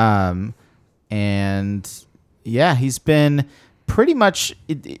 Mm-hmm. And yeah, he's been pretty much.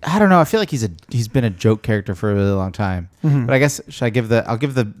 I don't know. I feel like he's been a joke character for a really long time. Mm-hmm. But I guess I'll give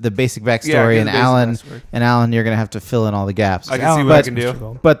the basic backstory, Yeah, give and the basic Alan backstory. and Alan, you're gonna have to fill in all the gaps. I can see what But- I can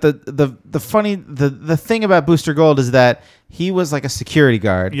do. But the funny the thing about Booster Gold is that he was like a security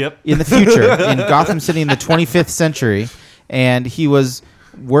guard Yep. in the future in Gotham City in the 25th century, and he was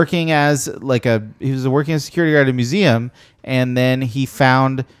working as a security guard at a museum, and then he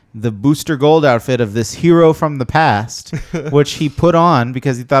found the Booster Gold outfit of this hero from the past, which he put on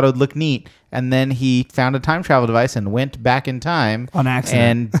because he thought it would look neat. And then he found a time travel device and went back in time On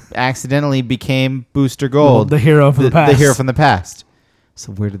accident. and accidentally became Booster Gold, the hero from the past. The hero from the past.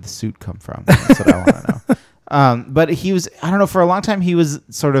 So where did the suit come from? That's what I want to know. But he was, I don't know, for a long time he was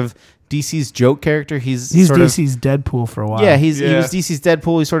sort of DC's joke character. He's sort DC's Deadpool for a while. yeah, he was Yeah. DC's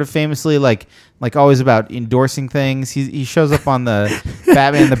Deadpool. He's sort of famously like always about endorsing things. He shows up on the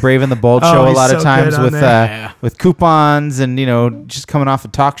Batman the Brave and the Bold Oh, show a he's lot so of times good on with there. with coupons and just coming off a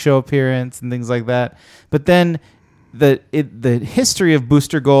talk show appearance and things like that. But then the history of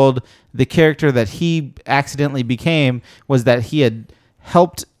Booster Gold, the character that he accidentally became, was that he had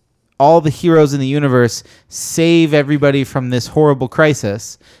helped all the heroes in the universe save everybody from this horrible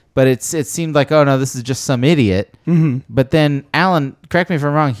crisis. But it seemed like, oh no, this is just some idiot. Mm-hmm. But then Alan, correct me if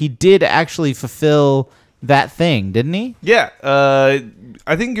I'm wrong, he did actually fulfill that thing, didn't he? Yeah,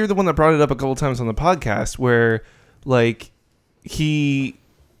 I think you're the one that brought it up a couple times on the podcast where, like, he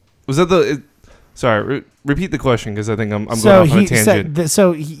was that the. Sorry, repeat the question because I think I'm going off on a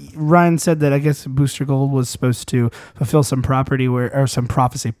tangent. Ryan said that I guess Booster Gold was supposed to fulfill some prophecy.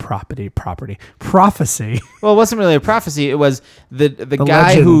 Well, it wasn't really a prophecy. It was the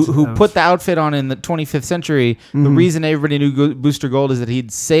guy legend who of- put the outfit on in the 25th century. The Mhm. reason everybody knew Booster Gold is that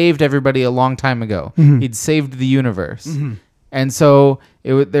he'd saved everybody a long time ago. Mhm. He'd saved the universe. Mhm. And so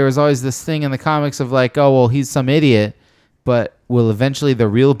there was always this thing in the comics of like, oh, well, he's some idiot, but will eventually the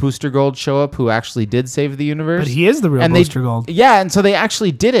real Booster Gold show up who actually did save the universe? But he is the real And Booster Gold. Yeah, and so they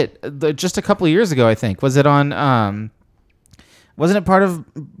actually did it just a couple of years ago, I think. Was it on wasn't it part of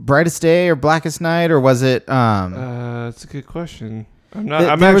Brightest Day or Blackest Night, or was it That's a good question. I'm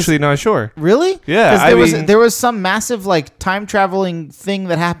There was- actually not sure. Really? Yeah, 'Cause I there mean- there was some massive like time traveling thing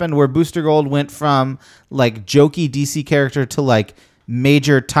that happened where Booster Gold went from like jokey DC character to like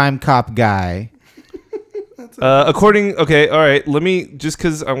major time cop guy. Okay, all right. Let me just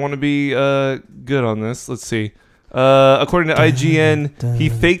because I want to be good on this. Let's see. According to IGN, he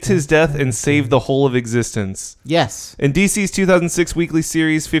faked his death and saved the whole of existence. Yes. In DC's 2006 weekly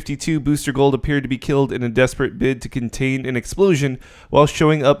series 52, Booster Gold appeared to be killed in a desperate bid to contain an explosion while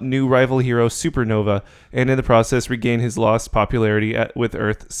showing up new rival hero Supernova, and in the process regain his lost popularity with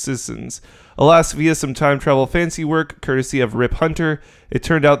Earth citizens. Alas, via some time travel fancy work, courtesy of Rip Hunter, it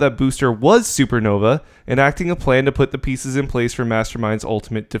turned out that Booster was Supernova, enacting a plan to put the pieces in place for Mastermind's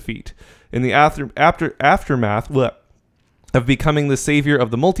ultimate defeat. In the aftermath of becoming the savior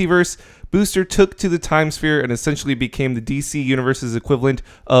of the multiverse, Booster took to the time sphere and essentially became the DC Universe's equivalent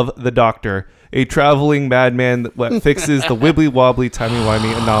of the Doctor, a traveling madman that fixes the wibbly-wobbly,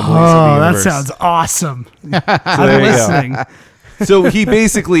 timey-wimey anomalies of the Oh, that universe. sounds awesome. there I'm you go. listening. So he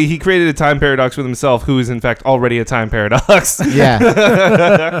created a time paradox with himself, who is in fact already a time paradox.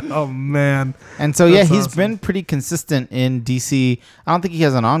 Yeah. Oh man. And so That's he's awesome. been pretty consistent in DC. I don't think he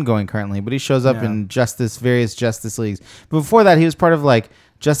has an ongoing currently, but he shows up Yeah. in various Justice Leagues. But before that, he was part of like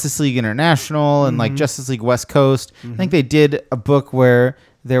Justice League International and like Justice League West Coast. I think they did a book where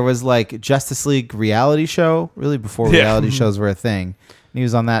there was like Justice League reality show, really before Yeah. reality shows were a thing. And he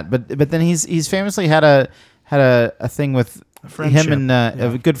was on that. But then he's famously had a thing with friendship, him and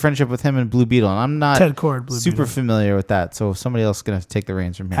a good friendship with him and Blue Beetle. And I'm not Ted Kord, Blue super Beetle. familiar with that. So somebody else is gonna have to take the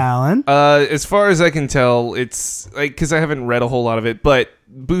reins from here. Alan. As far as I can tell, it's like because I haven't read a whole lot of it, but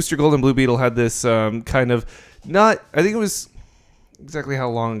Booster Gold and Blue Beetle had this kind of I think it was exactly how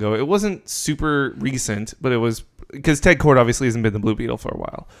long ago. It wasn't super recent, but it was because Ted Kord obviously hasn't been the Blue Beetle for a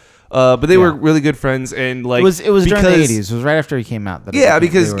while. But they were really good friends, and like It was during the because- 80s. It was right after he came out. Yeah, they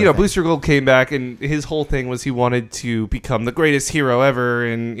because were you know a thing. Booster Gold came back, and his whole thing was he wanted to become the greatest hero ever,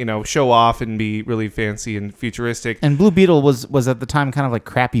 and show off and be really fancy and futuristic. And Blue Beetle was at the time kind of like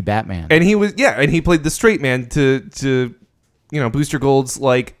crappy Batman. And he was and he played the straight man to Booster Gold's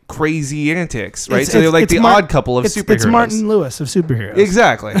like crazy antics, right? So they're like the odd couple of superheroes. It's Martin Lewis of superheroes.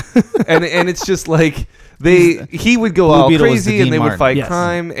 Exactly. and it's just like he would go Blue all Beetle was the crazy and Dean they would Martin. fight Yes.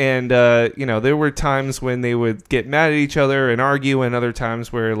 crime, and there were times when they would get mad at each other and argue, and other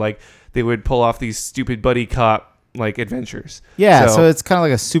times where like they would pull off these stupid buddy cop like adventures. yeah, so it's kind of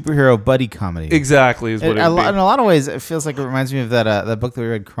like a superhero buddy comedy. exactly is what it would be. In a lot of ways, it feels like it reminds me of that book that we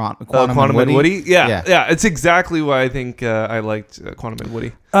read, Quantum, Quantum and Woody. Yeah. Yeah. It's exactly why I think I liked Quantum and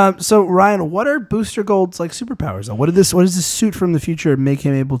Woody. So Ryan, what are Booster Gold's like superpowers? Though? What does this suit from the future make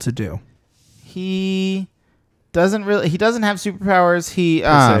him able to do? He doesn't have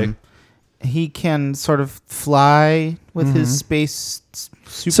superpowers. He can sort of fly with his space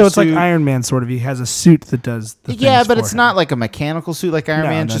super So it's like suit. Iron Man, sort of. He has a suit that does. The Yeah, things but for it's him. not like a mechanical suit like Iron No,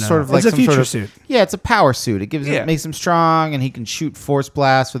 Man. no, Just no. sort of like It's a some future sort of suit. Yeah, it's a power suit. It gives Yeah. it makes him strong, and he can shoot force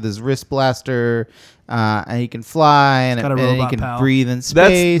blasts with his wrist blaster, and he can fly, and, got a and he robot can pal. breathe in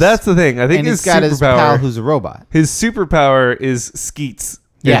space. That's the thing. I think and his he's got his pal superpower. who's a robot. His superpower is Skeets.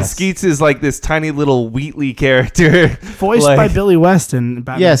 Yes. And Skeets is like this tiny little Wheatley character. voiced like- by Billy West in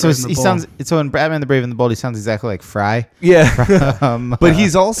Batman. Yeah, so Brave and the he Bold. sounds so in Batman the Brave and the Bold, he sounds exactly like Fry. Yeah. But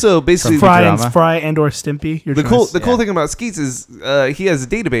he's also basically Fry drama. and Fry and or Stimpy. Your the choice. cool thing about Skeets is he has a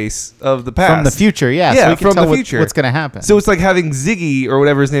database of the past. from the future. Yeah, Yeah, so we can from tell the future. what's going to happen. So it's like having Ziggy or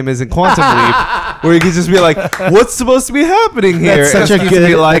whatever his name is in Quantum Leap, where he can just be like, "What's supposed to be happening here?" That's such And a Skeets can good-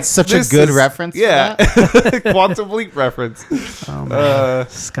 be that's such a "This good is-" reference to Yeah, Quantum Leap reference. Oh, man.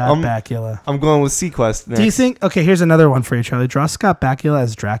 Scott I'm- Bakula. I'm going with Sequest next. Do you think? Okay, here's another one for you, Charlie. Draw Scott Bakula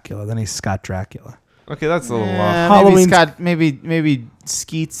as Dracula. Then he's Scott Dracula. Okay, that's a little off. Halloween- maybe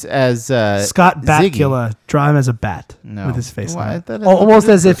Skeets as Scott Ziggy. Bakula. Draw him as a bat No. with his face Why? on it. That has nothing Almost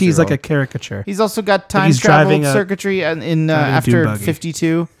to do as with if he's like Booster a caricature. He's also got time he's travel driving a- circuitry in driving a after dune buggy.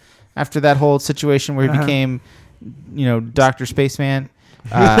 52, after that whole situation where he Uh-huh. became, Dr. Spaceman. He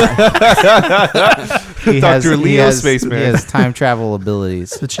Dr. Leo Spaceman. He has time travel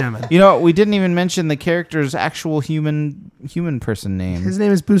abilities. The chairman. We didn't even mention the character's actual human person name. His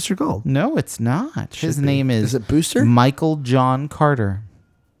name is Booster Gold. No, it's not. His be. name Is is it Booster? Michael John Carter.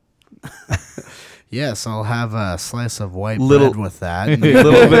 Yes, I'll have a slice of white Little- bread with that. A And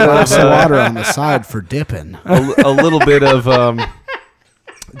little bit a of glass of water on the side for dipping. a little bit of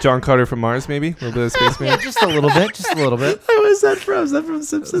John Carter from Mars, maybe a little bit of Spaceman. Yeah, just a little bit. Just a little bit. Who is that from? Is that from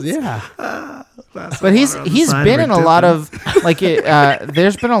Simpsons? Yeah. But he's been in a lot of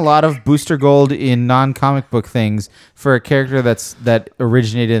there's been a lot of Booster Gold in non-comic book things for a character that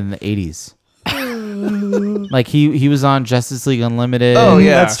originated in the 80s. Like he was on Justice League Unlimited. Oh,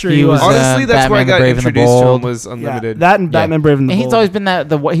 yeah. That's true. He was Honestly, that's where I Batman got the Brave and the introduced to him Bold. was Unlimited. That and Batman Brave and the And Bold. he's always been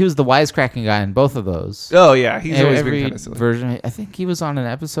he was the wisecracking guy in both of those. Oh yeah, he's always been Every kind of silly. version. I think he was on an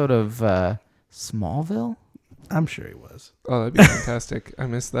episode of Smallville, I'm sure he was. Oh, that'd be fantastic. I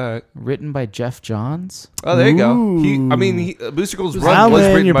missed that. written by Jeff Johns. Oh, there you go. Ooh. Booster Gold's run was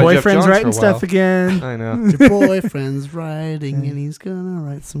Alan, written your by Jeff boyfriend's Johns writing for a while. stuff again. I know. Your boyfriend's writing and he's gonna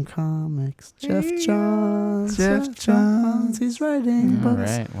write some comics. Jeff Johns. He's writing All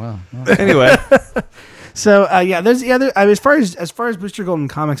books. right. Well. Anyway, So there's the other. I mean, as far as Booster Gold and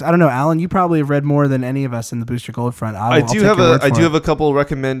comics, I don't know, Alan. You probably have read more than any of us in the Booster Gold front. I do have a couple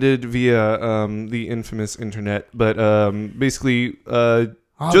recommended via the infamous internet, but basically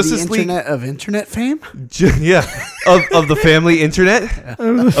Justice the League. internet of internet fame. Yeah, of the family internet,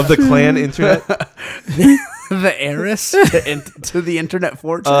 of the clan internet. The heiress to the internet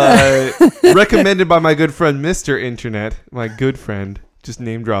fortune. Recommended by my good friend Mr. Internet, my good friend. Just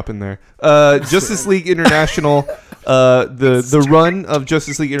name drop in there. Justice League International, the run of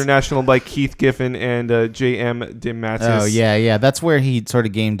Justice League International by Keith Giffen and J.M. DeMatteis. Oh yeah. That's where he sort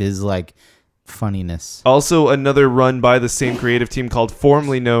of gained his like funniness. Also, another run by the same creative team called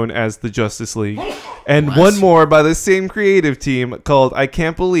formerly known as the Justice League. And one more by the same creative team called I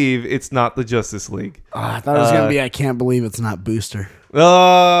Can't Believe It's Not the Justice League. I thought it was gonna be. I can't believe it's not Booster.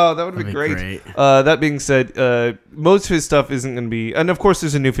 Oh, that would be That'd be great. great. That being said, most of his stuff isn't going to be... And, of course,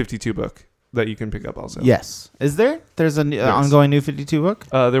 there's a New 52 book that you can pick up also. Yes. Is there? There's an ongoing New 52 book?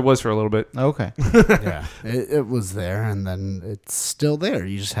 There was for a little bit. Okay. Yeah, it was there, and then it's still there.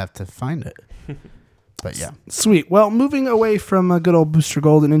 You just have to find it. But yeah, Sweet. Well, moving away from good old Booster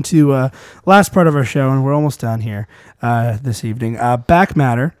Gold and into last part of our show, and we're almost done here this evening. Back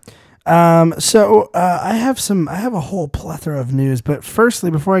matter. I have a whole plethora of news, but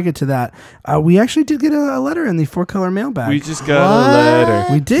firstly, before I get to that, we actually did get a letter in the 4-color mailbag. We just got a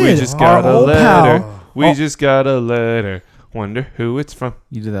letter. We did. We just got Our a old letter. pal. We just got a letter. Wonder who it's from.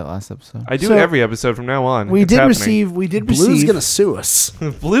 You did that last episode. I do So, every episode from now on. We It's did happening. receive. Blue's gonna sue us.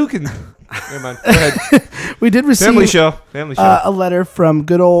 Blue can... Never mind. Go ahead. We did receive Family show. Family show. a letter from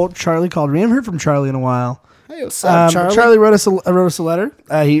good old Charlie called. We haven't heard from Charlie in a while. Hey, what's up, Charlie wrote us a letter.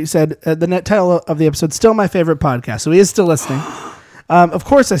 He said the net title of the episode still my favorite podcast, so he is still listening. Of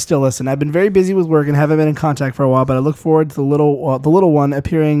course, I still listen. I've been very busy with work and haven't been in contact for a while, but I look forward to the little one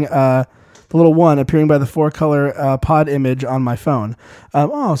appearing. The little one appearing by the 4-color pod image on my phone.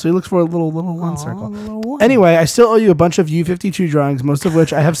 So he looks for a little one circle. Anyway, I still owe you a bunch of U-52 drawings, most of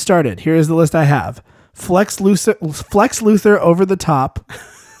which I have started. Here is the list I have: Flex Luthor over the top,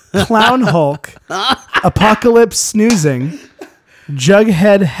 Clown Hulk, Apocalypse Snoozing,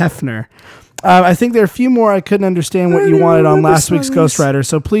 Jughead Hefner. I think there are a few more I couldn't understand what you wanted on last week's Ghost Rider,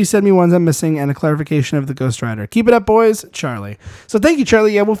 so please send me ones I'm missing and a clarification of the Ghost Rider. Keep it up, boys. Charlie. So thank you,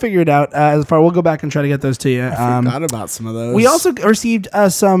 Charlie. Yeah, we'll figure it out. We'll go back and try to get those to you. I forgot about some of those. We also received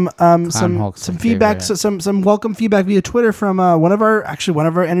some Hulk's my feedback, favorite. some welcome feedback via Twitter from one of our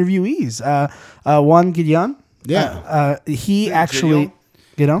interviewees, Juan Gideon. Yeah. He actually.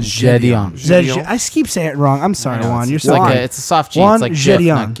 Gedeon. I keep saying it wrong. I'm sorry, Juan. You're It's like Juan. it's a soft G. Juan It's like GIF,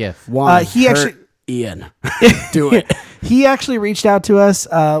 Gedeon. not GIF. He actually Ian. Do it. He actually reached out to us.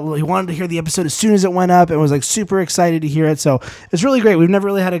 He wanted to hear the episode as soon as it went up and was like super excited to hear it. So it's really great. We've never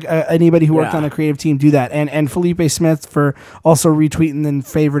really had anybody who worked on a creative team do that. And Felipe Smith for also retweeting and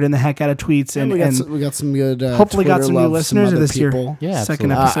favoriting the heck out of tweets. And we got some good. hopefully got Twitter some new love, listeners some of other this year. people. Yeah,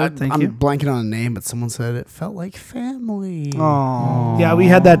 Second absolutely. episode. Thank I'm you. blanking on a name, but someone said it felt like family. Oh, yeah, we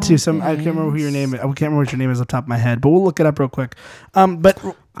had that too. I can't remember who your name is. I can't remember what your name is off the top of my head, but we'll look it up real quick. But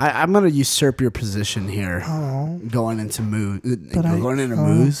I'm gonna usurp your position here. Going into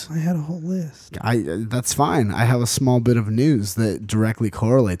moves. I had a whole list. That's fine. I have a small bit of news that directly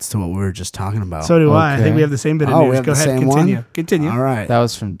correlates to what we were just talking about. So do I. I think Okay. we have the same bit of Oh, we news. have Go the ahead. same Continue. one? Continue. All right. That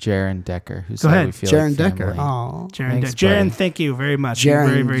was from Jaron Decker, who said ahead. we feel Jaron like Decker. family. Oh, Thanks, Jaron, buddy. thank you very much. You're Jaron,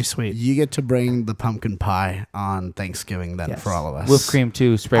 very, very sweet. You get to bring the pumpkin pie on Thanksgiving then Yes. for all of us. Whipped cream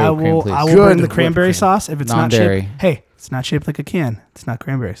too. Spray I whipped cream, will, please. I will Good bring the whipped cranberry cream. sauce if it's Non-dairy. not shaped. Hey, it's not shaped like a can. It's not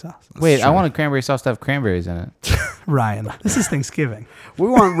cranberry sauce. Wait, I wanted cranberry sauce to have cranberries in it. Ryan, this is Thanksgiving. We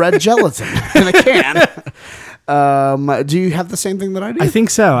want red gelatin in a can. Do you have the same thing that I do? I think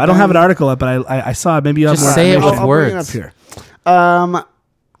so. I don't have an article up, but I saw it. Maybe you have Just more say it information. with bring it words. up here.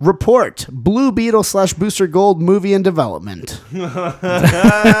 Report: Blue Beetle / Booster Gold movie in development.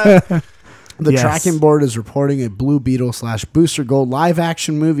 The Yes. tracking board is reporting a Blue Beetle / Booster Gold live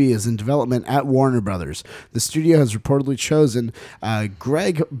action movie is in development at Warner Brothers. The studio has reportedly chosen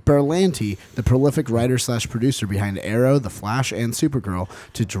Greg Berlanti, the prolific writer / producer behind Arrow, The Flash, and Supergirl,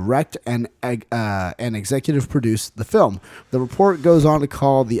 to direct and executive produce the film. The report goes on to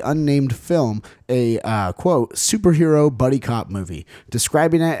call the unnamed film a quote superhero buddy cop movie,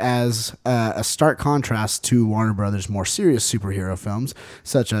 describing it as a stark contrast to Warner Brothers' more serious superhero films,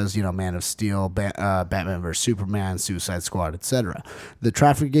 such as Man of Steel, Batman vs Superman, Suicide Squad, etc. The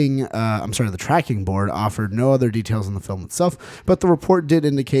tracking board offered no other details on the film itself, but the report did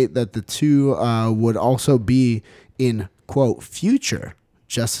indicate that the two would also be in quote future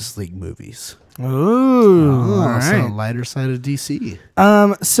Justice League movies. Ooh, all So right. lighter side of DC.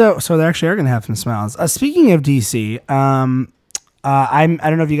 So they actually are going to have some smiles. Speaking of DC, I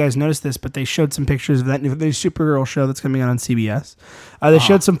don't know if you guys noticed this, but they showed some pictures of that new Supergirl show that's coming out on CBS. They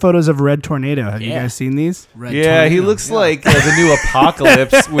showed some photos of Red Tornado. Have you guys seen these? Red Yeah, he Tornado. looks like the new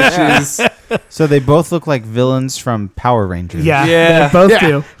Apocalypse, which is So they both look like villains from Power Rangers. Yeah, Yeah. they both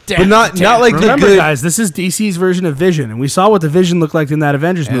do. but not like the Remember, good. guys, this is DC's version of Vision, and we saw what the Vision looked like in that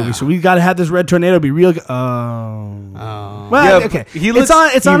Avengers movie. So we've got to have this Red Tornado be real. Well, Yeah, okay. he looks-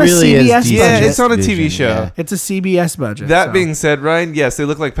 It's on a really is CBS DC. Yeah, budget. it's on a TV Vision, show. yeah. It's a CBS budget. That so. being said, Ryan, yes, they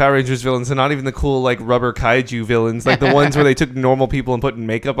look like Power Rangers villains, and not even the cool like rubber kaiju villains, like the ones where they took normal people and put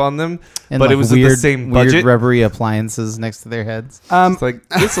makeup on them. And but like it was weird, at the same weird budget. rubbery appliances next to their heads. It's like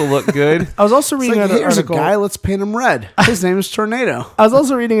this will look good. I was also It's reading like, another here's article. a guy, let's paint him red. His name is Tornado. I was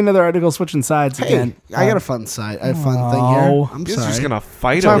also reading another article switching sides Hey, again. I got a fun side. I have a fun thing Oh. here. I'm You're sorry. just gonna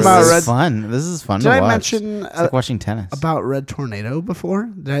fight Talking over about This this. is fun. This is fun Did to I watch. mention It's like watching tennis. about Red Tornado before?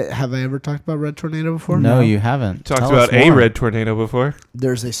 Have I ever talked about Red Tornado before? No, you haven't. Talked Tell us about a more. red tornado before.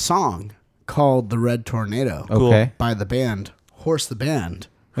 There's a song called "The Red Tornado" Okay. by the band Horse the Band.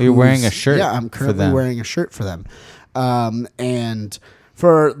 Oh, you're wearing a who's- shirt Yeah, I'm for currently them. wearing a shirt for them. And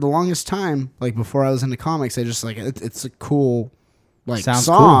for the longest time, like before I was into comics, I just like it's a cool Sounds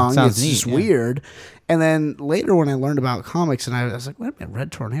cool. song. Sounds it's neat, just yeah. weird. And then later when I learned about comics, and I was like, wait a minute,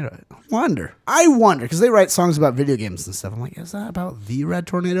 Red Tornado. I wonder because they write songs about video games and stuff. I'm like, is that about the Red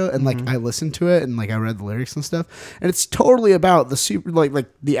Tornado? And like I listened to it and like I read the lyrics and stuff, and it's totally about the super like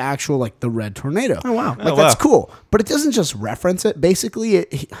the actual like the Red Tornado. Oh, wow. Like Oh, that's wow. cool, but it doesn't just reference it. Basically,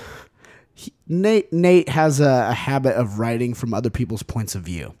 Nate has a habit of writing from other people's points of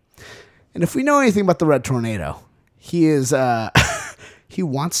view, and if we know anything about the Red Tornado, he is he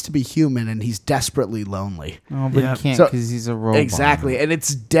wants to be human and he's desperately lonely. Oh, but Yeah. you can't So- because he's a robot. Exactly, and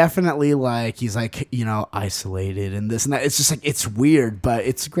it's definitely like he's like isolated and this and that. It's just like it's weird, but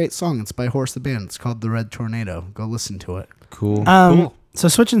it's a great song. It's by Horse the Band. It's called "The Red Tornado." Go listen to it. Cool. Cool. So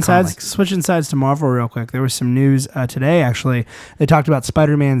switching sides to Marvel real quick. There was some news today. Actually, they talked about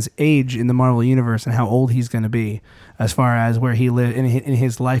Spider-Man's age in the Marvel universe and how old he's going to be, as far as where he lived in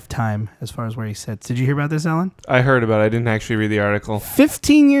his lifetime, as far as where he sits. Did you hear about this, Ellen? I heard about it. I didn't actually read the article.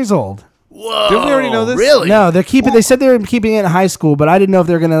 15 years old. Didn't we already know this? Really? No, they're keeping. They said they were keeping it in high school, but I didn't know if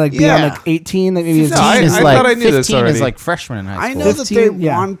they're going to like be on Yeah. like 18. Like maybe it's No, I is thought like I knew this 15 already. is like freshman in high I school. know that they 15,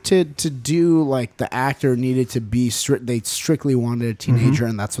 yeah. wanted to do like the actor needed to be strict. They strictly wanted a teenager,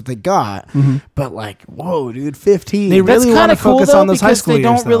 and that's what they got. But like, whoa, dude, 15. They That's really kind wanna of cool focus though, on those high because school they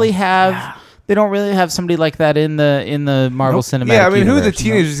years, don't really though. have they don't really have somebody like that in the Marvel Cinematic Yeah, I mean, who are the Universe,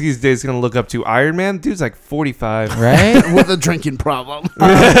 you know? teenagers these days going to look up to? Iron Man? Dude's like 45. right? with a drinking problem. Or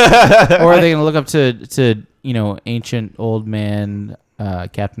are they going to look up to ancient old man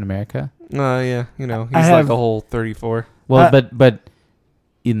Captain America? Yeah, he's I like have- a whole 34. Well, Uh, but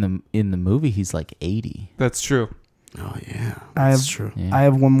in the movie he's like 80. That's true. Oh yeah, I that's have- true. Yeah. I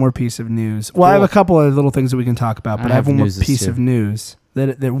have one more piece of news. Well, I have a couple of little things that we can talk about, but I have one more newses piece too. of news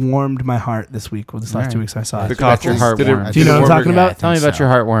that warmed my heart this week. Well, this last Alright. 2 weeks I saw The it. got your cockles. heart Did it, warm. did Do you know it what I'm warm talking your- about? Tell me about your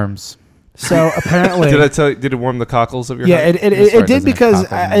heartworms. So apparently, Did I tell you? Did it warm the cockles of your yeah, heart? it This part did doesn't have because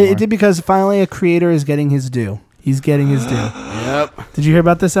cockles anymore. it did because finally a creator is getting his due. He's getting his due. Yep. Did you hear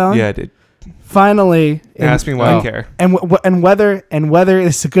about this, Alan? Yeah, I did. Finally, Ask me why I oh. care. and whether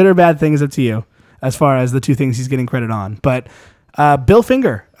it's a good or bad thing is up to you, as far as the two things he's getting credit on. But Bill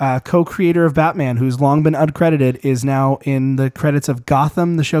Finger, co-creator of Batman, who's long been uncredited, is now in the credits of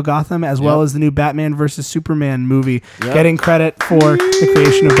Gotham, the show Gotham, as well as the new Batman versus Superman movie, getting credit for the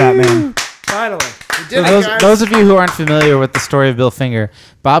creation of Batman. Finally. So those of you who aren't familiar with the story of Bill Finger,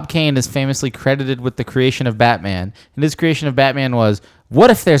 Bob Kane is famously credited with the creation of Batman. And his creation of Batman was, what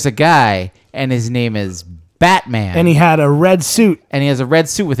if there's a guy and his name is Batman? And he had a red suit. and he has a red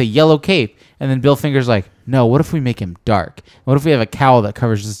suit with a yellow cape. And then Bill Finger's like, no, what if we make him dark? What if we have a cowl that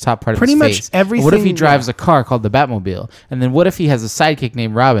covers the top part Pretty of his much face? everything- What if he drives a car called the Batmobile? And then what if he has a sidekick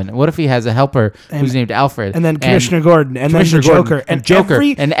named Robin? And what if he has a helper who's named Alfred? And then Commissioner Gordon, and Commissioner then the Gordon, Joker, and Joker,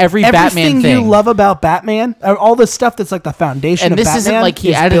 and every Batman everything thing. you love about Batman, all the stuff that's like the foundation. And of this Batman isn't like he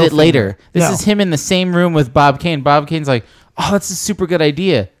is added Bill it later. Finger. This No. is him in the same room with Bob Kane. Bob Kane's like, oh, that's a super good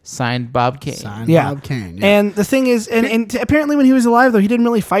idea. Signed Bob Kane. Signed Yeah. Bob Kane. Yeah. And the thing is, and apparently when he was alive, though, he didn't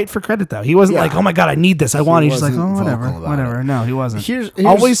really fight for credit, though. He wasn't Yeah. like, oh my God, I need this. I want it. He's just like, wasn't oh, whatever. vocal about Whatever. it. No, he wasn't. Here's-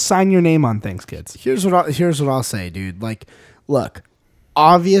 Always sign your name on things, kids. here's what I'll say, dude. Like, look,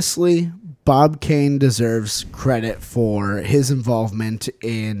 obviously Bob Kane deserves credit for his involvement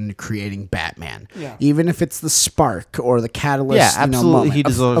in creating Batman. Yeah. Even if it's the spark or the catalyst. Yeah, absolutely. moment. He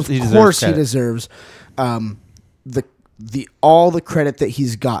deserves- Of he deserves course, he credit. deserves the all the credit that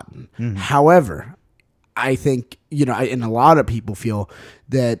he's gotten. Mm-hmm. However, I think and a lot of people feel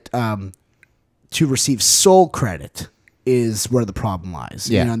that to receive sole credit is where the problem lies.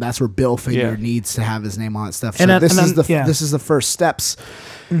 Yeah. And that's where Bill Finger Yeah. needs to have his name on it stuff. So And this then- is the yeah. this is the first steps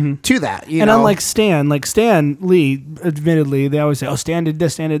to that. You And know? unlike Stan Lee, admittedly, they always say, oh, Stan did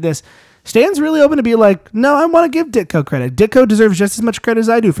this, Stan did this. Stan's really open to be like, no, I want to give Ditko credit. Ditko deserves just as much credit as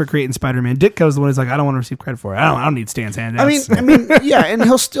I do for creating Spider-Man. Ditko's the one who's like, I don't want to receive credit for it. I don't need Stan's handouts. I mean, yeah, and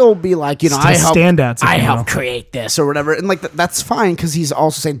he'll still be like, Still I helped, standouts, if I you will. helped create this or whatever, and like that's fine because he's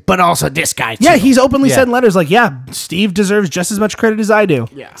also saying, but also this guy. Too. yeah, he's openly Yeah. said in letters like, yeah, Steve deserves just as much credit as I do.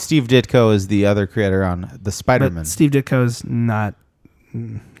 yeah. Steve Ditko is the other creator on the Spider-Man. But Steve Ditko's not.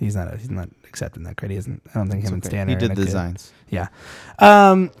 He's not accepting that credit. He isn't. I don't think him and Stan. He are did in a the good- designs. Yeah.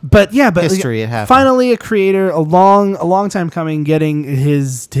 But History, it happened. finally a creator, a long time coming, getting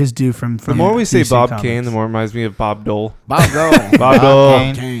his due from. The more we say DC Bob Comics. Kane, the more it reminds me of Bob Dole. Bob Dole. Bob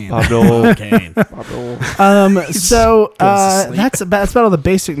Dole. Kane. Bob Dole. Kane. Bob Dole. So to sleep. that's about all the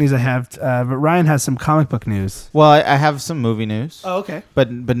basic news I have. But Ryan has some comic book news. Well, I have some movie news, Oh, okay. but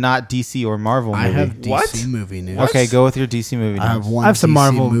not DC or Marvel movie. I have DC What? movie news. Okay, go with your DC movie news. I have one. I have some DC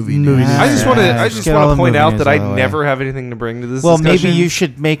Marvel movie movie news. news. I just want to. Yeah, I just just get want all to the point movie out news that out I of the way. never have anything to bring to this. Well, discussion. maybe you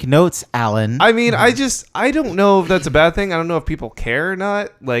should make notes, Alan. I mean, I don't know if that's a bad thing. I don't know if people care or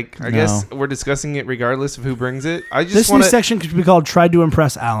not. Like, I No. guess we're discussing it regardless of who brings it. I just This want new to. section could be called "Tried to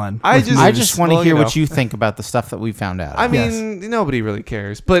Impress Alan." I just I just want to well, hear you know. what you think about the stuff that we found out. I mean, nobody really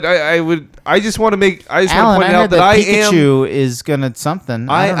cares, but I just want to make. I just want Alan, to point I out heard that I am. Pikachu is gonna something.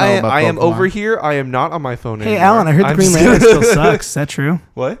 I don't know about I am Pokemon. over here. I am not on my phone Hey, anymore. Alan, I heard the I'm Green just- Lantern still sucks. Is that true?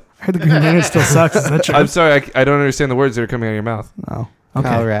 What? I heard the Green Lantern still sucks. Is that true? I'm sorry. I don't understand the words that are coming out of your mouth. Oh,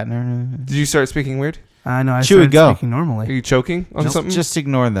 Kyle okay. Ratner. Did you start speaking weird? I know. I Chewy, started go. speaking Are normally. you choking on something? Just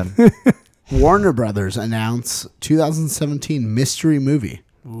ignore them. Warner Brothers announced 2017 mystery movie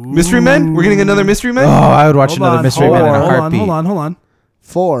Mystery Men? We're getting another Mystery Men? Oh, I would watch Hold another on, Mystery hold Man in on, a heartbeat. Hold on.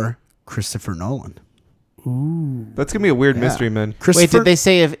 for Christopher Nolan. That's gonna be a weird Yeah. Mystery Men. Wait, Christopher, did they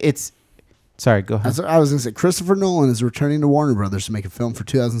say if it's? Sorry, go ahead. I was going to say Christopher Nolan is returning to Warner Brothers to make a film for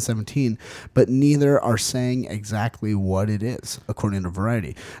 2017, but neither are saying exactly what it is, according to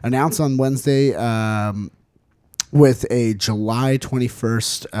Variety. Announced on Wednesday with a July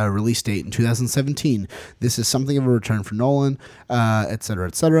 21st release date in 2017. This is something of a return for Nolan, et cetera,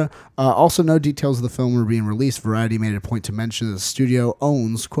 et cetera. Also, no details of the film are being released. Variety made it a point to mention that the studio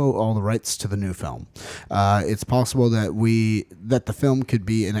owns, quote, all the rights to the new film. It's possible that the film could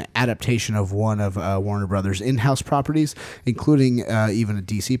be an adaptation of one of Warner Brothers' in-house properties, including even a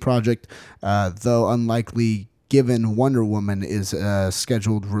DC project, though unlikely given Wonder Woman is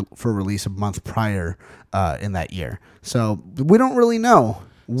scheduled for release a month prior in that year. So we don't really know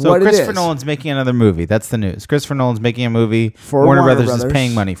So what it Christopher is. Nolan's making another movie. That's the news. Christopher Nolan's making a movie. For Warner Warner Brothers is Brothers.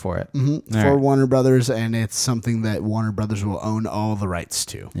 paying money for it. Mhm, All for right. Warner Brothers, and it's something that Warner Brothers will own all the rights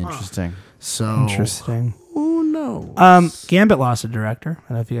to. Interesting. So Interesting. who knows? Gambit lost a director. I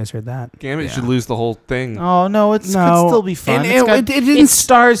don't know if you guys heard that. Gambit should lose the whole thing. Oh no, it No. could still be fun. And It's it- got- it didn't it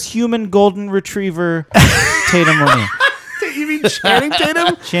stars human golden retriever Tatum O'Neal. You mean Channing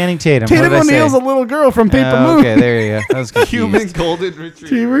Tatum? Channing Tatum. Tatum what did I O'Neal's say? a little girl from Paper Oh, Moon. okay, there you go. That was confused. Human golden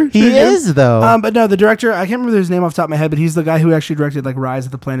retriever. He is though. But no, the director, I can't remember his name off the top of my head, but he's the guy who actually directed like Rise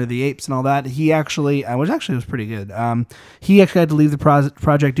of the Planet of the Apes and all that. He actually, which actually was pretty good. He actually had to leave the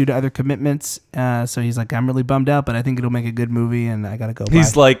project due to other commitments. So he's like, I'm really bummed out, but I think it'll make a good movie, and I gotta go.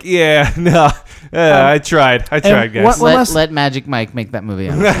 He's bye. like, yeah, no, I tried, guys. what- let, last- let Magic Mike make that movie.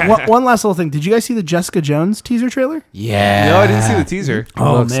 one last little thing. Did you guys see the Jessica Jones teaser trailer? Yeah. No, I didn't see the teaser.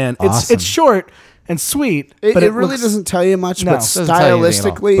 Oh Looks man, awesome. it's short, and sweet. It but really looks, doesn't tell you much, No. but Doesn't tell you anything at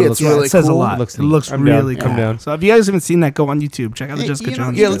all, stylistically, but it it's looks- really it says cool. a lot. Looks It neat. looks I'm really down. cool. I'm down. So if you guys haven't seen that, go on YouTube. Check out the Hey, Jessica you know,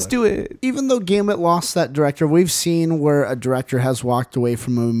 Jones. Yeah, trailer. let's do it. Even though Gambit lost that director, we've seen where a director has walked away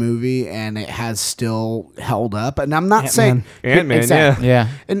from a movie and it has still held up. And I'm not saying Ant-Man, Exactly. Yeah.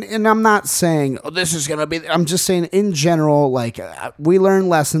 And I'm not saying this is gonna be. I'm just saying in general, like we learn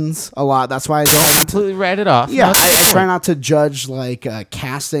lessons a lot. That's why I don't Completely write it off. Yeah, No, I that's try fine. not to judge like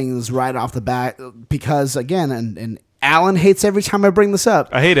castings right off the bat because again, and Alan hates every time I bring this up.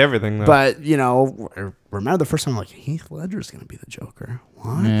 I hate everything though. But you know, remember the first time I'm like Heath Ledger's gonna be the Joker.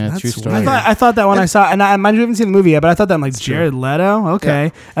 What? Yeah, true story. I thought that when I saw, and mind you, haven't seen the movie yet, but I thought that I'm like Jared Leto,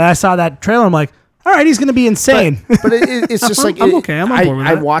 okay, and I saw that trailer, I'm like, all right, he's gonna be insane. But it's just like I'm okay. I'm on board with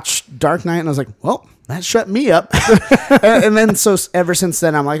I that. watched Dark Knight and I was like, well, that shut me up. and then so ever since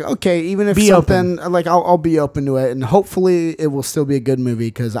then, I'm like, okay, even if Be something like I'll be open to it, and hopefully it will still be a good movie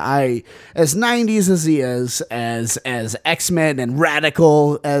because as 90s as he is, as X-Men and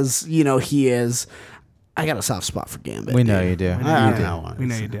radical as you know he is, I got a soft spot for Gambit. We know you do. I know. We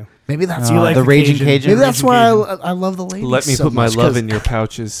know you do. Maybe that's You why. like the Raging Cajun. Maybe that's Raging why Cajun. I love the ladies. let me so put my much, love 'cause in your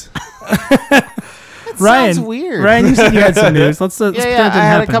pouches. Ryan, sounds weird. Ryan, you said you had some news. Let's Yeah, pretend yeah. it didn't I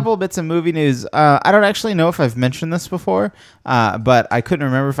had a happen. couple of bits of movie news. I don't actually know if I've mentioned this before, but I couldn't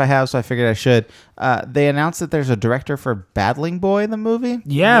remember if I have, so I figured I should. They announced that there's a director for Battling Boy, the movie.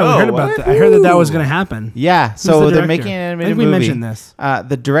 Yeah, we Whoa, heard about what? that. I heard that was going to happen. Yeah, Who's so the they're director? making an I animated think we movie. mentioned this.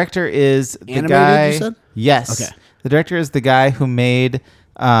 The director is the Animated, guy. you said? Yes. Okay. The director is the guy who made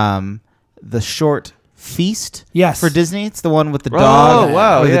the short Feast. Yes. For Disney, it's the one with the Oh, dog.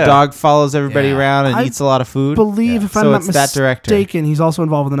 wow, where yeah. the dog follows everybody Yeah. around and I eats a lot of food. believe, if So I'm not it's that director. mistaken, he's also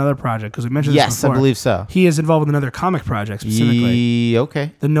involved with another project because we mentioned this Yes, I before. believe so. He is involved with another comic project specifically.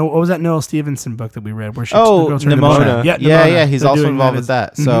 Okay. What was that Noel Stevenson book that we read? Where the Oh, girl turned into Nimona. Nimona? Yeah, Nimona. yeah. He's They're also doing involved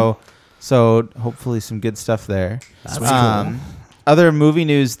that with as- that. So hopefully some good stuff there. That's cool. Other movie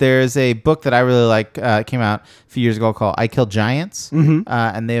news, there's a book that I really like, came out a few years ago called I Kill Giants.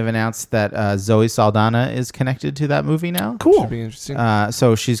 And they have announced that Zoe Saldana is connected to that movie now. Cool. Should be interesting.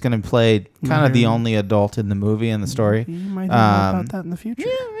 So she's going to play kind of the only adult in the movie and the story. You might know more about that in the future.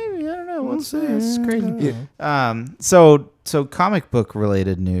 Yeah, maybe. I don't know. We'll It's crazy. see. So comic book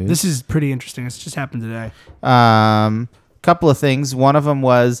related news. This is pretty interesting. This just happened today. Couple of things. One of them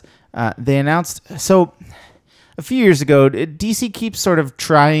was they announced. So a few years ago, DC keeps sort of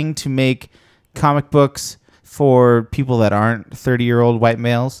trying to make comic books for people that aren't 30-year-old white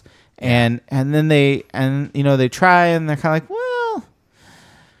males, and then they try and they're kind of like, well,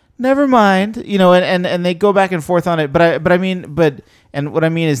 never mind, and they go back and forth on it. But what I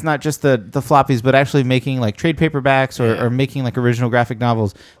mean is not just the floppies, but actually making like trade paperbacks or making like original graphic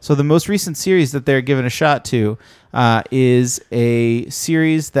novels. So the most recent series that they're giving a shot to is a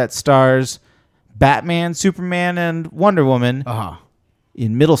series that stars Batman, Superman, and Wonder Woman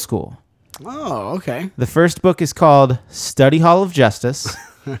in middle school. Oh, okay. The first book is called Study Hall of Justice.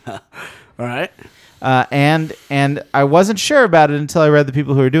 All right. And I wasn't sure about it until I read the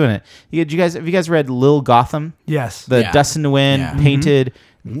people who are doing it. Have you guys read Lil Gotham? Yes. The Yeah. Dustin Nguyen Yeah. painted.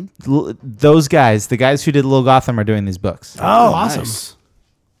 Those guys, the guys who did Lil Gotham, are doing these books. Oh, awesome. Nice.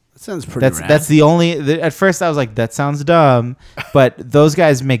 That sounds pretty rad. That's the only. At first, I was like, "That sounds dumb," but those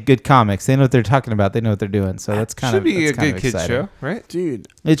guys make good comics. They know what they're talking about. They know what they're doing. So that's kind Should of be a that's kind good of kids exciting. show, right? Dude.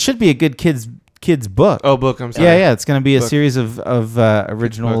 It should be a good kids book. Oh, book. I'm sorry. yeah. It's going to be a Book. series of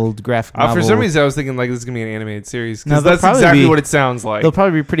original graphic novels. For some reason, I was thinking like this is gonna be an animated series No, because they'll that's probably exactly be- what it sounds like. they'll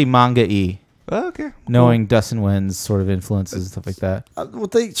probably be pretty manga-y, Oh, okay. knowing Dustin Nguyen's sort of influences and stuff like that. What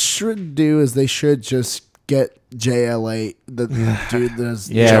they should do is they should just get JL8, the dude that's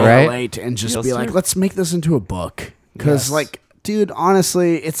Yeah, JL8, and just Yes, be like, sir. let's make this into a book. Because, dude,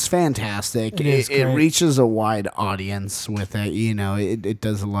 honestly, it's fantastic. It is It great. reaches a wide audience with it. It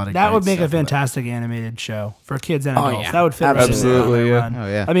does a lot of That great would make a stuff with it. fantastic animated show for kids and Oh, adults. yeah. That would fit right in Absolutely, there. yeah. Oh,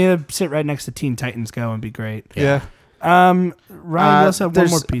 yeah. I mean, it'd sit right next to Teen Titans Go and be great. Yeah. Ryan, you also have one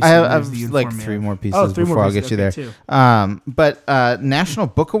more piece. I of have news that you like informed me 3 of. more pieces Oh, 3 more before I'll pieces. get you Okay, there. too. But National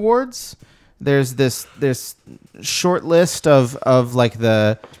Book Awards, there's this short list of like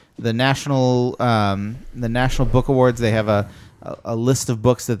the national book awards. They have a list of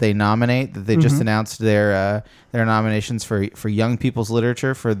books that they nominate that they just announced their nominations for young people's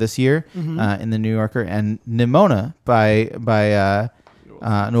literature for this year in the New Yorker, and Nimona by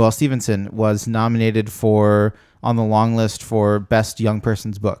Noel Stevenson was nominated on the long list for best young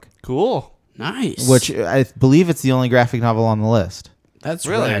person's book, Cool. Nice. which I believe it's the only graphic novel on the list. That's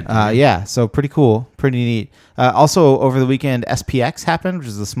Really? rad. Yeah, so pretty cool, pretty neat. Also, over the weekend, SPX happened, which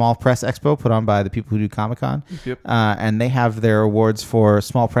is a small press expo put on by the people who do Comic-Con. Yep. And they have their awards for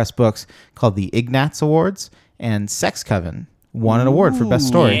small press books called the Ignatz Awards, and Sex Coven won an award for best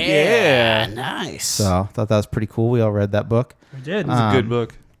story. Yeah. Nice. So I thought that was pretty cool. We all read that book. We did. It's a good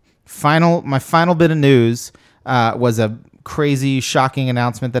book. My final bit of news was a crazy, shocking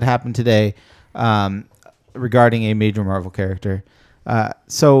announcement that happened today regarding a major Marvel character.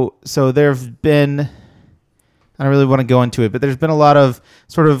 So there have been, I don't really want to go into it, but there's been a lot of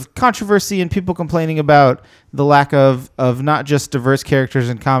sort of controversy and people complaining about the lack of not just diverse characters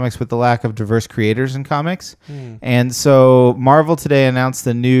in comics, but the lack of diverse creators in comics. And so Marvel today announced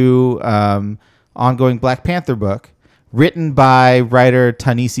the new ongoing Black Panther book written by writer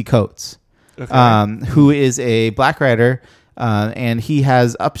Ta-Nehisi Coates, who is a black writer, and he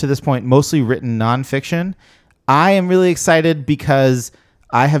has up to this point mostly written nonfiction. I am really excited because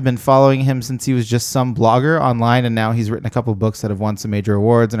I have been following him since he was just some blogger online, and now he's written a couple of books that have won some major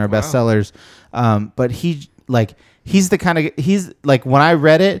awards and are bestsellers. But he's the kind of, when I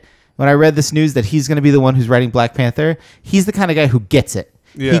read this news that he's going to be the one who's writing Black Panther, he's the kind of guy who gets it.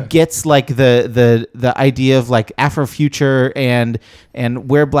 Yeah. He gets like the idea of like Afrofuture and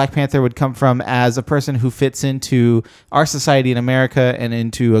where Black Panther would come from as a person who fits into our society in America and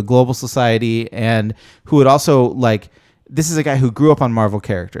into a global society, and who would also like, this is a guy who grew up on Marvel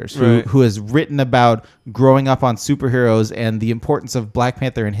characters, who has written about growing up on superheroes and the importance of Black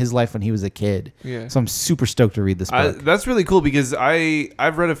Panther in his life when he was a kid. Yeah. So I'm super stoked to read this book. That's really cool because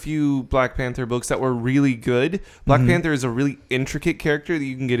I've read a few Black Panther books that were really good. Black Panther is a really intricate character that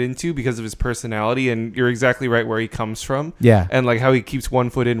you can get into because of his personality, and you're exactly right where he comes from. Yeah. And like how he keeps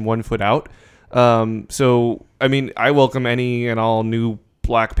 1 foot in, 1 foot out. So, I mean, I welcome any and all new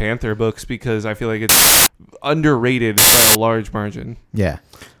Black Panther books because I feel like it's underrated by a large margin. Yeah.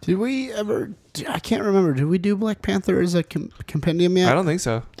 Did we ever? I can't remember. Did we do Black Panther as a compendium yet? I don't think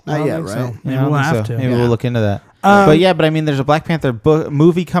so. Not yet, think right? so. Maybe I don't we'll think have to. Maybe Yeah. we'll look into that. Um, But I mean, there's a Black Panther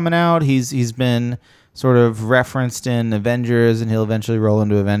movie coming out. He's been sort of referenced in Avengers, and he'll eventually roll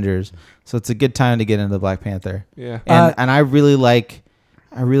into Avengers. So it's a good time to get into Black Panther. Yeah. And I really like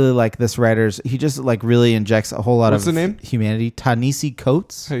this writer's. He just like really injects a whole lot What's of the name? humanity. Ta-Nehisi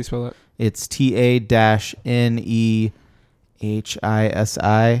Coates. How do you spell that? It's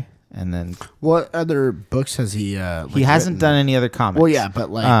TANEHISI, and then What other books has he? he hasn't done any other comics. Well, yeah, but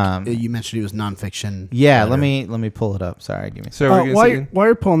like Um, you mentioned, he was nonfiction. Yeah, writer. let me pull it up. Sorry, give me. So we're while, gonna while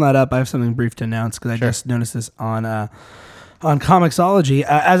you're pulling that up, I have something brief to announce because I just noticed this on Comixology.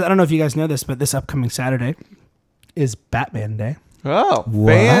 As I don't know if you guys know this, but this upcoming Saturday is Batman Day. Oh,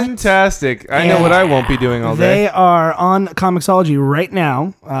 What? fantastic. I know what I won't be doing all day. They are on Comixology right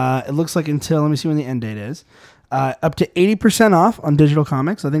now. It looks like until, let me see when the end date is. Up to 80% off on digital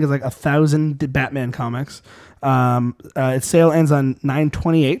comics. I think it's like 1,000 Batman comics. Its sale ends on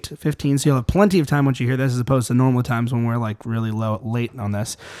 9/28/15, so you'll have plenty of time once you hear this, as opposed to normal times when we're like really late on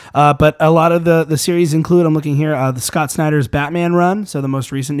this. But a lot of the series include, I'm looking here, the Scott Snyder's Batman run, so the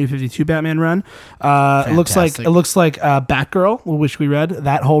most recent New 52 Batman run. It looks like Batgirl, which we read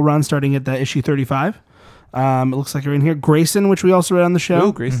that whole run starting at the issue 35. It looks like you're in here. Grayson, which we also read on the show.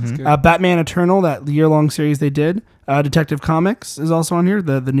 Oh, Grayson's good. Batman Eternal, that year-long series they did. Detective Comics is also on here,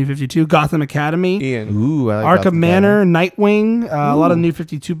 the New 52. Gotham Academy. Ian. Ooh, I like Arkham Gotham Manor, Nightwing, a lot of New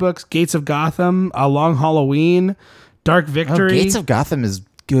 52 books. Gates of Gotham, Long Halloween, Dark Oh, Victory. Gates of Gotham is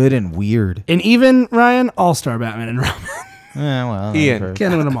good and weird. and even, Ryan, All-Star Batman and Robin. Well, Ian.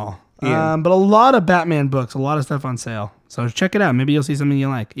 Can't win them all. Ian. But a lot of Batman books, a lot of stuff on sale. So check it out. Maybe you'll see something you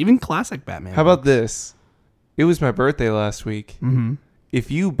like. Even classic Batman. How about this? It was my birthday last week. Mm-hmm.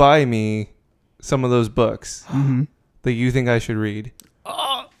 If you buy me some of those books Mm-hmm. that you think I should read,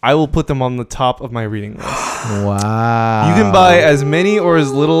 I will put them on the top of my reading list. Wow. You can buy as many or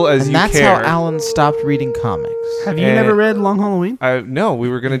as little as and you that's care. how Alan stopped reading comics. Have you Eh. never read Long Halloween? No, we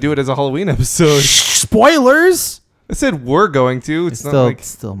were going to do it as a Halloween episode. Spoilers! I said we're going to. It's not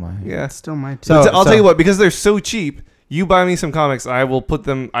still my. yeah. Still my So- I'll tell you what, because they're so cheap, you buy me some comics, I will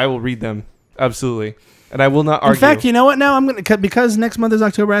read them. Absolutely. And I will not argue. In fact, you know what? Now I'm gonna because next month is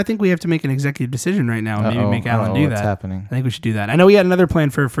October. I think we have to make an executive decision right now, and maybe make Alan do What's that. happening? I think we should do that. I know we had another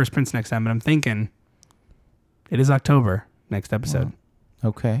plan for First Prince next time, but I'm thinking it is October next episode,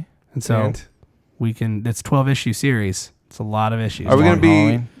 Okay. and so And we can. It's 12-issue series. It's a lot of issues. are we going to be?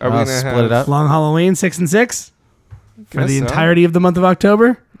 Halloween. Are we going to Split it up? Long Halloween 6 and 6 for Guess the so. entirety of the month of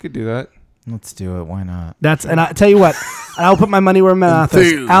October? We could do that. Let's do it. Why not? And I tell you what, I'll put my money where my mouth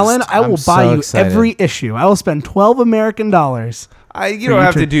is. Enthused. Alan, I will I'm buy so you excited. every issue. I will spend $12 American. You don't you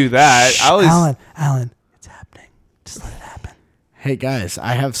have to- to do that. Shh, I always, Alan, it's happening. Just let it happen. Hey guys,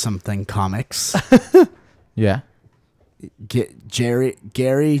 I have something comics. Yeah. Get Jerry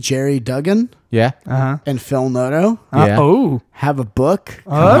Duggan Yeah. and Phil Noto Yeah. Oh. have a book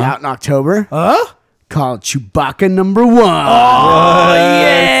coming out in October called Chewbacca #1. Oh,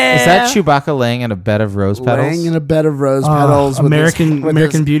 yeah. Is that Chewbacca laying in a bed of rose petals? Laying in a bed of rose petals with American with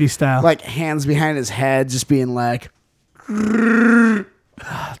his, Beauty style. like hands behind his head, just being like,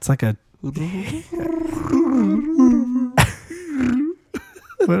 It's like a.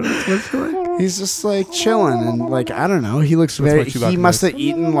 What's going? he's just like chilling and like I don't know. He looks what very. Chewbacca He must is. have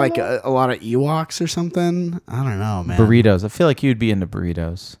eaten like a lot of Ewoks or something. I don't know, man. Burritos. I feel like you'd be into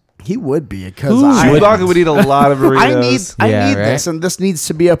burritos. He would be because Chewbacca would eat a lot of burritos. I Yeah, need right? this, and this needs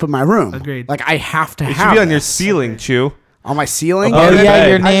to be up in my room. Agreed. Like I have to It have should be on your this. ceiling, Chew. On my ceiling. Oh, Oh yeah, yeah,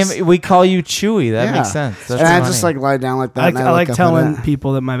 your I name. just- we call you Chewy. That yeah. makes sense. That's and I funny. just like lie down like that. I and like look up telling at it.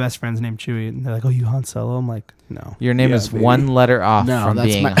 people that my best friend's named Chewie, and they're like, "Oh, you Han Solo?" I'm like, "No." Your name Yeah, is baby. one letter off No, from that's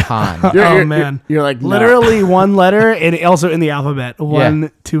being my- Han. Oh, man. You're like no. Literally one letter, and also in the alphabet,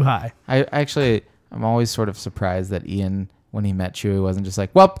 one too high. I'm always sort of surprised that Ian, when he met Chewie, wasn't just like,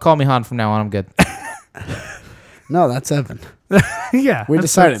 "Well, call me Han from now on. I'm good." No, that's Evan. Yeah, We that's-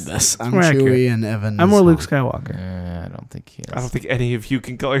 decided that's- this. I'm more Chewie accurate. and Evan. I'm is more Luke Han. Skywalker. I don't think he is. I don't think any of you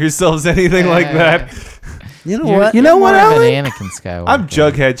can call yourselves anything like that. You know You're- what? You know you're what, more of Alan? an Anakin Skywalker. I'm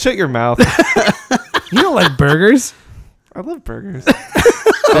Jughead. Shut your mouth. You don't like burgers? I love burgers.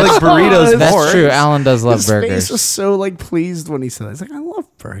 I like burritos That's more. true. Alan does love His burgers. face was so like pleased when he said that. He's like, I love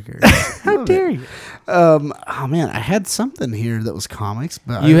burgers. How dare you? Oh man, I had something here that was comics,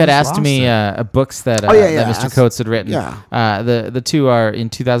 but You I had just asked lost me it. books that, Oh, yeah, that Mr. that's- Coates had written. yeah. The two are in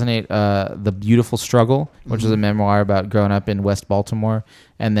 2008, The Beautiful Struggle, which is a memoir about growing up in West Baltimore,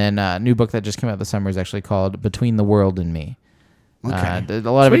 and then a new book that just came out this summer is actually called Between the World and Me. Okay. A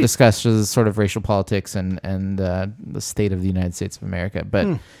lot of it Sweet. discusses sort of racial politics and the state of the United States of America. But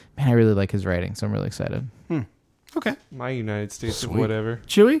man, I really like his writing, so I'm really excited. Okay, My United States of Sweet. whatever.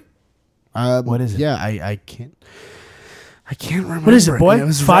 Chewie. What is it? Yeah, I can't. I can't remember. What is it, boy? It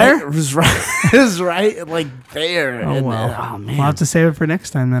was Fire? Right, it was right. It was right, like there. Oh And well. then- oh man. We'll have to save it for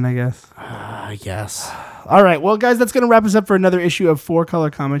next time then, I guess. I guess. All right, well, guys, that's going to wrap us up for another issue of Four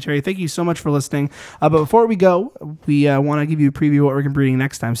Color Commentary. Thank you so much for listening. But before we go, we want to give you a preview of what we're going to be reading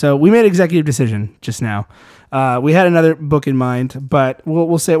next time. So we made an executive decision just now. We had another book in mind, but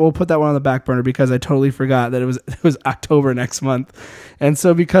we'll put that one on the back burner because I totally forgot that it was October next month, and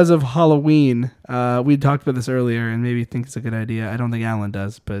so because of Halloween, we talked about this earlier, and maybe think it's a good idea. I don't think Alan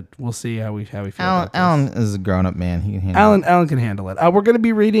does, but we'll see how we feel. about this. Alan is a grown-up man. He can handle it. Alan can handle it. We're going to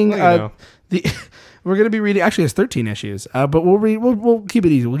be reading we're going to be reading. Actually, it's 13 issues, but we'll keep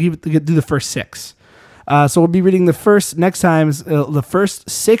it easy. We'll do the first 6. So we'll be reading the first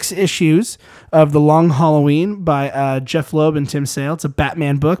 6 issues of The Long Halloween by Jeff Loeb and Tim Sale. It's a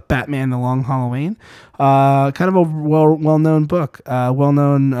Batman book, Batman: The Long Halloween. Kind of a well-known book,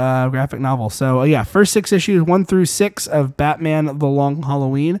 well-known graphic novel. So yeah, first 6 issues, 1 through 6 of Batman: The Long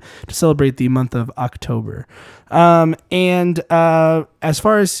Halloween to celebrate the month of October. And as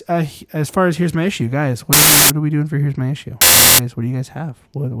far as Here's My Issue, guys, what are we doing for Here's My Issue? Guys, what do you guys have?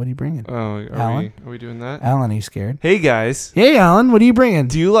 What are you bringing? Oh, Alan? are we doing that? Alan, are you scared? Hey guys, Hey, Alan, what are you bringing?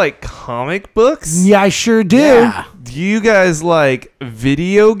 do you like comic books? Yeah, I sure do. Yeah. Do you guys like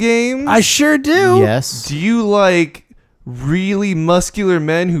video games? I sure do. Yes. Do you like really muscular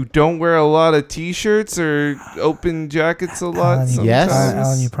men who don't wear a lot of t-shirts or open jackets a lot? Alan, you- Yes. sometimes?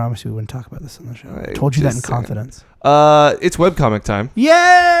 Alan, you promised we wouldn't talk about this on the show. I I told you that in just saying. confidence. It's webcomic time.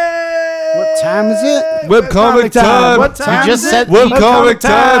 Yay! What time is it? Webcomic time. What time? You just is said it? webcomic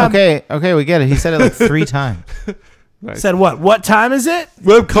time. Okay, we get it. He said it like 3 times. Nice. Said what? What time is it?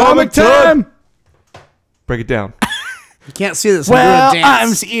 Webcomic time. Break it down. You can't see this. Well, I'm doing a I'm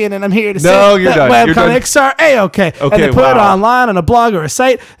dance. Ian, and I'm here to No, say you're that done. You're done. webcomics are A-OK. And Okay, they put it wow. online on a blog or a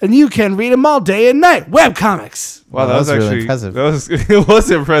site, and you can read them all day and night. Webcomics. Wow, Well, that was that was actually really impressive. That was it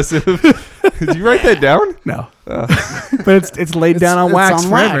was impressive. Did you write that down? No. But it's laid down on It's wax on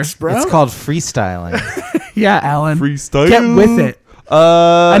forever. wax, bro. It's called freestyling. Yeah, Alan. Freestyle. Get with it.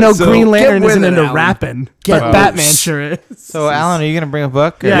 I I know Green Lantern get with isn't it, into Alan. rapping, Get but with Batman it. sure is. So, Alan, are you going to bring a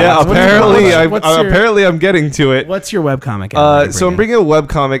book? or- Yeah. Yeah, What's your- apparently, what's your- I'm getting to it. What's your webcomic? Alan, So I'm bringing a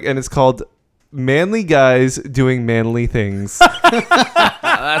webcomic, and it's called "Manly Guys Doing Manly Things."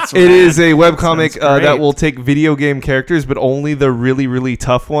 That's It is a webcomic Sounds that great. will take video game characters, but only the really, really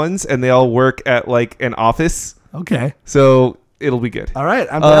tough ones, and they all work at like an office. Okay. So it'll be good. All right.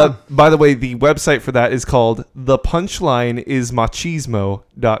 I'm down. By the way, the website for that is called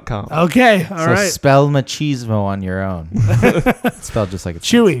thepunchlineismachismo.com. Okay. All So right. spell machismo on your own. Spelled just like it's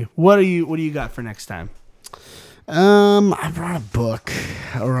Chewy, what do you got for next time? I brought a book,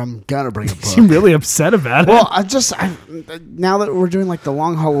 or I'm gonna bring a book. I'm really upset about it. Well, now that we're doing like the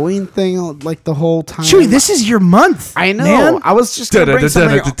long Halloween thing, like the whole time. Chewy, this is your month. I know. man. I was just gonna bring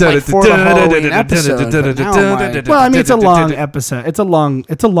something like for the Halloween episode. But now I'm like, Well, I mean, it's a long episode. It's a long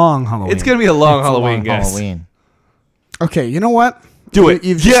Halloween. It's gonna be a long Halloween, guys. Halloween. okay, you know what? Do it.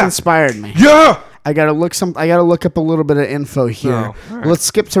 You've just Yeah. inspired me. Yeah. I gotta look up a little bit of info here. Oh, all right. Let's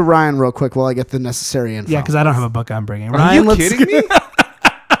skip to Ryan real quick while I get the necessary info. Yeah, because I don't have a book I'm bringing. Are Ryan, you let's kidding me?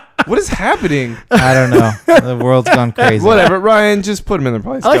 What is happening? I don't know. The world's gone crazy. Whatever, Ryan. Just put him in the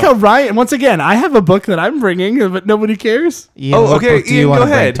place. I like how Ryan. Once again, I have a book that I'm bringing, but nobody cares. Ian, Oh, what okay, book do you Ian, want go to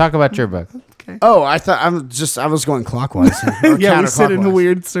bring? ahead. Talk about your book. Oh, I thought I was going clockwise. or Yeah, we sit in a counterclockwise.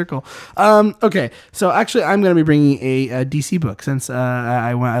 weird circle. Okay, so actually, I'm going to be bringing a DC book since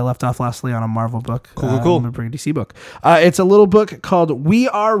I left off lastly on a Marvel book. Cool. I'm going to bring a DC book. It's a little book called We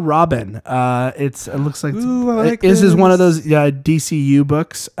Are Robin. It looks like Ooh, I like this is one of this. those DCU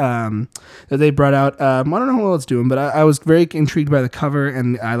books that they brought out. I don't know how well it's doing, but I was very intrigued by the cover,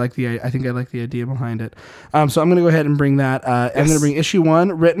 and I think I like the idea behind it. So I'm going to go ahead and bring that. I'm going to bring issue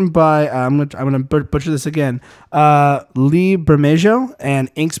 1, written by I'm going to butcher this again. Lee Bermejo, and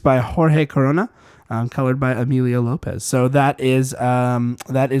inks by Jorge Corona, colored by Emilio Lopez. So that is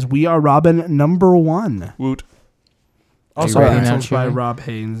We Are Robin #1. Woot. Also ready now, pencils by Chewy? Rob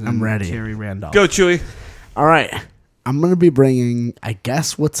Haynes and I'm ready. Terry Randolph. Go, Chewy. All right. I'm going to be bringing, I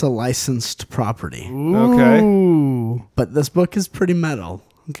guess, what's a licensed property. Okay. Ooh. But this book is pretty metal.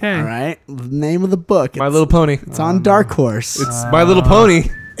 Okay. All right. The name of the book. My Little Pony. It's on Dark Horse. It's My Little Pony.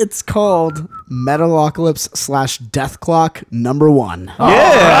 It's called Metalocalypse / Death Clock #1.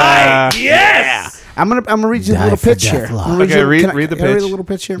 Yeah. Yes. I'm gonna read you the Die little for pitch Death here. Clock. I'm gonna Okay, read the can I read pitch. a little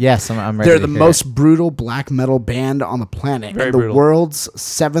pitch here. Yes, I'm ready. They're to the hear most it. brutal black metal band on the planet Very and the brutal. world's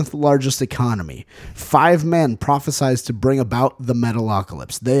 7th largest economy. 5 men prophesize to bring about the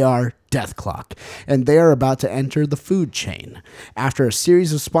Metalocalypse. They are Death Clock, and they are about to enter the food chain. After a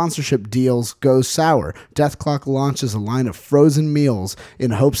series of sponsorship deals goes sour, Death Clock launches a line of frozen meals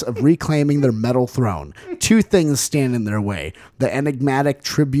in hopes of reclaiming their metal throne. 2 things stand in their way: the enigmatic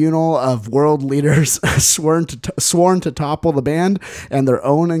tribunal of world leaders sworn to topple the band, and their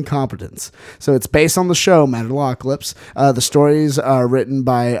own incompetence. So it's based on the show Metalocalypse. The stories are written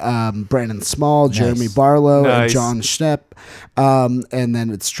by Brandon Small, Jeremy Barlow, and Nice. John Schnepp. And then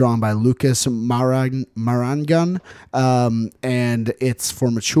it's drawn by Lucas Marangan. And it's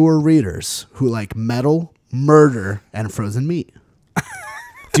for mature readers who like metal, murder, and frozen meat.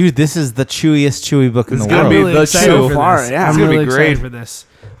 Dude, this is the chewiest chewy book in This the is gonna world. be I'm really the excited chew. for far, this. yeah. I'm It's gonna really be excited great. for this.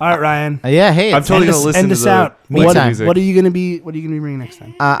 All right, Ryan. Yeah, hey, I'm totally End gonna us- listen end to us the out. Me What, time. music. what are you gonna be bringing next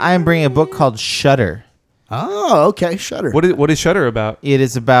time? I am bringing a book called Shudder. Oh, okay. Shudder. What is Shudder about? It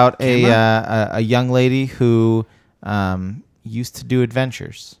is about a young lady who used to do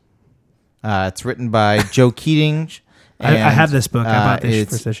adventures. It's written by Joe Keating. I and, have this book. I bought this it's-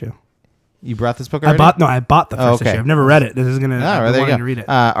 first issue. You brought this book I already? bought the first okay. issue. I've never read it. This is gonna. Oh, I've been there you wanting go. to read it.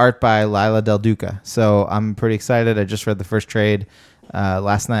 Art by Lila Del Duca. So I'm pretty excited. I just read the first trade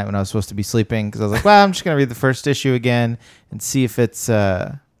last night when I was supposed to be sleeping because I was like, well, I'm just gonna read the first issue again and see if it's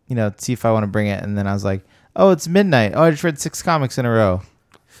see if I want to bring it. And then I was like, oh, it's midnight. Oh, I just read 6 comics in a row.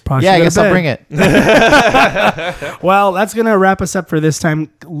 Probably Yeah, I should go guess to I'll bed. bring it. Well, that's going to wrap us up for this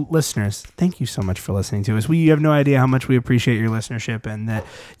time. Listeners, thank you so much for listening to us. You have no idea how much we appreciate your listenership and that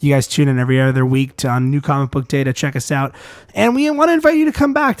you guys tune in every other week on New Comic Book Day to check us out. And we want to invite you to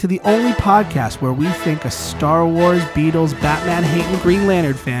come back to the only podcast where we think a Star Wars, Beatles, Batman hating Green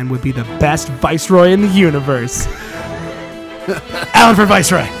Lantern fan would be the best Viceroy in the universe. Alan for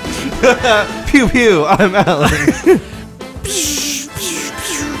Viceroy. Pew pew. I'm Alan.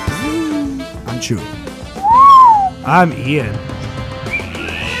 I'm Chewy. I'm Ian.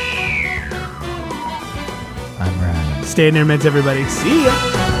 I'm Ryan. Stay in your mids, everybody. See ya.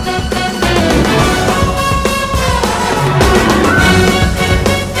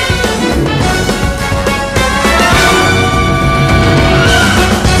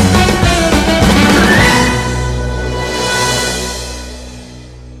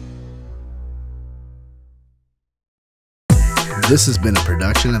 This has been a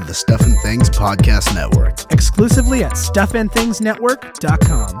production of the Stuff and Things Podcast Network. Exclusively at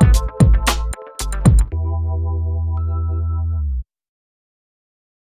StuffAndThingsNetwork.com.